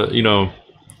from the,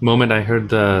 moment I heard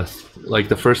the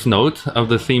first note of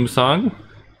the theme song,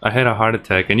 I had a heart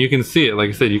attack. And you can see it, like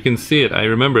I said, you can see it. I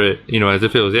remember it, as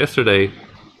if it was yesterday.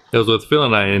 It was with Phil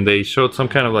and I, and they showed some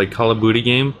kind of, Call of Duty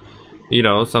game,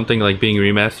 something being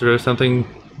remastered or something,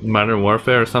 Modern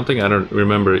Warfare or something. I don't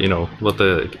remember, what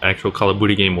the actual Call of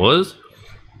Duty game was.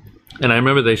 And I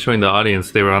remember they showing the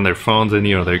audience, they were on their phones and,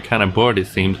 you know, they're kind of bored, it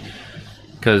seemed.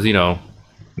 Because, you know,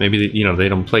 maybe, you know, they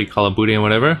don't play Call of Duty and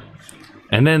whatever.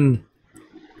 And then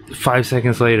 5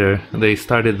 seconds later, they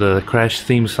started the Crash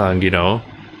theme song, you know.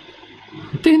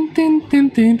 Din, din, din,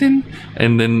 din, din.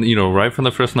 And then, you know, right from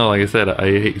the first note, like I said,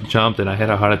 I jumped and I had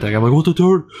a heart attack. I'm like, what the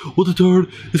turd? What the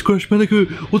turd? It's Crash Bandicoot.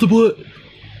 What the butt?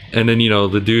 And then, you know,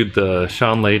 the dude,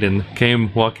 Sean Layden,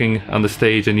 came walking on the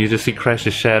stage and you just see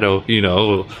Crash's shadow, you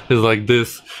know, is like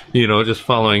this, you know, just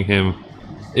following him.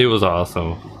 It was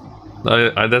awesome.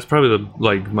 That's probably the,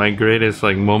 like, my greatest,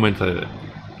 like, moment,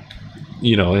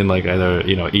 you know, in, like, either,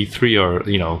 you know, E3 or,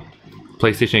 you know,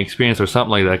 PlayStation experience or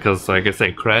something like that. Because, like I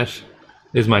said, Crash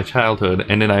is my childhood.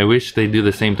 And then I wish they do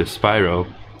the same to Spyro.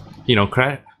 You know,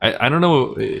 I don't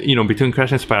know, you know, between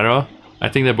Crash and Spyro, I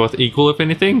think they're both equal, if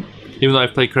anything. Even though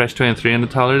I've played Crash 2 and 3 in the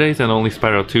toddler days and only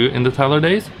Spyro 2 in the toddler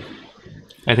days,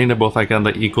 I think they're both like on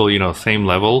the equal, you know, same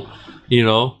level, you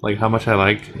know, like how much I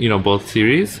like, you know, both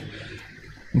series.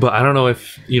 But I don't know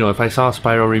if, you know, if I saw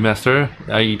Spyro remaster,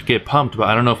 I'd get pumped, but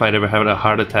I don't know if I'd ever have a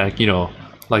heart attack, you know,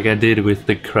 like I did with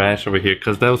the Crash over here,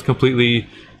 because that was completely,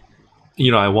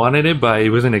 you know, I wanted it, but I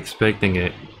wasn't expecting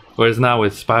it. Whereas now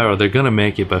with Spyro, they're gonna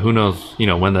make it, but who knows, you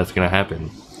know, when that's gonna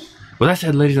happen. With that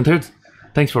said, ladies and turds,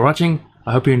 thanks for watching.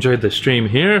 I hope you enjoyed the stream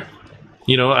here.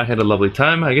 You know, I had a lovely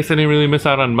time. I guess I didn't really miss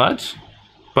out on much,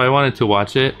 but I wanted to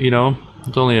watch it, you know.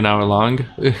 It's only an hour long.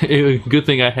 Good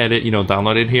thing I had it, you know,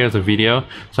 downloaded here as a video,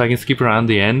 so I can skip around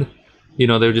the end. You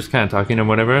know, they were just kind of talking and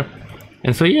whatever.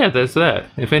 And so yeah, that's that.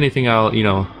 If anything, I'll, you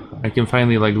know, I can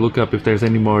finally like look up if there's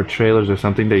any more trailers or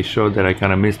something they showed that I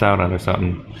kind of missed out on or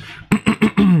something.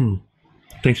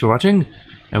 Thanks for watching,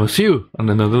 and we'll see you on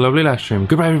another lovely live stream.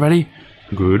 Goodbye, everybody.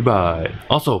 Goodbye.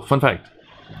 Also, fun fact.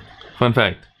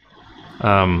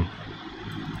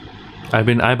 I've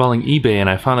been eyeballing eBay and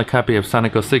I found a copy of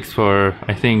Sonic 06 for,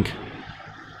 I think,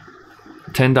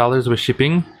 $10 with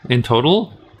shipping in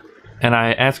total. And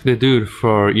I asked the dude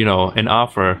for, you know, an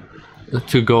offer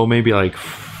to go maybe like,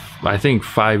 I think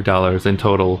 $5 in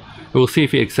total. We'll see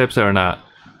if he accepts it or not,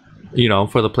 you know,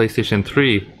 for the PlayStation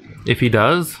 3. If he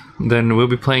does, then we'll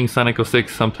be playing Sonic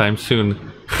 06 sometime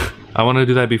soon. I want to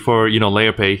do that before, you know,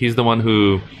 Layer Pay. He's the one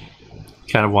who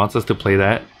kind of wants us to play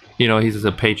that. You know, he's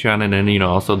a Patreon, and then, you know,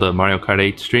 also the Mario Kart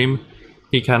 8 stream.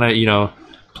 He kind of, you know,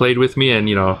 played with me, and,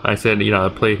 you know, I said, you know, I'll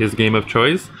play his game of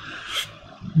choice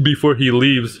before he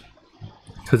leaves,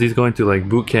 because he's going to, like,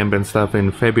 boot camp and stuff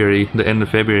in February, the end of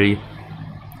February.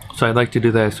 So I'd like to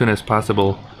do that as soon as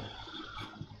possible.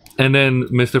 And then,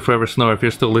 Mr. Forever Snow, if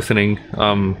you're still listening,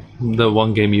 the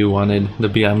one game you wanted, the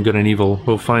Beyond Good and Evil,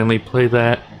 we'll finally play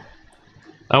that.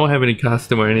 I won't have any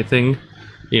costume or anything.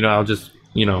 You know, I'll just,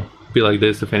 you know, be like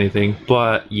this if anything.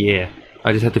 But yeah,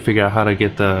 I just have to figure out how to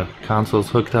get the consoles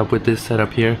hooked up with this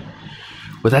setup here.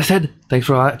 With that said, thanks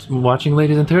for watching,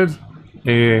 ladies and turds.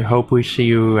 I hope we see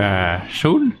you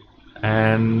soon.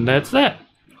 And that's that.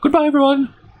 Goodbye,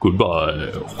 everyone.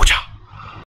 Goodbye.